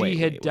 and No, she wait,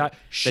 had wait, died.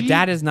 The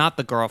dad is not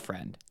the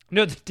girlfriend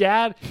No, the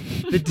dad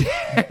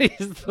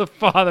is the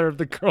father of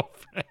the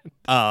girlfriend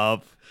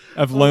of.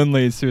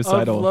 lonely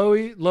suicidal.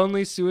 of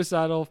lonely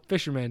suicidal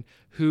fisherman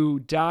who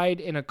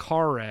died in a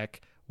car wreck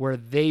where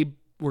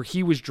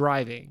he was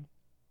driving.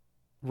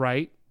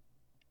 Right?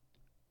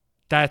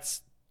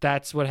 That's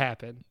what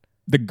happened.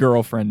 The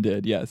girlfriend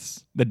did,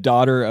 yes. The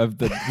daughter of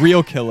the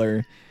real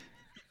killer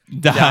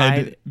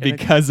died in a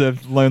because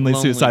of lonely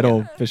lonely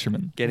suicidal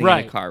fisherman. Getting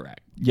Right. in a car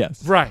wreck.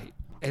 Yes. Right.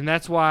 And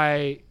that's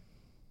why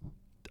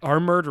our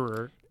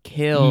murderer,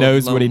 Killed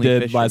Knows what he lonely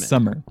did last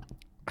fisherman.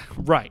 summer.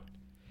 right.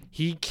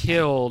 He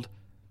killed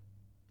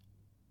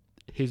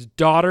his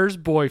daughter's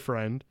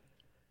boyfriend,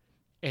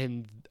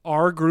 and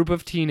our group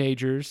of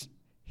teenagers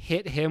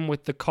hit him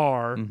with the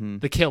car,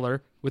 the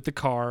killer with the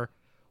car,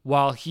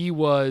 while he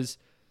was,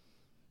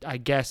 I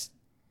guess,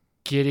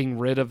 getting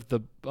rid of the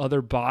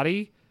other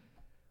body.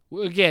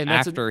 Again,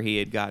 that's After he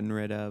had gotten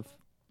rid of.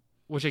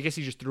 which I guess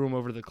he just threw him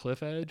over the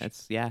cliff edge.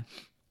 That's,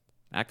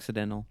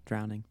 accidental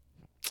drowning.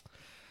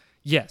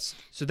 Yes.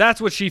 So that's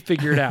what she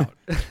figured out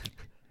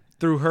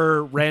through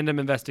her random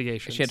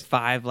investigations. She had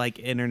 5 like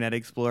Internet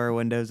Explorer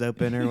windows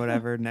open or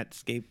whatever,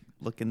 Netscape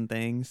looking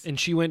things. And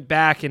she went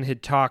back and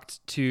had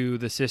talked to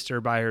the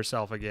sister by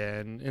herself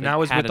again. And that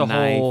was Had with the a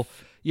whole,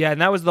 knife. yeah,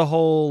 and that was the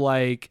whole,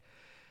 like,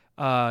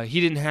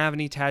 he didn't have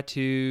any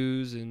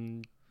tattoos,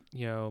 and,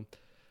 you know,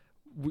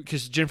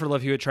 because Jennifer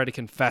Love Hewitt tried to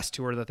confess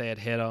to her that they had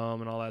hit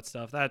him and all that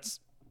stuff. That's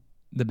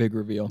The big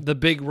reveal. the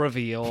big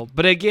reveal.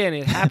 But again,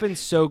 it happens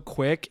so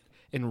quick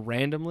and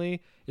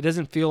randomly. It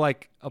doesn't feel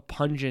like a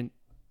pungent,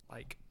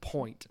 like,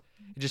 point.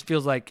 It just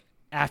feels like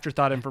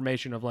afterthought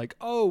information of, like,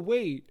 oh,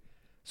 wait,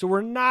 so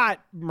we're not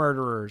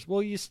murderers.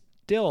 Well, you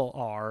still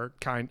are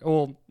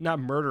well, not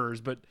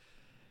murderers, but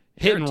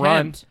hit and run.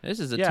 Attempt. This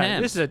is Yeah,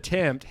 attempt. this is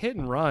attempt, hit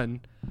and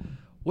run.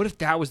 What if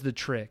that was the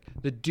trick?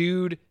 The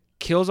dude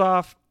kills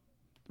off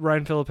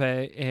Ryan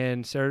Philippe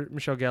and Sarah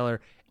Michelle Gellar,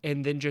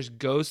 and then just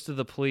goes to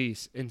the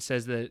police and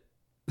says that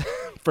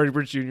Freddie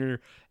Prinze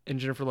Jr. and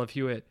Jennifer Love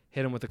Hewitt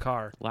hit him with a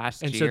car.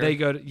 Last And year. so they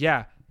go to,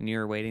 yeah. And you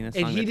were waiting this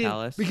And long he to didn't,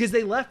 tell us. because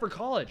they left for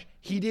college.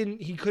 He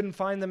couldn't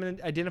find them and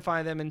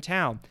identify them in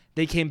town.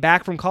 They came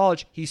back from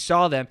college. He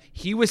saw them.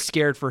 He was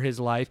scared for his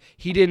life.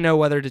 He didn't know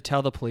whether to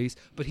tell the police,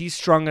 but he's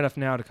strong enough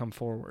now to come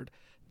forward.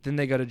 Then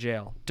they go to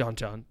jail. Dun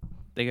dun.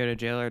 They go to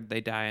jail or they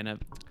die in a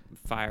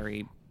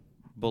fiery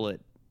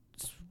bullet,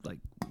 like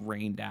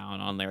rain down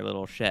on their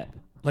little ship.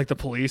 Like the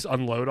police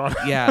unload on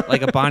him. Yeah,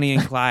 like a Bonnie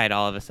and Clyde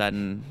all of a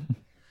sudden.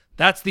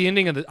 That's the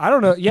ending of the. I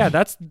don't know. Yeah,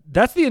 that's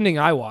the ending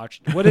I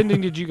watched. What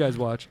ending did you guys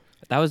watch?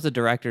 That was the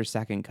director's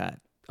second cut.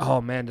 Oh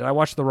man, did I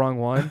watch the wrong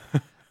one?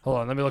 Hold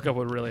on, let me look up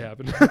what really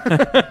happened.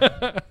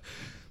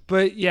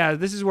 But yeah,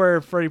 this is where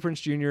Freddie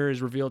Prinze Jr.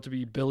 is revealed to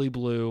be Billy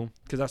Blue,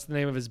 because that's the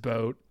name of his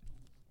boat.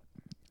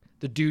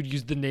 The dude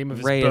used the name of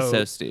his Ray boat. is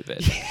so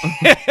stupid.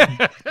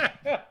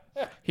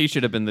 He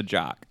should have been the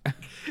jock.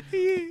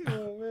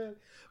 Oh man.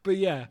 But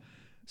yeah,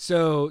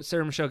 so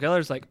Sarah Michelle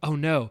Gellar's like, "Oh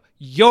no,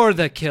 you're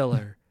the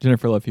killer."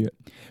 Jennifer Love Hewitt.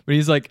 But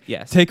he's like,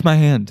 Yes. take my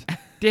hand.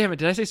 Damn it!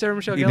 Did I say Sarah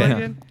Michelle You Gellar did.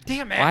 again?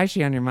 Damn it! Why is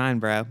she on your mind,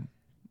 bro?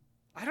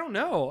 I don't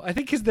know. I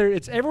think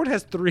because everyone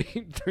has three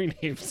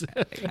names,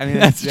 I mean,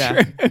 That's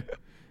yeah. true.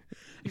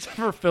 except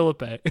for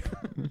Philippe.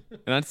 And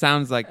that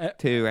sounds like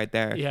 2 right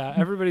there. Yeah,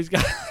 everybody's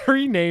got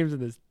 3 names in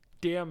this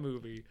damn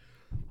movie.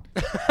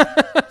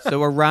 So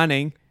we're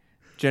running.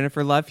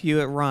 Jennifer Love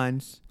Hewitt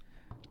runs.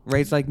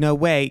 Ray's like, no,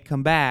 wait,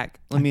 come back.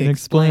 Let me can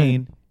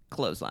explain.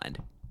 Clotheslined.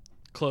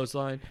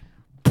 Clothesline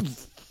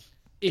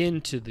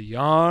into the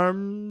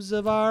arms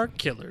of our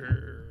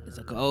killer. It's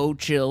like, oh,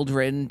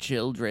 children,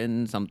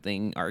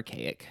 something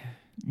archaic.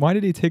 Why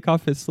did he take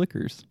off his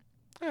slickers?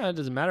 It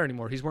doesn't matter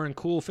anymore. He's wearing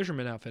cool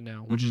fisherman outfit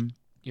now, which is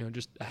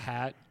just a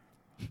hat.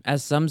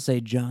 As some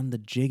say, John, the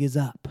jig is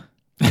up.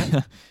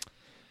 It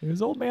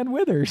was Old Man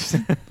Withers.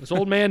 This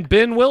old man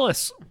Ben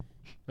Willis.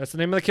 That's the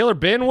name of the killer.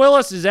 Ben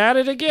Willis is at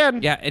it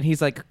again. Yeah, and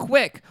he's like,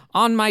 quick,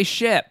 on my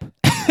ship,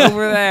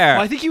 over there.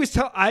 Well, I think he was.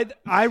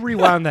 I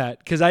rewound that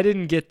because I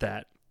didn't get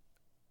that.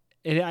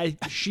 And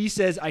she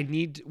says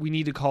we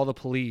need to call the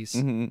police.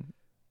 Mhm.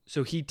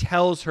 So he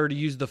tells her to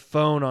use the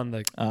phone on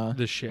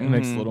the ship. It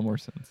makes a little more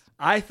sense.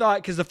 I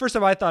thought, because the first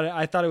time I thought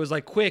it was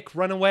like, quick,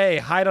 run away,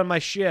 hide on my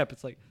ship.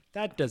 It's like,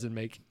 that doesn't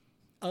make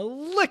a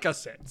lick of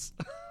sense.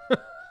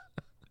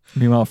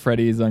 Meanwhile,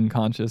 Freddy's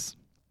unconscious.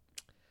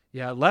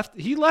 Yeah,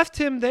 he left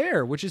him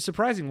there, which is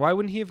surprising. Why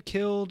wouldn't he have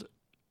killed?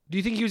 Do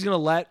you think he was going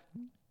to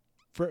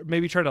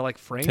maybe try to like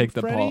frame Take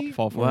the Freddy?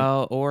 fall for it.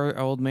 Well, or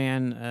old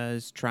man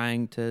is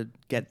trying to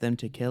get them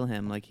to kill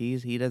him. Like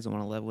he doesn't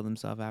want to live with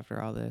himself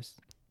after all this.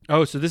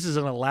 Oh, so this is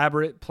an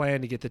elaborate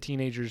plan to get the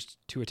teenagers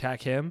to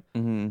attack him?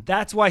 Mm-hmm.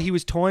 That's why he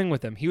was toying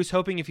with them. He was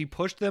hoping if he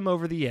pushed them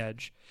over the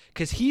edge,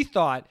 because he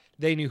thought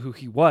they knew who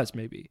he was,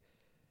 maybe.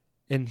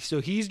 And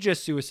so he's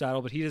just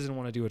suicidal, but he doesn't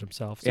want to do it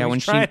himself. So Yeah,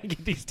 he's trying to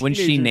get these when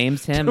she teenagers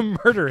names him to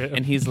murder him.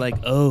 and he's like,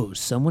 "Oh,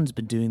 someone's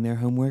been doing their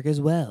homework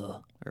as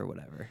well," or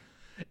whatever.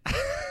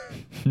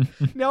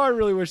 Now I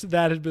really wish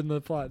that had been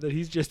the plot, that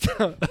he's just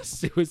a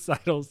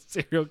suicidal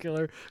serial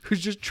killer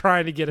who's just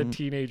trying to get a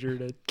teenager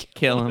to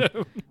Kill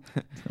him.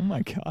 Oh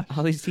my god.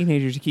 All these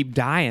teenagers keep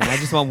dying. I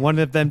just want one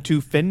of them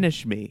to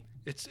finish me.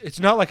 It's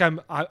not like I'm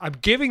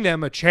giving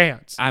them a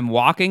chance. I'm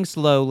walking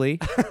slowly.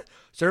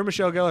 Sarah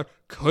Michelle Gellar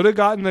could have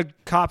gotten the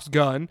cop's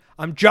gun.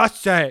 I'm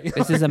just saying.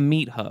 This is a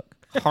meat hook.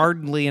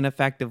 Hardly an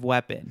effective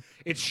weapon.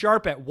 It's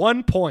sharp at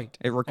one point.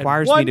 It At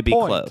requires me one to be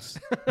point. close.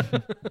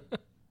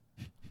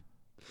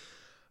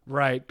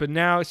 Right, but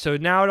now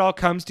it all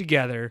comes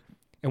together,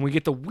 and we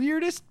get the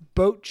weirdest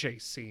boat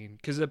chase scene,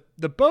 because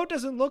the boat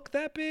doesn't look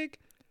that big,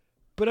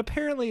 but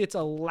apparently it's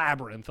a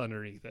labyrinth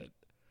underneath it.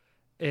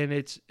 and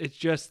it's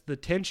just the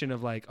tension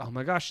of like, oh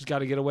my gosh, she's got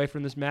to get away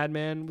from this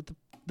madman with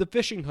the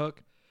fishing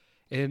hook.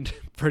 And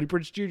Freddie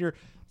Prinze Jr.,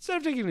 instead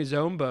of taking his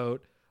own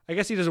boat, I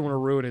guess he doesn't want to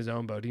ruin his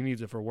own boat. He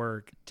needs it for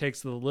work.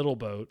 Takes the little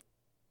boat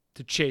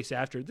to chase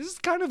after it. This is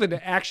kind of an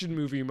action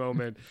movie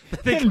moment.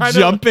 They Him kind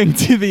jumping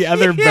to the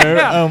other Yeah.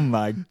 boat. Oh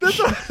my. That's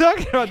what I'm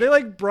talking about. They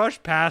like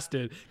brush past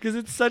it because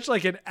it's such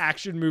like an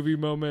action movie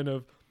moment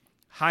of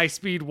high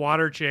speed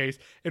water chase.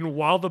 And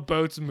while the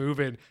boat's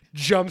moving,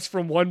 jumps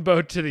from one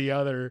boat to the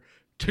other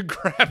to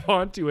grab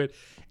onto it.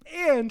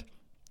 And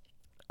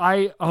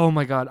oh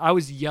my God, I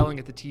was yelling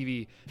at the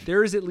TV.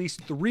 There is at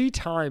least 3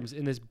 times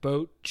in this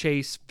boat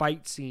chase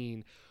fight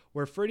scene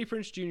where Freddie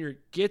Prinze Jr.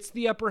 gets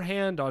the upper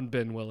hand on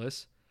Ben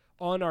Willis,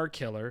 on our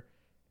killer,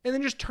 and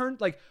then just turns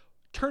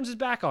his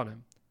back on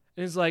him.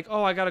 And is like,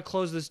 oh, I got to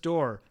close this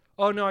door.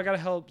 Oh, no, I got to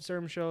help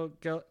Sarah Michelle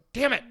Gellar.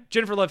 Damn it,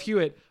 Jennifer Love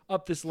Hewitt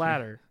up this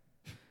ladder.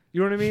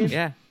 You know what I mean?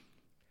 Yeah.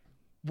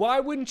 Why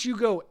wouldn't you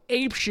go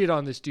ape shit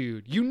on this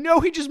dude? You know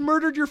he just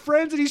murdered your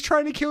friends and he's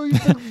trying to kill you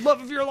for the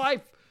love of your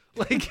life.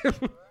 Like,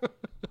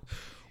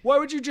 why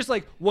would you just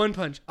like one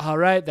punch? All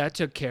right, that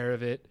took care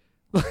of it.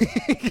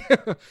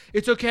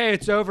 It's okay,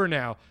 it's over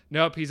now.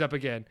 Nope, he's up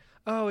again.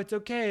 Oh, it's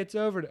okay, it's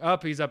over.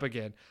 Up, he's up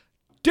again.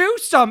 Do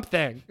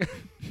something.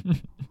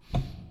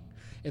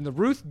 And the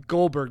Ruth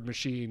Goldberg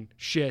machine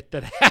shit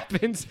that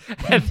happens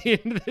at the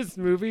end of this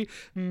movie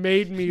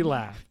made me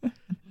laugh.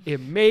 It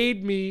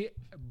made me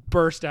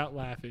burst out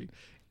laughing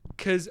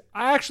because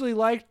I actually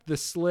liked the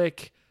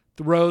slick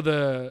throw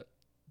the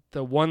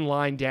one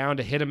line down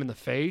to hit him in the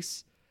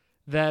face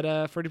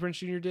that Freddie Prinze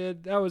Jr.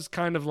 did. That was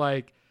kind of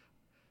like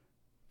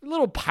a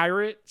little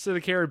Pirates of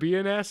the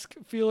Caribbean-esque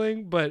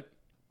feeling, but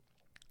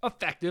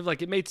effective.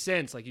 Like, it made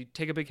sense. Like, you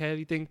take a big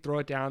heavy thing, throw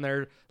it down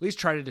there, at least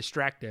try to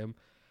distract him.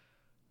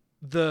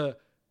 The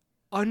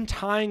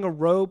untying a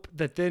rope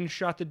that then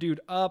shot the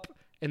dude up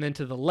and then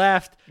to the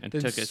left, And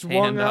then took his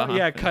swung hand out. off.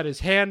 Yeah, cut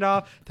his hand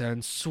off,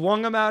 then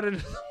swung him out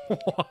into the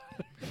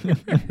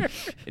water.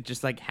 It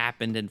just like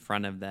happened in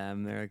front of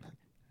them. They're like,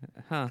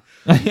 huh.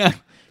 Yeah.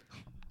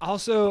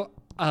 Also,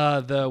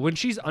 when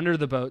she's under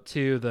the boat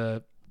too,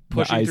 the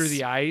pushing ice. through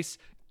the ice,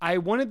 I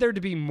wanted there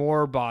to be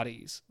more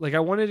bodies. Like, I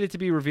wanted it to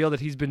be revealed that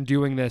he's been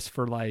doing this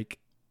for like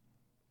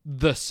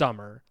the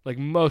summer, like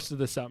most of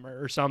the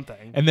summer or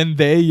something. And then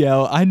they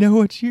yell, "I know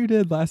what you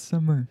did last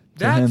summer."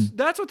 To him.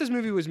 That's what this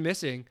movie was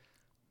missing.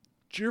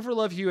 Jennifer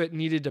Love Hewitt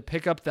needed to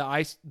pick up the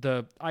ice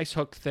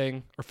hook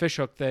thing or fish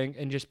hook thing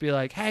and just be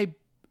like, "Hey,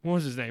 what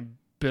was his name?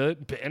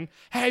 Ben?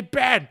 Hey,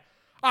 Ben,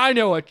 I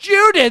know what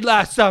you did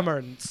last summer,"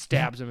 and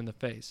stabs him in the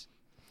face.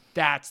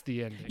 That's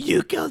the ending.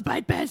 You killed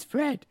my best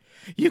friend.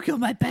 You killed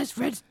my best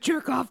friend's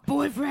jerk off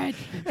boyfriend.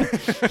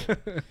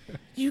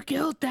 You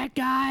killed that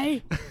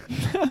guy.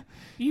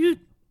 You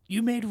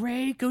made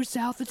Ray go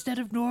south instead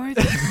of north.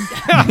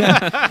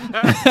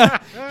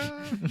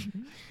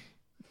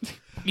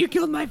 You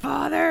killed my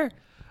father.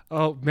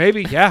 Oh,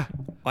 maybe, yeah.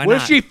 Why what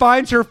not? if she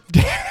finds her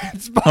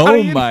dad's body? Oh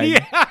in my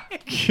the eye?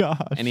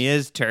 gosh. And he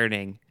is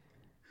turning.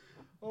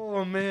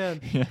 Oh man.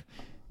 Yeah.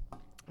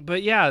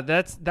 But yeah,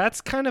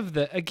 that's kind of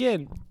the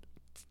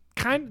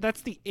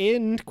that's the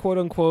end, quote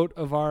unquote,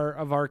 of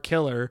our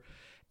killer,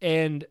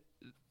 and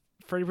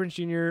Freddie Prinze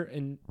Jr.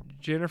 and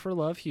Jennifer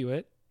Love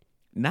Hewitt.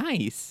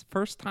 Nice.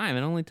 First time.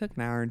 It only took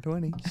an hour and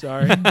 20.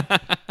 Sorry.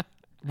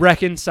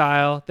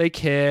 Reconcile. They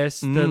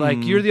kiss. They're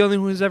like, "You're the only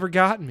one who's ever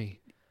gotten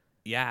me."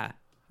 Yeah.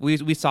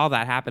 We saw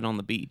that happen on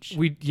the beach.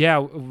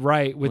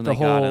 Right. With When the they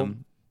got whole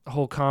him.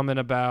 whole comment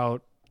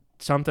about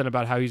something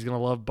about how he's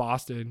gonna love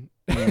Boston.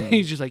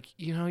 He's just like,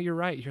 "You're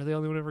right. You're the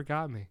only one who ever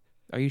got me."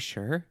 Are you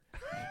sure?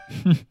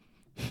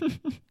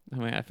 I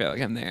mean, I feel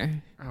like I'm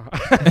there.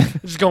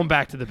 Just going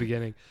back to the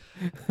beginning.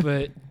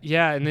 But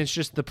yeah, and it's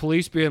just the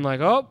police being like,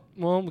 "Oh,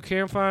 well, we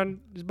can't find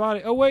his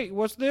body. Oh, wait,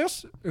 what's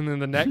this?" And then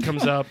the net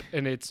comes up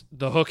and it's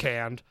the hook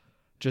hand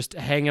just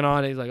hanging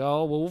on. He's like,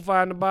 "Oh, well, we'll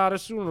find the body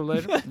sooner or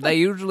later." They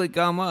usually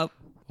come up.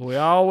 We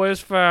always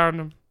found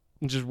him.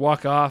 And just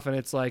walk off, and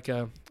it's like,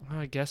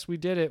 I guess we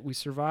did it. We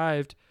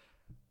survived.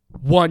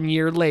 1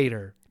 year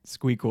later.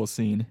 Squeakle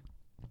scene.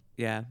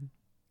 Yeah.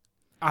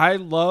 I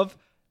love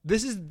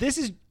this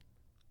is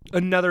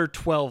another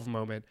 12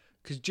 moment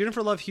because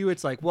Jennifer Love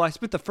Hewitt's like, well, I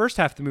spent the first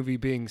half of the movie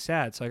being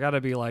sad, so I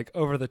gotta be like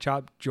over the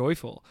top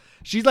joyful.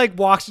 She like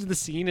walks into the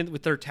scene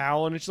with her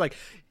towel and she's like,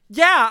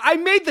 "Yeah, I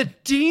made the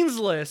dean's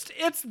list.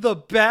 It's the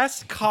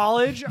best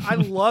college. I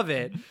love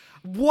it."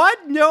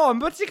 What? No, I'm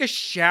about to take a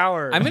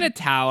shower. I'm in a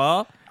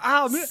towel.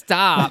 Oh,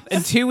 Stop.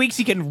 In 2 weeks,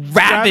 you can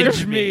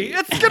ravage me.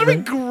 It's gonna be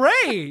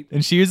great.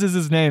 And she uses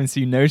his name, so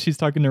you know she's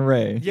talking to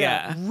Ray.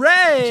 Yeah.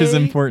 Ray. Which is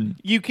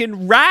important. You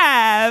can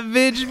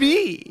ravage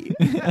me.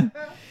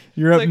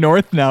 You're up Like-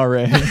 north now,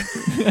 Ray.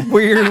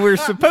 We're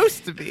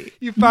supposed to be.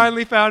 You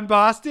finally found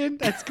Boston.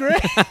 That's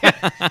great.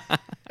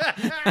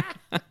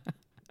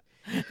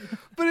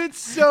 But it's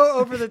so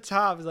over the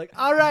top. It's like,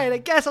 all right, I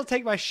guess I'll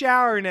take my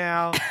shower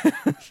now.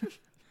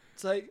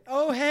 It's like,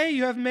 oh, hey,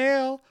 you have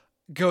mail.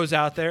 Goes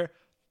out there.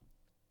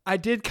 I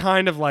did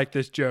kind of like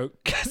this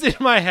joke. Because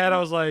in my head, I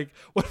was like,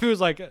 what if it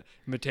was like an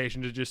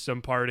invitation to just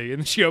some party?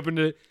 And then she opened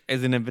it.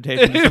 As an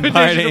invitation to some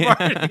Invitation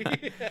party. to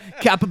party.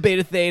 Kappa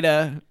Beta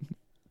Theta.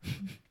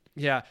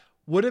 Yeah.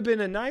 Would have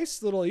been a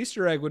nice little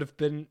Easter egg would have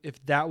been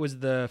if that was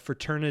the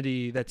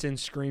fraternity that's in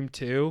Scream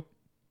 2.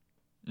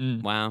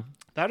 Wow.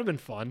 That would have been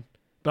fun.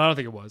 But I don't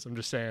think it was. I'm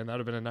just saying that would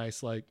have been a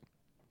nice, like,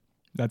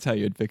 That's how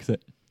you'd fix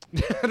it.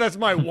 that's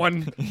my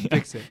one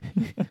fix it.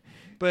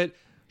 But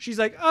she's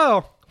like,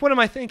 oh, what am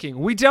I thinking?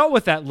 We dealt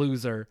with that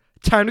loser.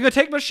 Time to go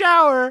take my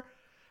shower.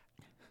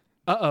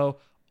 Uh-oh.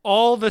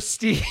 All the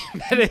steam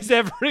that has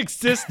ever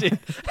existed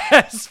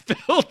has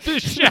filled the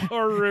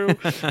shower room.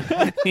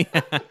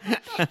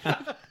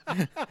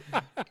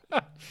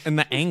 And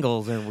the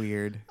angles are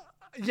weird.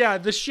 Yeah,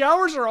 the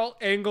showers are all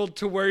angled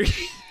to where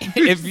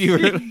If you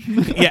were,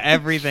 yeah,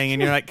 everything,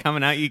 and you're like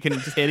coming out, you can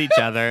just hit each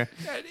other.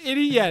 at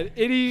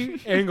any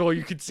angle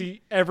you could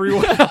see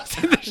everyone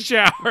else in the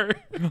shower.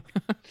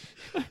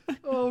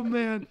 Oh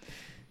man.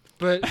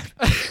 But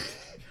I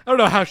don't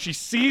know how she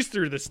sees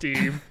through the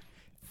steam.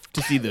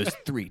 To see those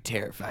 3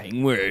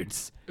 terrifying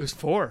words. It was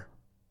 4.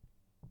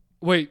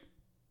 Wait.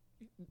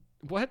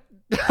 What?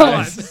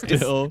 I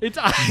still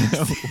I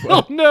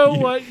still know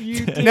what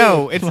you did.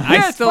 No, it's I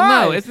Yeah, it's still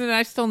know. fine. Isn't it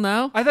I still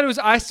know? I thought it was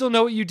I still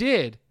know what you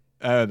did.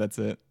 Oh, that's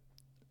it.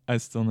 I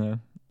still know.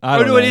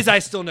 Oh no, it is I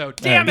still know.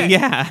 Damn it.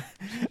 Yeah.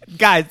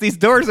 Guys, these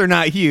doors are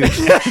not huge.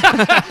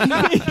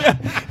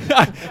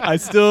 I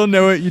still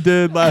know what you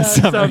did last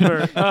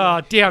summer. Summer.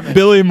 Oh, damn it.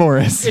 Billy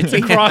Morris. It's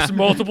across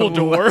multiple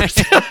doors.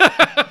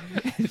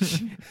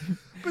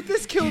 But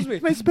this kills me.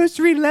 Am I supposed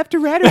to read left to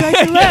right or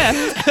right to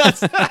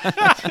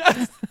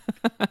left?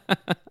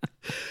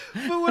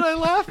 But what I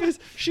laugh is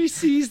she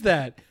sees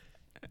that.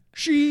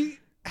 She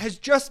has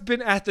just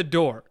been at the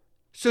door.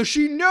 So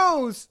she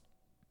knows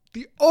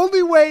the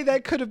only way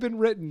that could have been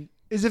written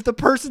is if the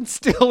person's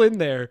still in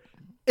there.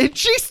 And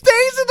she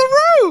stays in the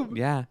room.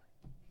 Yeah.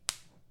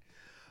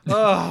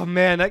 Oh,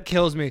 man, that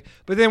kills me.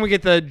 But then we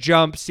get the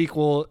jump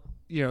sequel,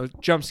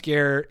 jump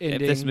scare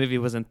ending. If this movie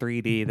was in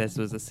 3D, this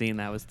was a scene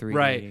that was 3D.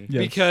 Right. Yes.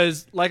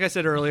 Because, like I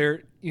said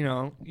earlier,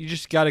 you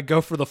just got to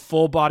go for the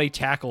full body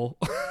tackle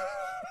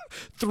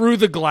through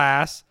the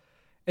glass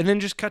and then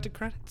just cut to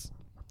credits.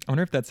 I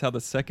wonder if that's how the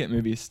second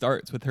movie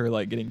starts with her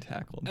like getting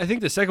tackled. I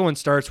think the second one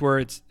starts where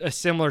it's a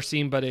similar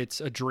scene, but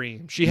it's a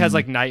dream. She has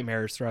like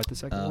nightmares throughout the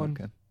second one.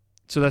 Okay.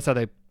 So that's how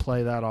they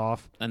play that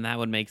off. And that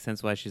would make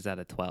sense why she's at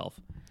a 12.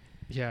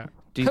 Yeah.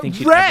 Do you think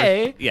she'd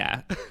Ray? ever...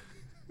 Yeah.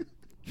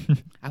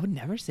 I would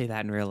never say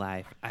that in real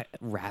life.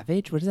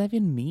 Ravage? What does that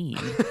even mean?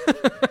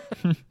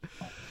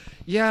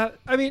 Yeah,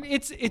 I mean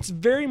it's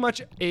very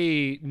much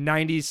a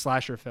 90s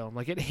slasher film.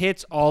 Like it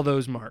hits all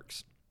those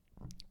marks.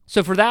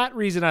 So for that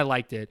reason I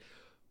liked it.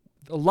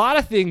 A lot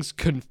of things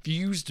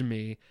confused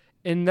me,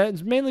 and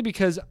that's mainly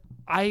because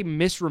I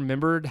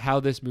misremembered how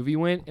this movie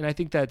went, and I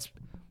think that's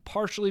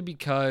partially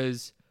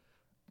because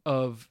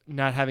of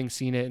not having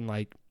seen it in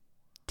like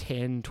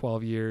 10,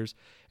 12 years.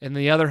 And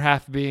the other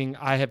half being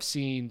I have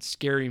seen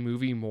Scary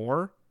Movie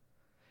more.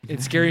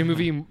 And Scary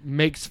Movie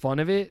makes fun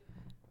of it.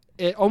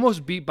 It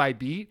almost beat by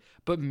beat,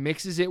 but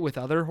mixes it with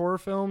other horror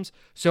films.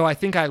 So I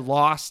think I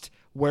lost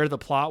where the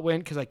plot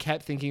went because I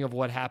kept thinking of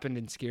what happened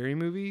in Scary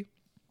Movie.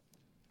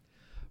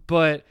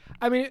 But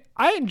I mean,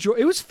 I enjoy.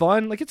 It was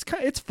fun. Like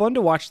it's fun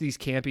to watch these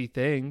campy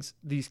things,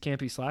 these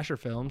campy slasher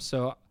films.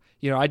 So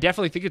I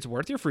definitely think it's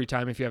worth your free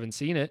time if you haven't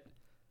seen it.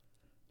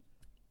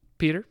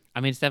 Peter?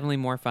 I mean, it's definitely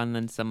more fun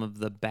than some of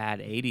the bad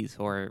 80s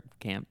horror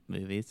camp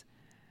movies.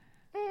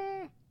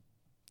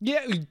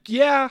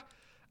 Yeah.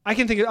 I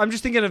can think. I'm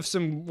just thinking of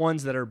some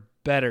ones that are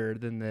better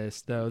than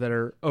this, though, that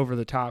are over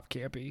the top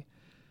campy.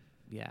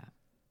 Yeah.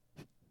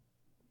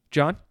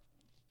 John?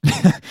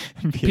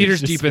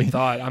 Peter's deep in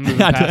thought. I'm moving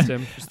past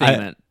him. Just thinking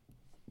about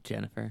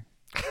Jennifer.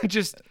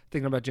 Just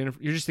thinking about Jennifer.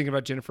 You're just thinking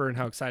about Jennifer and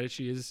how excited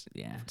she is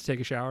Yeah. to take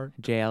a shower.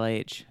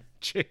 JLH.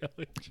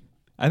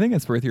 I think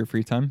it's worth your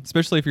free time,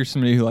 especially if you're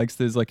somebody who likes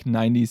those like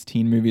 90s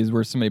teen movies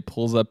where somebody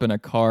pulls up in a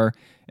car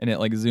and it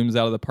like zooms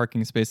out of the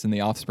parking space and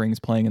the Offspring's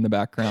playing in the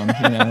background.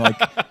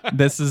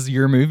 This is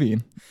your movie,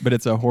 but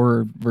it's a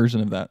horror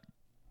version of that.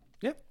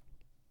 Yep.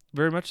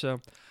 Very much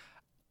so.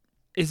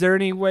 Is there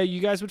any way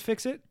you guys would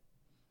fix it?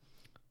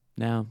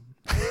 No.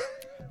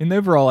 And the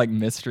overall like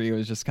mystery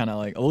was just kind of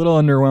like a little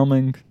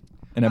underwhelming.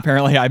 And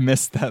apparently I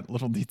missed that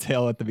little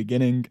detail at the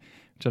beginning,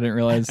 which I didn't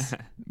realize.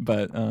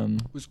 But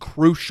It was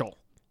crucial.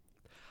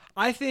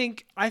 I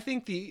think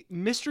the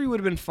mystery would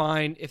have been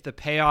fine if the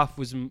payoff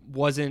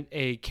wasn't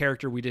a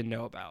character we didn't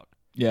know about.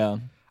 yeah.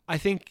 I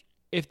think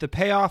if the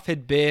payoff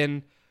had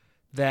been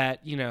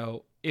that,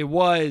 it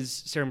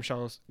was Sarah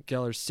Michelle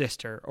Gellar's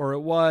sister, or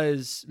it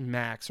was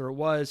Max, or it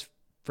was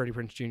Freddie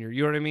Prinze Jr.,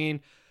 you know what I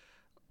mean?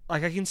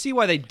 Like, I can see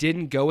why they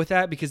didn't go with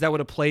that, because that would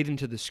have played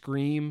into the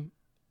Scream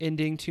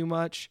ending too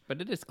much.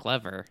 But it is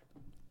clever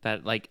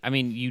that, like, I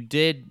mean, you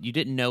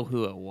didn't know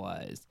who it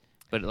was,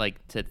 but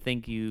like to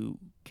think you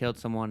killed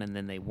someone and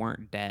then they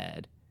weren't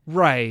dead.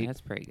 Right.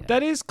 That's pretty good.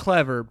 That is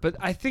clever, but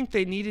I think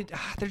they needed,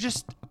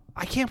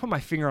 I can't put my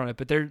finger on it,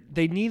 but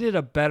they needed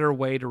a better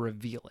way to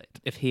reveal it.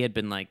 if he had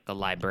been like the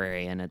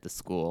librarian at the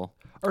school.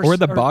 Or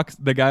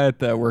the guy at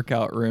the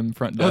workout room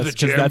front Oh, the desk,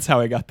 because gym. that's how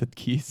I got the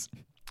keys.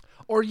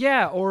 Or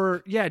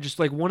just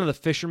like one of the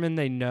fishermen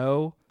they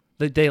know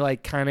that they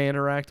like kind of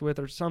interact with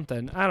or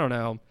something. I don't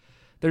know.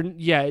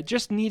 It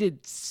just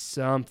needed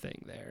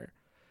something there.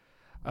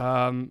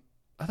 Other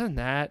than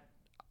that,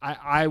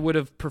 I would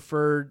have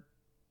preferred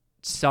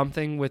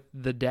something with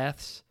the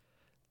deaths.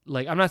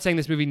 Like, I'm not saying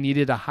this movie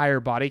needed a higher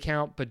body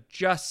count, but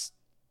just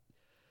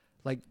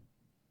like,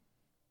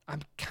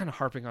 I'm kind of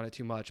harping on it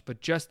too much,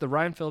 but just the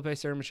Ryan Phillippe,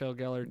 Sarah Michelle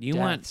Gellar You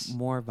deaths. want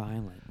more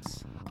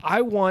violence.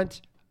 I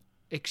want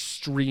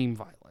extreme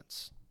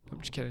violence. I'm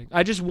just kidding.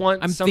 I just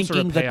want I'm some thinking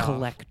sort of the payoff.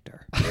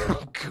 collector.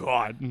 Oh,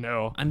 God,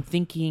 no. I'm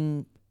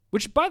thinking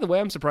Which, by the way,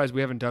 I'm surprised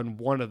we haven't done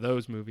one of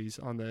those movies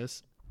on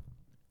this.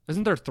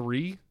 Isn't there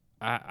 3?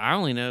 I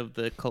only know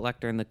the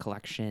collector and the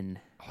collection.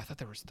 Oh, I thought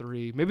there was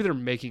 3. Maybe they're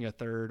making a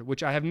 3rd,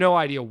 which I have no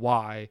idea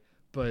why,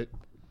 but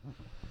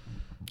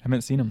I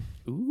haven't seen him.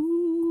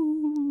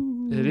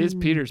 Ooh. it is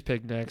Peter's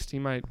pick next. He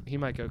might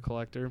go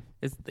collector.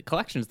 Is the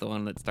collection's the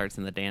one that starts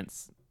in the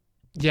dance?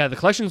 Yeah, the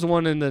collection's the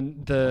one in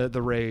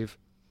the rave.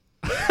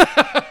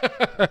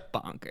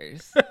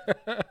 Bonkers.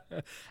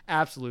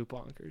 Absolute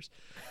bonkers.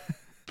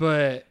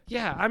 But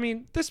yeah, I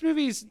mean, this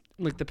movie's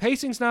like the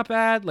pacing's not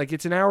bad. Like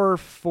it's an hour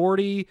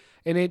 40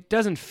 and it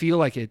doesn't feel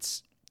like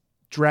it's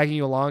dragging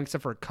you along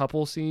except for a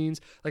couple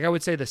scenes. Like I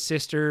would say the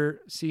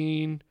sister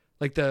scene,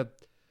 like when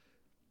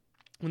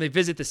they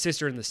visit the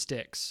sister in the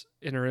sticks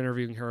and are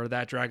interviewing her,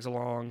 that drags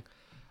along.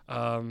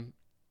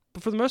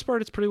 But for the most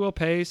part, it's pretty well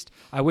paced.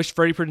 I wish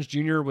Freddie Prinze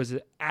Jr. was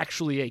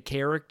actually a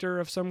character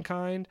of some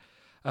kind.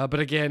 But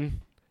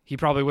again, he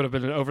probably would have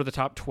been an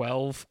over-the-top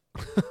 12.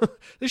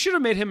 They should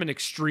have made him an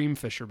extreme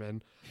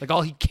fisherman. Like,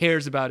 all he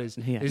cares about is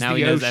Now the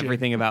he ocean. knows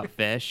everything about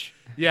fish.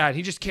 Yeah, and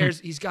he just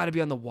cares. He's got to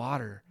be on the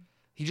water.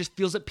 He just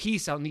feels at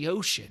peace out in the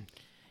ocean.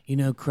 You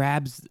know,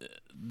 crabs,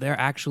 they're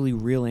actually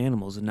real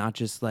animals and not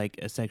just like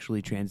a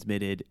sexually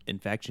transmitted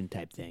infection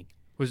type thing.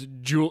 Was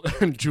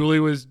Julie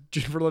was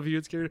Jennifer Love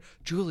Hewitt's character?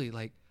 Julie,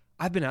 like,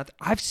 I've been out there.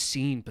 I've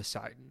seen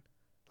Poseidon.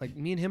 Like,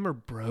 me and him are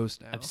bros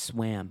now. I've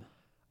swam.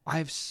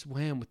 I've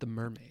swam with the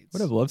mermaids.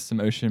 Would have loved some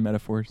ocean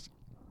metaphors.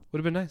 Would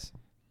have been nice.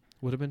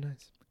 Would have been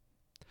nice.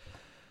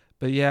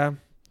 But yeah,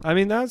 I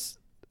mean, that's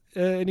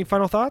any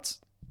final thoughts?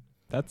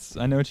 That's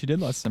I Know What You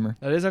Did Last Summer.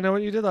 That is I Know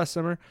What You Did Last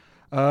Summer.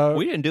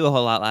 We didn't do a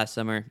whole lot last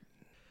summer.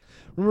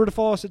 Remember to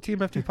follow us at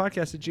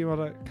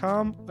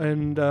tmftpodcast@gmail.com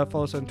and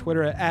follow us on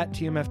Twitter at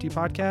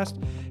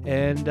tmftpodcast.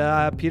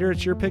 And Peter,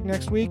 it's your pick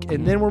next week.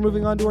 And then we're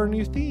moving on to our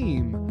new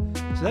theme.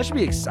 So that should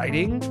be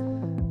exciting.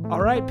 All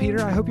right,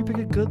 Peter, I hope you pick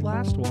a good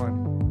last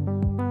one.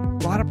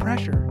 A lot of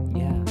pressure.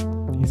 Yeah.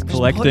 He's Just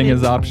collecting putting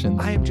his it- options.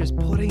 I am just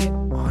putting it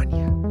on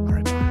you.